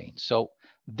jugular vein. So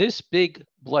this big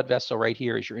blood vessel right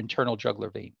here is your internal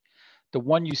jugular vein. The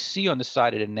one you see on the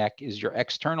side of the neck is your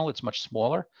external. It's much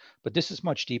smaller, but this is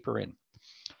much deeper in.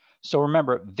 So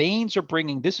remember, veins are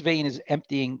bringing, this vein is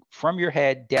emptying from your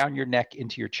head down your neck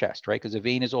into your chest, right? Because the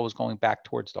vein is always going back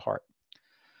towards the heart.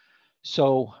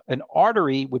 So an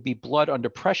artery would be blood under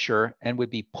pressure and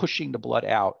would be pushing the blood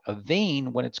out. A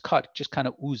vein, when it's cut, just kind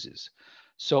of oozes.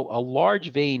 So a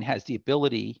large vein has the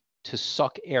ability to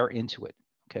suck air into it,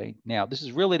 okay? Now, this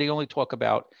is really, they only talk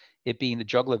about it being the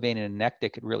jugular vein in the neck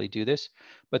that could really do this,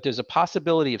 but there's a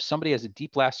possibility if somebody has a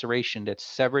deep laceration that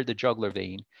severed the jugular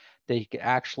vein, they could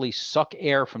actually suck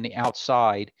air from the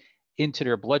outside into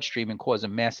their bloodstream and cause a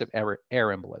massive air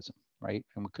embolism, right?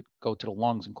 And we could go to the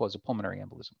lungs and cause a pulmonary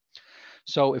embolism.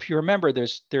 So if you remember,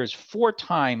 there's 4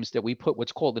 times that we put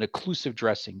what's called an occlusive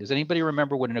dressing. Does anybody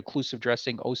remember what an occlusive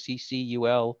dressing,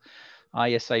 OCCUL,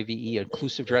 ISIVE,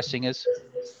 occlusive dressing is?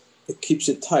 It keeps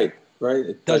it tight, right?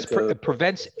 It it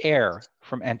prevents air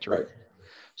from entering. Right.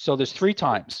 So there's 3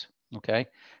 times, okay?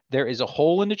 There is a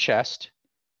hole in the chest,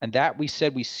 and that we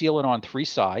said we seal it on 3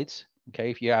 sides, okay?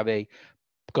 If you have a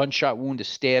gunshot wound, a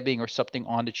stabbing or something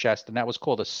on the chest, and that was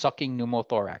called a sucking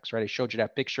pneumothorax, right? I showed you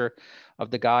that picture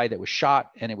of the guy that was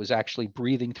shot and it was actually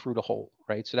breathing through the hole,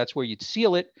 right? So that's where you'd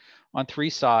seal it on 3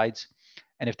 sides.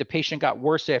 And if the patient got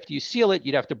worse after you seal it,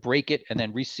 you'd have to break it and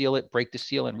then reseal it, break the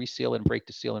seal and reseal it, and break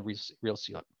the seal and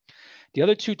reseal it. The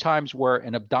other 2 times were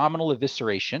an abdominal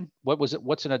evisceration. What was it?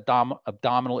 What's an abdominal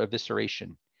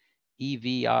evisceration?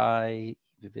 EVI,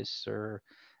 eviscer,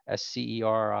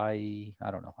 SCERI,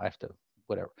 I don't know. I have to,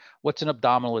 whatever. What's an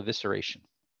abdominal evisceration?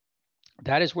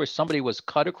 That is where somebody was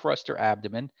cut across their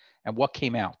abdomen, and what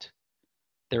came out?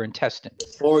 Their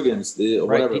intestines. Organs,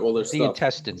 whatever, all their stuff. The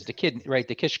intestines, the kidney, right,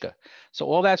 the kishka. So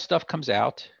all that stuff comes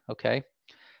out, okay?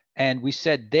 And we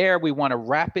said there we want to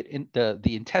wrap it in the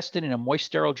intestine in a moist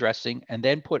sterile dressing and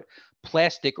then put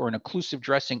plastic or an occlusive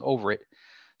dressing over it.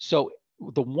 So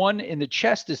the one in the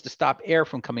chest is to stop air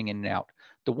from coming in and out.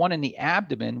 The one in the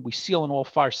abdomen, we seal on all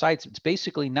 4 sides. It's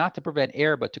basically not to prevent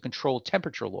air, but to control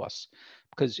temperature loss.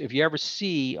 Because if you ever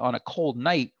see on a cold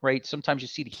night, right, sometimes you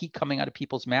see the heat coming out of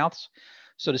people's mouths.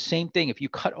 So the same thing, if you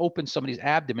cut open somebody's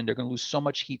abdomen, they're going to lose so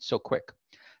much heat so quick.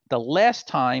 The last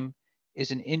time is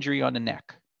an injury on the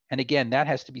neck. And again, that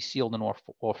has to be sealed on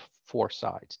all 4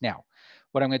 sides. Now,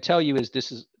 what I'm going to tell you is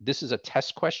this is a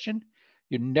test question.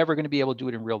 You're never going to be able to do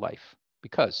it in real life,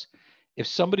 because if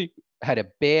somebody had a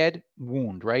bad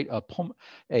wound, right,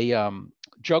 a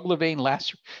jugular vein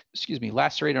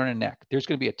lacerated on a neck, there's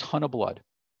going to be a ton of blood.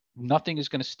 Nothing is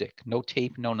going to stick. No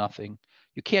tape, no nothing.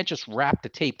 You can't just wrap the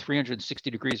tape 360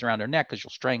 degrees around their neck because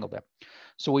you'll strangle them.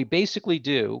 So what we basically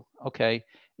do, okay,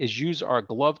 is use our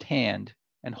gloved hand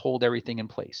and hold everything in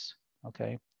place,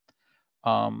 okay?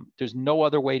 There's no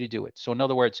other way to do it. So in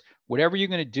other words, whatever you're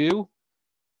going to do,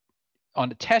 on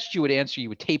the test you would answer, you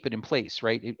would tape it in place,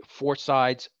 right? 4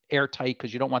 sides, airtight,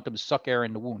 because you don't want them to suck air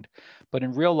in the wound. But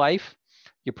in real life,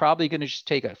 you're probably going to just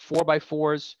take a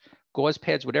 4x4s, gauze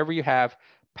pads, whatever you have,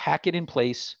 pack it in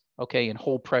place, okay, and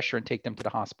hold pressure and take them to the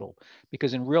hospital.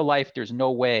 Because in real life, there's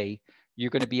no way you're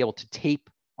going to be able to tape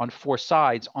on 4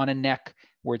 sides on a neck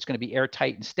where it's going to be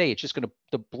airtight and stay. It's just going to,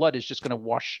 the blood is just going to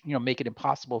wash, make it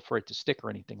impossible for it to stick or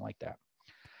anything like that.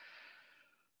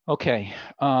 Okay,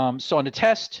 so on the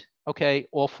test, okay,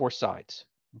 all 4 sides,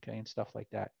 okay, and stuff like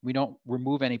that. We don't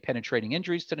remove any penetrating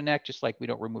injuries to the neck, just like we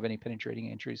don't remove any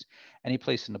penetrating injuries any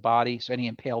place in the body. So any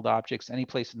impaled objects, any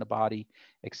place in the body,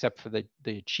 except for the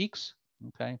cheeks,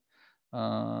 okay.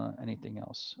 Anything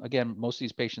else? Again, most of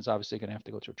these patients obviously are going to have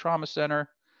to go to a trauma center.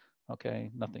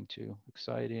 Okay, nothing too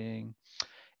exciting.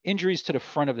 Injuries to the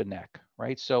front of the neck,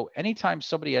 right? So anytime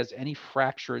somebody has any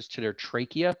fractures to their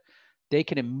trachea, they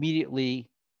can immediately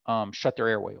shut their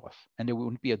airway off. And there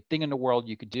wouldn't be a thing in the world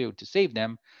you could do to save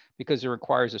them, because it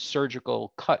requires a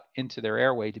surgical cut into their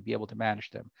airway to be able to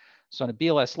manage them. So on a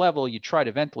BLS level, you try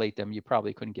to ventilate them, you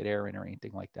probably couldn't get air in or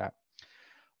anything like that.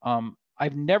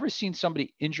 I've never seen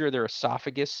somebody injure their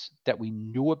esophagus that we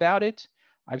knew about it.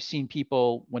 I've seen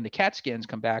people, when the CAT scans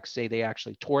come back, say they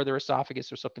actually tore their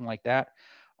esophagus or something like that.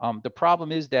 The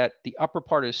problem is that the upper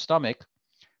part of the stomach,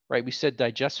 right, we said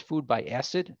digests food by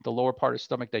acid. The lower part of the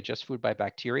stomach digests food by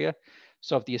bacteria.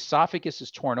 So if the esophagus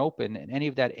is torn open and any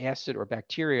of that acid or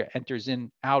bacteria enters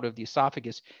in out of the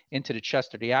esophagus into the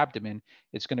chest or the abdomen,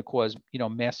 it's going to cause,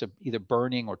 massive either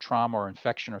burning or trauma or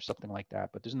infection or something like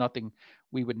that. But there's nothing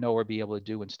we would know or be able to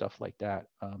do and stuff like that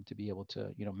to be able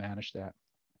to, manage that.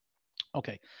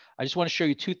 Okay, I just want to show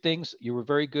you 2 things. You were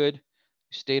very good.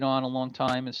 You stayed on a long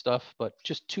time and stuff, but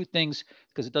just 2 things,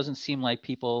 because it doesn't seem like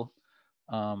people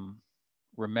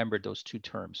remembered those 2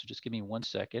 terms. So just give me 1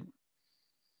 second.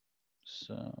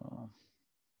 So.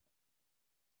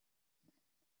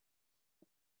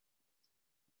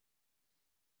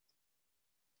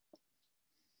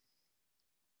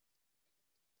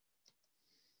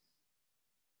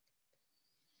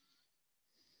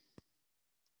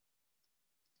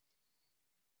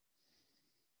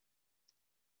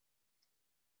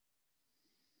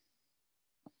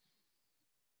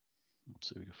 Let's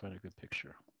see if we can find a good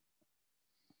picture.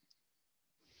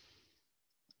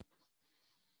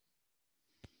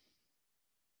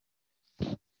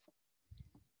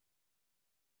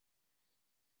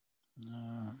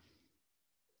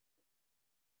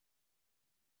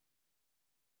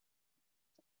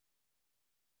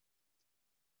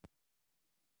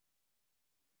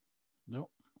 Nope,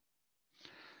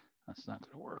 that's not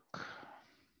going to work.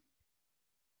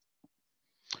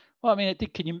 Well, I mean, I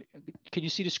think, can you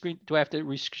see the screen? Do I have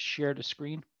to share the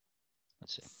screen?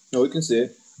 Let's see. No, we can see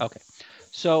it. Okay.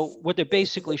 So what they're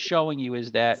basically showing you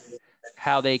is that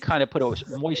how they kind of put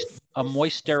a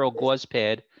moist sterile gauze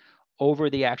pad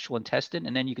over the actual intestine,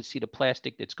 and then you can see the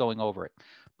plastic that's going over it.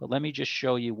 But let me just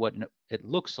show you what it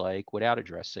looks like without a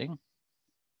dressing.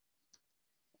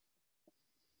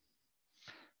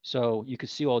 So you can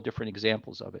see all different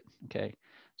examples of it, okay?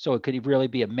 So it could really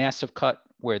be a massive cut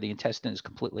where the intestine is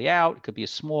completely out. It could be a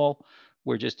small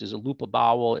where just there's a loop of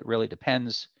bowel. It really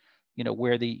depends,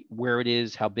 where it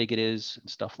is, how big it is, and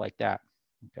stuff like that,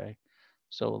 okay?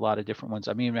 So a lot of different ones.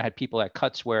 I mean, I had people at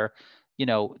cuts where,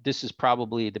 this is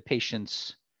probably the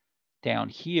patient's down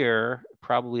here,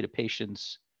 probably the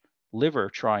patient's liver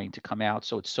trying to come out.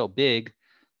 So it's so big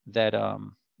that,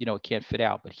 it can't fit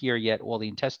out. But here yet all the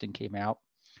intestine came out.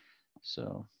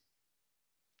 So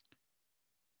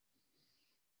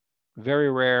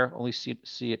very rare, only see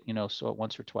it, saw it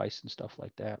once or twice and stuff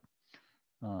like that.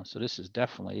 So this is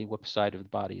definitely, what side of the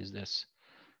body is this?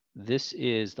 This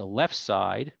is the left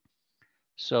side.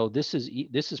 So this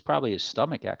is probably his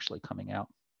stomach actually coming out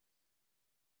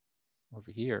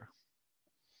over here.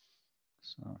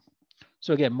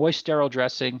 So again, moist sterile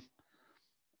dressing.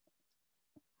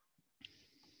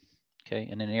 Okay,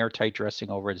 and an airtight dressing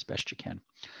over it as best you can.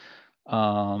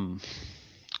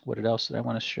 What else did I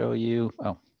want to show you?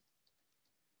 Oh.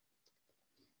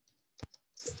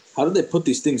 How do they put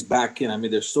these things back in? I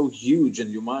mean, they're so huge and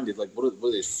humongous. Like, what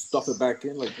do they stuff it back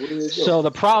in? Like, what do they do? So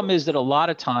the problem is that a lot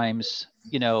of times,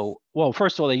 you know, well,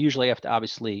 first of all, they usually have to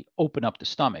obviously open up the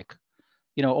stomach,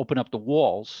 you know, open up the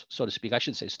walls, so to speak. I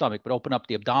shouldn't say stomach, but open up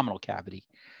the abdominal cavity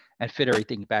and fit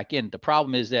everything back in. The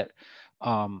problem is that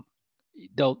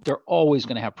they're always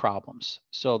going to have problems.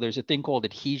 So there's a thing called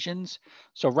adhesions.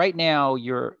 So right now,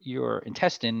 your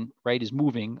intestine, right, is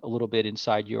moving a little bit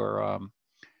inside your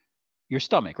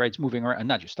stomach, right? It's moving around,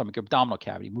 not your stomach, your abdominal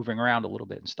cavity, moving around a little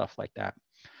bit and stuff like that.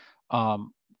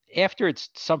 After it's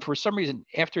for some reason,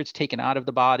 after it's taken out of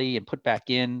the body and put back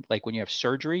in, like when you have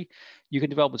surgery, you can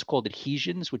develop what's called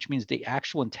adhesions, which means the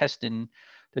actual intestine,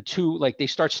 the two, like they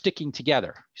start sticking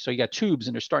together. So you got tubes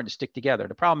and they're starting to stick together.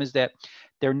 The problem is that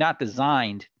they're not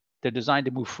designed, they're designed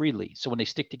to move freely. So when they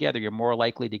stick together, you're more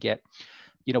likely to get,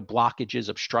 you know, blockages,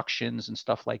 obstructions and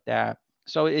stuff like that.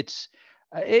 So it's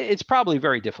probably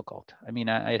very difficult. I mean,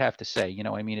 I'd have to say, you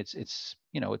know, I mean, it's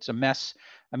you know, it's a mess.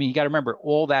 I mean, you got to remember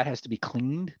all that has to be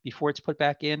cleaned before it's put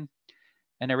back in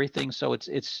and everything. So it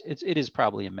is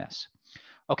probably a mess.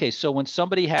 Okay, so when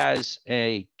somebody has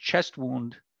a chest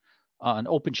wound, an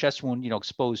open chest wound, you know,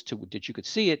 exposed to that you could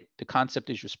see it, the concept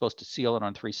is you're supposed to seal it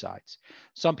on 3 sides.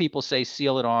 Some people say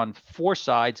seal it on 4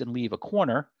 sides and leave a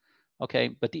corner.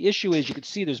 Okay, but the issue is you can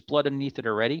see there's blood underneath it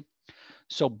already.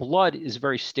 So blood is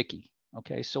very sticky.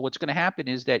 Okay, so what's going to happen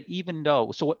is that even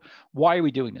though, why are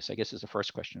we doing this? I guess is the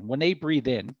first question. When they breathe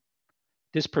in,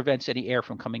 this prevents any air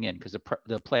from coming in because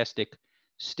the plastic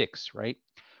sticks, right?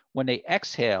 When they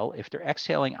exhale, if they're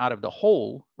exhaling out of the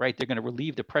hole, right, they're going to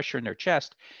relieve the pressure in their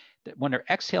chest. When they're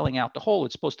exhaling out the hole,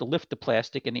 it's supposed to lift the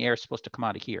plastic and the air is supposed to come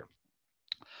out of here.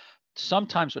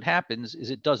 Sometimes what happens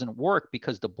is it doesn't work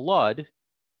because the blood,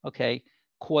 okay,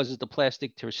 causes the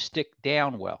plastic to stick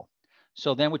down well.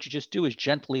 So then what you just do is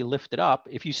gently lift it up.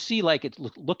 If you see like it's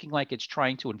looking like it's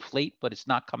trying to inflate, but it's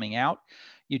not coming out,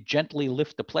 you gently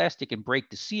lift the plastic and break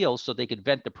the seal so they can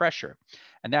vent the pressure.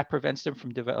 And that prevents them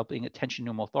from developing a tension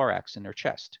pneumothorax in their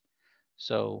chest.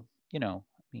 So, you know,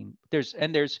 I mean, there's,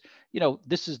 you know,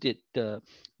 this is the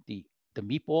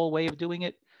meatball way of doing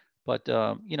it. But,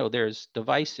 you know, there's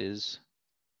devices.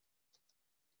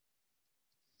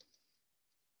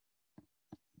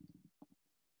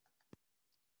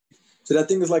 So that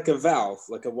thing is like a valve,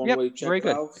 like a one-way check very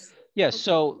good. valve? Yeah, okay.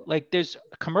 So like there's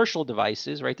commercial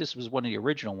devices, right? This was one of the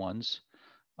original ones,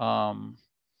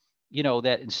 you know,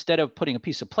 that instead of putting a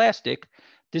piece of plastic,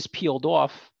 this peeled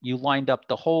off, you lined up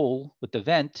the hole with the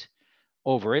vent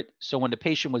over it. So when the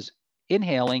patient was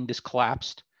inhaling, this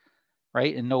collapsed,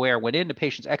 right? And no air went in. The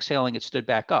patient's exhaling, it stood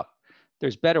back up.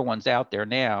 There's better ones out there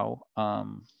now. Let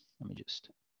me just...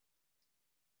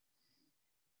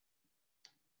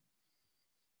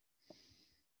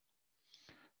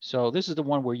 So this is the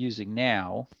one we're using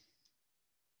now.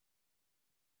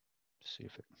 Let's see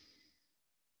if it...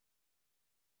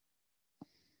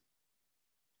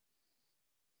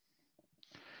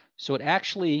 So it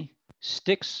actually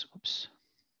sticks, oops.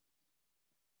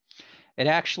 It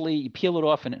actually, you peel it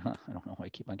off and it, I don't know why I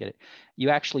keep on getting it.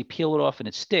 You actually peel it off and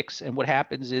it sticks. And what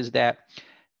happens is that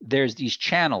there's these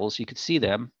channels, you could see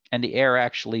them, and the air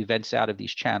actually vents out of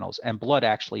these channels and blood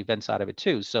actually vents out of it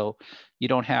too. So you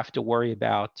don't have to worry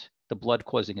about the blood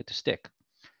causing it to stick.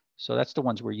 So that's the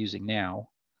ones we're using now.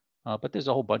 But there's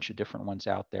a whole bunch of different ones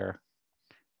out there.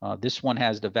 This one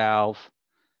has the valve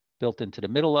built into the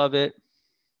middle of it.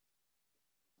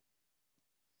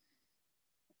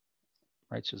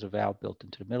 Right, so there's a valve built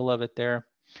into the middle of it there.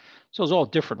 So there's all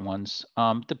different ones.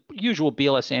 The usual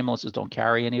BLS ambulances don't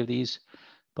carry any of these,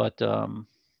 but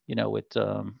you know,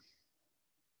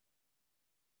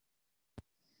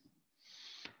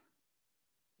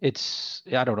 it's,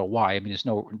 I don't know why. I mean,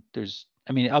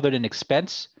 I mean, other than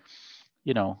expense,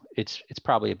 you know, it's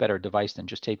probably a better device than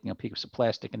just taking a piece of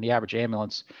plastic, and the average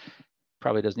ambulance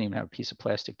probably doesn't even have a piece of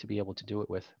plastic to be able to do it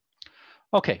with.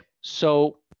 Okay,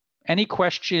 so any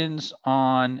questions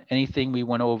on anything we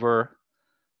went over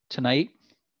tonight?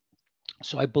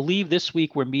 So I believe this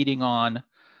week we're meeting on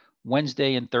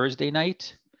Wednesday and Thursday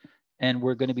night, and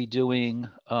we're going to be doing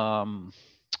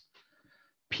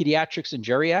pediatrics and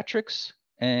geriatrics.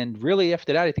 And really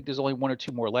after that, I think there's only 1 or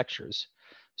 2 more lectures.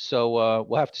 So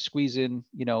we'll have to squeeze in,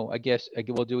 you know, I guess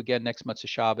we'll do again next month's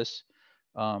Shabbos.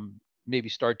 Maybe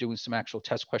start doing some actual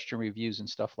test question reviews and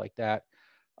stuff like that.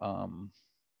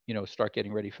 You know, start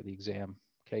getting ready for the exam.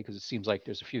 Okay, because it seems like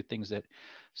there's a few things that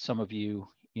some of you,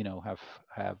 you know, have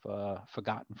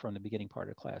forgotten from the beginning part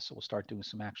of the class. So we'll start doing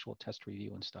some actual test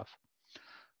review and stuff.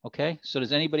 Okay, so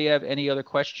does anybody have any other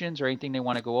questions or anything they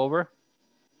want to go over?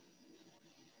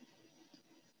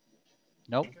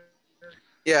 Nope.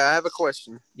 Yeah, I have a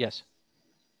question. Yes.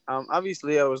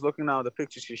 Obviously, I was looking at the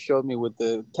pictures you showed me with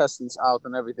the intestines out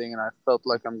and everything, and I felt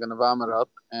like I'm gonna vomit up.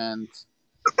 And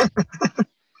well,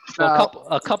 now,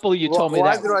 a couple of you told me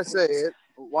that. Why do I say it?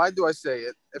 Why do I say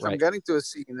it? If Right. I'm getting to a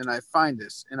scene and I find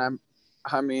this, and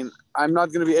I mean, I'm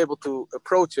not going to be able to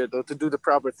approach it or to do the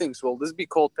proper things. Will this be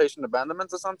called patient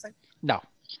abandonment or something? No.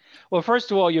 Well,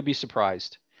 first of all, you'll be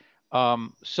surprised.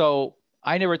 So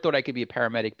I never thought I could be a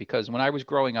paramedic because when I was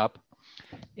growing up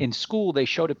in school, they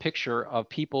showed a picture of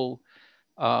people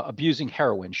abusing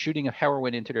heroin, shooting a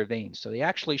heroin into their veins. So they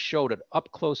actually showed an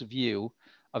up close view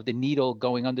of the needle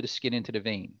going under the skin into the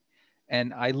vein.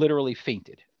 And I literally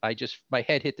fainted. My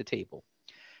head hit the table,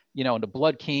 you know, and the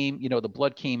blood came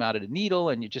out of the needle.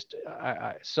 And you just,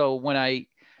 so when I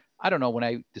don't know, when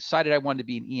I decided I wanted to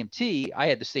be an EMT, I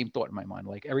had the same thought in my mind.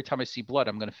 Like every time I see blood,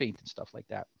 I'm going to faint and stuff like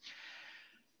that.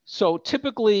 So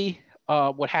typically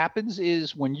what happens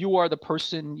is when you are the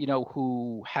person, you know,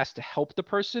 who has to help the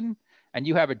person and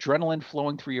you have adrenaline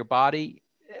flowing through your body,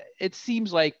 it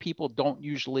seems like people don't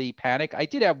usually panic. I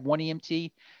did have one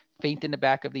EMT faint in the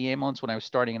back of the ambulance when I was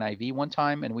starting an IV one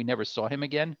time, and we never saw him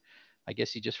again. I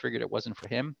guess he just figured it wasn't for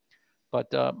him.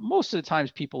 But most of the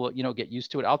times people, you know, get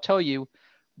used to it. I'll tell you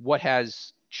what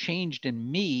has changed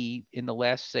in me in the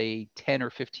last, say, 10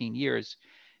 or 15 years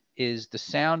is the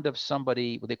sound of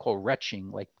somebody, what they call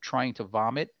retching, like trying to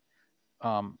vomit.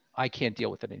 I can't deal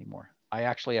with it anymore. I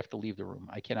actually have to leave the room.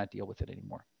 I cannot deal with it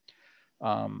anymore.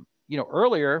 You know,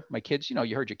 earlier, my kids, you know,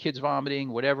 you heard your kids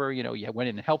vomiting, whatever, you know, you went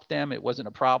in and helped them. It wasn't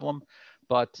a problem.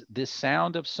 But this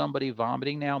sound of somebody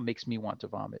vomiting now makes me want to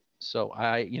vomit. So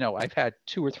you know, I've had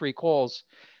 2 or 3 calls,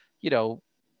 you know,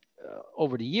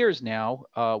 over the years now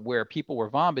where people were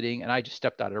vomiting and I just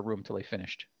stepped out of the room till they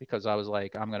finished because I was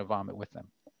like, I'm going to vomit with them.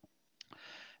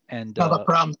 And not a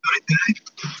problem.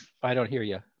 I don't hear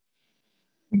you.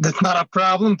 That's not a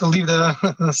problem to leave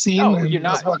the scene. No, you're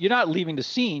not leaving the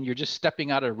scene. You're just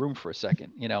stepping out of the room for a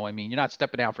second. You know, I mean, you're not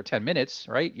stepping out for 10 minutes,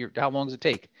 right? How long does it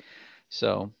take?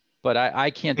 So, but I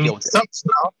can't deal with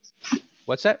it.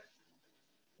 What's that?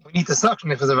 We need to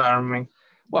suction if it's vomiting.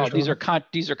 Well, these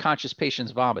are conscious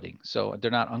patients vomiting, so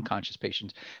they're not unconscious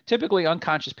patients. Typically,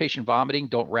 unconscious patient vomiting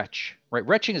don't retch, right?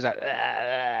 Retching is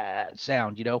that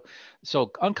sound, you know. So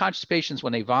unconscious patients,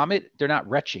 when they vomit, they're not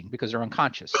retching because they're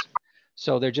unconscious.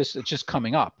 So it's just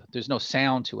coming up. There's no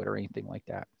sound to it or anything like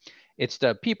that. It's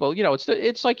the people, you know,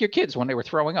 it's like your kids when they were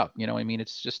throwing up, you know. I mean,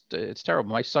 it's just it's terrible.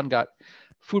 My son got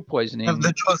food poisoning.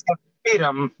 The choice of feed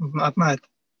him at night.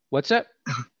 What's that?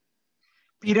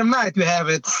 Feed him night. You have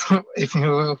it if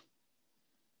you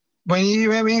when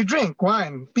you drink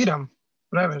wine. Feed him.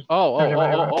 Whatever.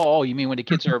 Oh! You mean when the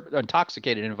kids are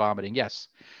intoxicated and vomiting? Yes,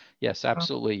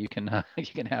 absolutely. You can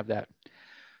have that.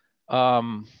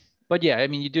 But yeah, I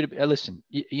mean, you do. Listen,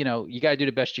 you know, you got to do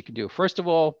the best you can do. First of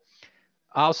all,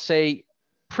 I'll say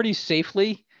pretty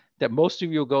safely that most of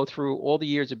you will go through all the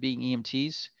years of being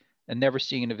EMTs and never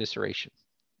seeing an evisceration.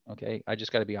 Okay, I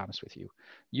just got to be honest with you.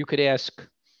 You could ask,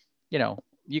 you know,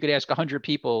 100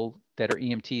 people that are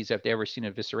EMTs if they ever seen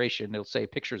an evisceration. They'll say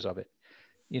pictures of it.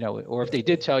 You know, or if they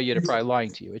did tell you, they're probably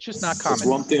lying to you. It's just not common. That's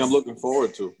one thing I'm looking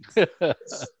forward to.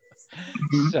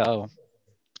 So,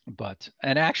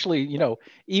 and actually, you know,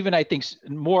 even I think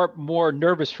more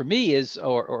nervous for me is,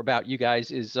 or about you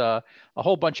guys is a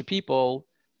whole bunch of people,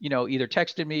 you know, either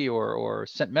texted me or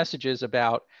sent messages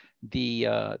about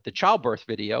the childbirth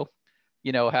video,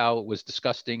 you know, how it was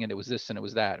disgusting and it was this and it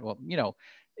was that. Well, you know,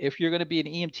 if you're going to be an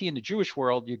EMT in the Jewish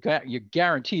world, you're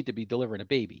guaranteed to be delivering a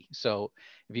baby. So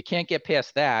if you can't get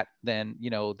past that, then, you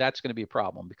know, that's going to be a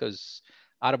problem, because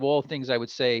out of all things I would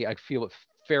say, I feel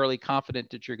fairly confident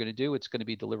that you're going to do, it's going to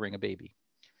be delivering a baby.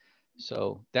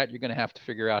 So that you're going to have to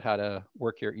figure out how to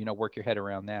work your head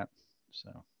around that.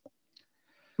 So.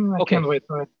 I can't wait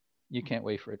for it. You can't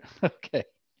wait for it. Okay.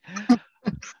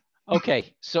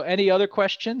 Okay. So any other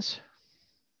questions?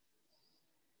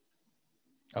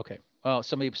 Okay. Oh,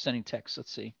 somebody was sending texts.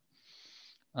 Let's see.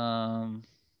 Oh,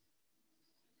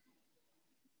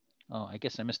 I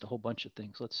guess I missed a whole bunch of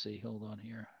things. Let's see. Hold on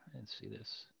here. I didn't see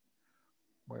this.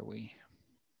 Where are we?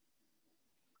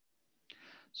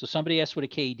 So somebody asked what a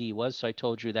KED was. So I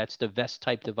told you that's the vest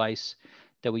type device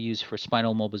that we use for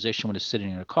spinal mobilization when it's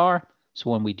sitting in a car. So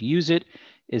when we use it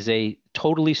is a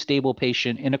totally stable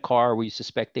patient in a car where you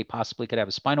suspect they possibly could have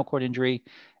a spinal cord injury.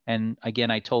 And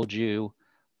again, I told you,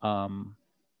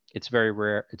 it's very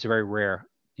rare. It's very rare.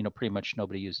 You know, pretty much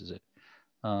nobody uses it.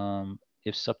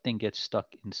 If something gets stuck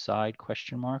inside,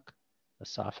 question mark,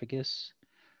 esophagus.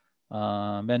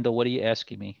 Mendel, what are you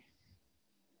asking me?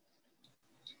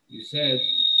 You said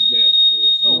that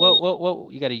there's no... Whoa,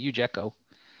 you got a huge echo.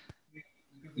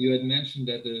 You had mentioned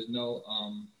that there's no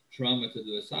trauma to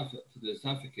the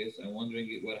esophagus. I'm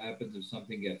wondering what happens if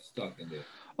something gets stuck in there.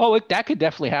 Oh, that could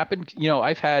definitely happen. You know,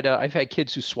 I've had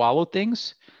kids who swallow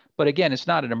things, but again, it's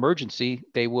not an emergency.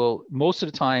 They will, most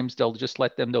of the times they'll just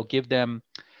they'll give them,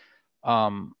 I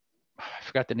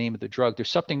forgot the name of the drug. There's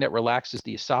something that relaxes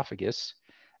the esophagus,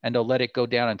 and they'll let it go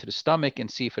down into the stomach and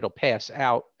see if it'll pass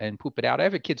out and poop it out. I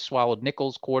have a kid swallowed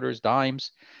nickels, quarters,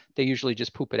 dimes. They usually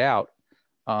just poop it out.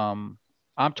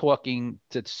 I'm talking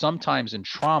that sometimes in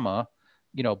trauma,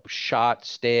 you know, shot,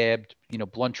 stabbed, you know,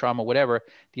 blunt trauma, whatever,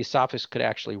 the esophagus could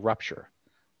actually rupture.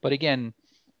 But again,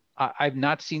 I've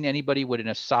not seen anybody with an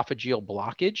esophageal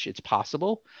blockage. It's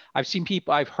possible.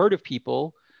 I've heard of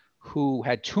people who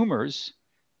had tumors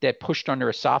that pushed on their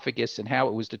esophagus, and how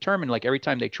it was determined, like every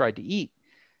time they tried to eat,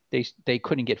 they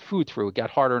couldn't get food through. It got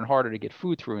harder and harder to get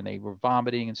food through, and they were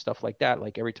vomiting and stuff like that.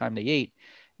 Like every time they ate,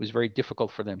 it was very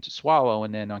difficult for them to swallow.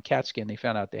 And then on CAT scan, they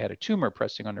found out they had a tumor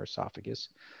pressing on their esophagus.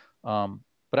 But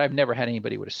I've never had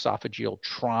anybody with esophageal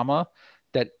trauma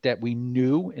that we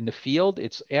knew in the field.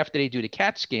 It's after they do the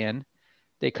CAT scan,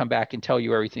 they come back and tell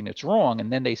you everything that's wrong.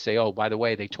 And then they say, oh, by the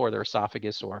way, they tore their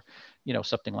esophagus, or, you know,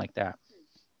 something like that.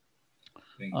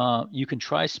 You can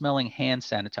try smelling hand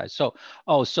sanitizer.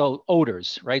 So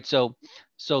odors, right? So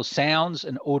sounds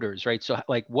and odors, right? So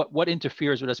like what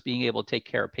interferes with us being able to take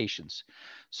care of patients?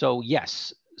 So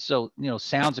yes. So, you know,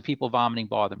 sounds of people vomiting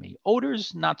bother me.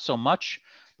 Odors, not so much,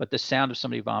 but the sound of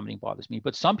somebody vomiting bothers me.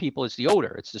 But some people, it's the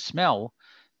odor, it's the smell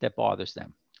that bothers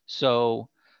them. So,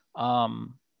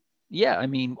 yeah, I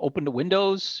mean, open the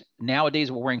windows.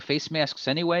 Nowadays, we're wearing face masks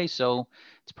anyway, so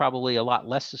it's probably a lot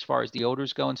less as far as the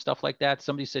odors go and stuff like that.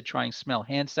 Somebody said try and smell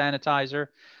hand sanitizer.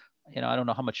 You know, I don't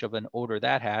know how much of an odor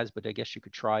that has, but I guess you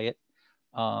could try it.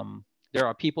 There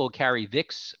are people who carry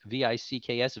Vicks,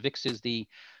 V-I-C-K-S. Vicks is the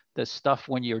stuff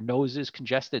when your nose is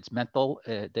congested. It's menthol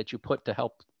that you put to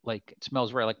help, like, it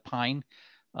smells very like pine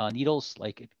needles,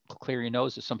 like clear your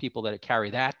nose. There's some people that carry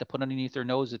that to put underneath their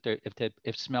nose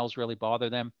if smells really bother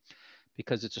them,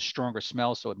 because it's a stronger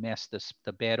smell, so it masks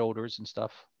the bad odors and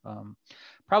stuff.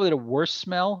 Probably the worst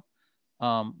smell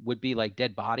would be like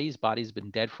dead bodies. Bodies have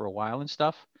been dead for a while and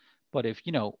stuff. But if,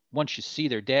 you know, once you see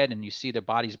they're dead and you see their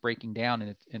bodies breaking down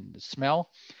and the smell,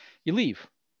 you leave.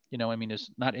 You know, I mean,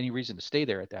 there's not any reason to stay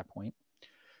there at that point.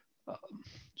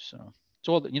 So it's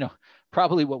all, you know,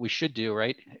 probably what we should do,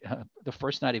 right? The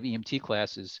first night of EMT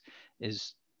class is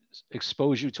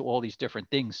expose you to all these different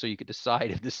things so you could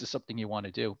decide if this is something you want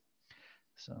to do.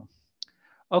 So,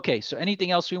 okay. So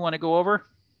anything else we want to go over?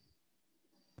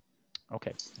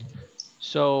 Okay.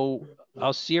 So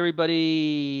I'll see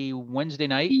everybody Wednesday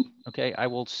night. Okay. I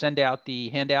will send out the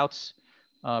handouts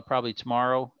probably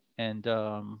tomorrow, and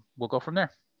we'll go from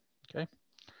there. Okay.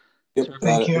 Yep. So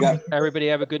Thank you. everybody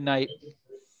have a good night.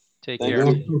 Take Thank care.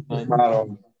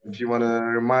 you. If you want to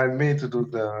remind me to do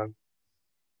the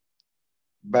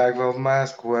bag valve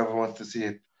mask, whoever wants to see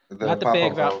it. Not the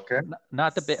bag valve, okay?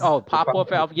 Not the big, pop-off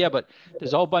valve, yeah, but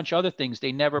there's a whole bunch of other things.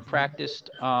 They never practiced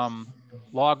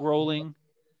log rolling,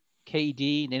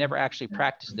 KD. They never actually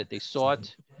practiced it. They saw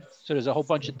it. So there's a whole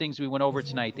bunch of things we went over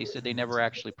tonight. They said they never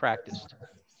actually practiced.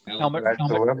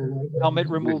 Helmet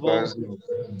removal.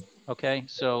 Okay,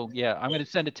 so yeah, I'm going to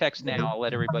send a text now. I'll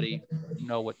let everybody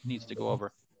know what needs to go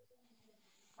over.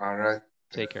 All right.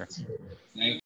 Take care.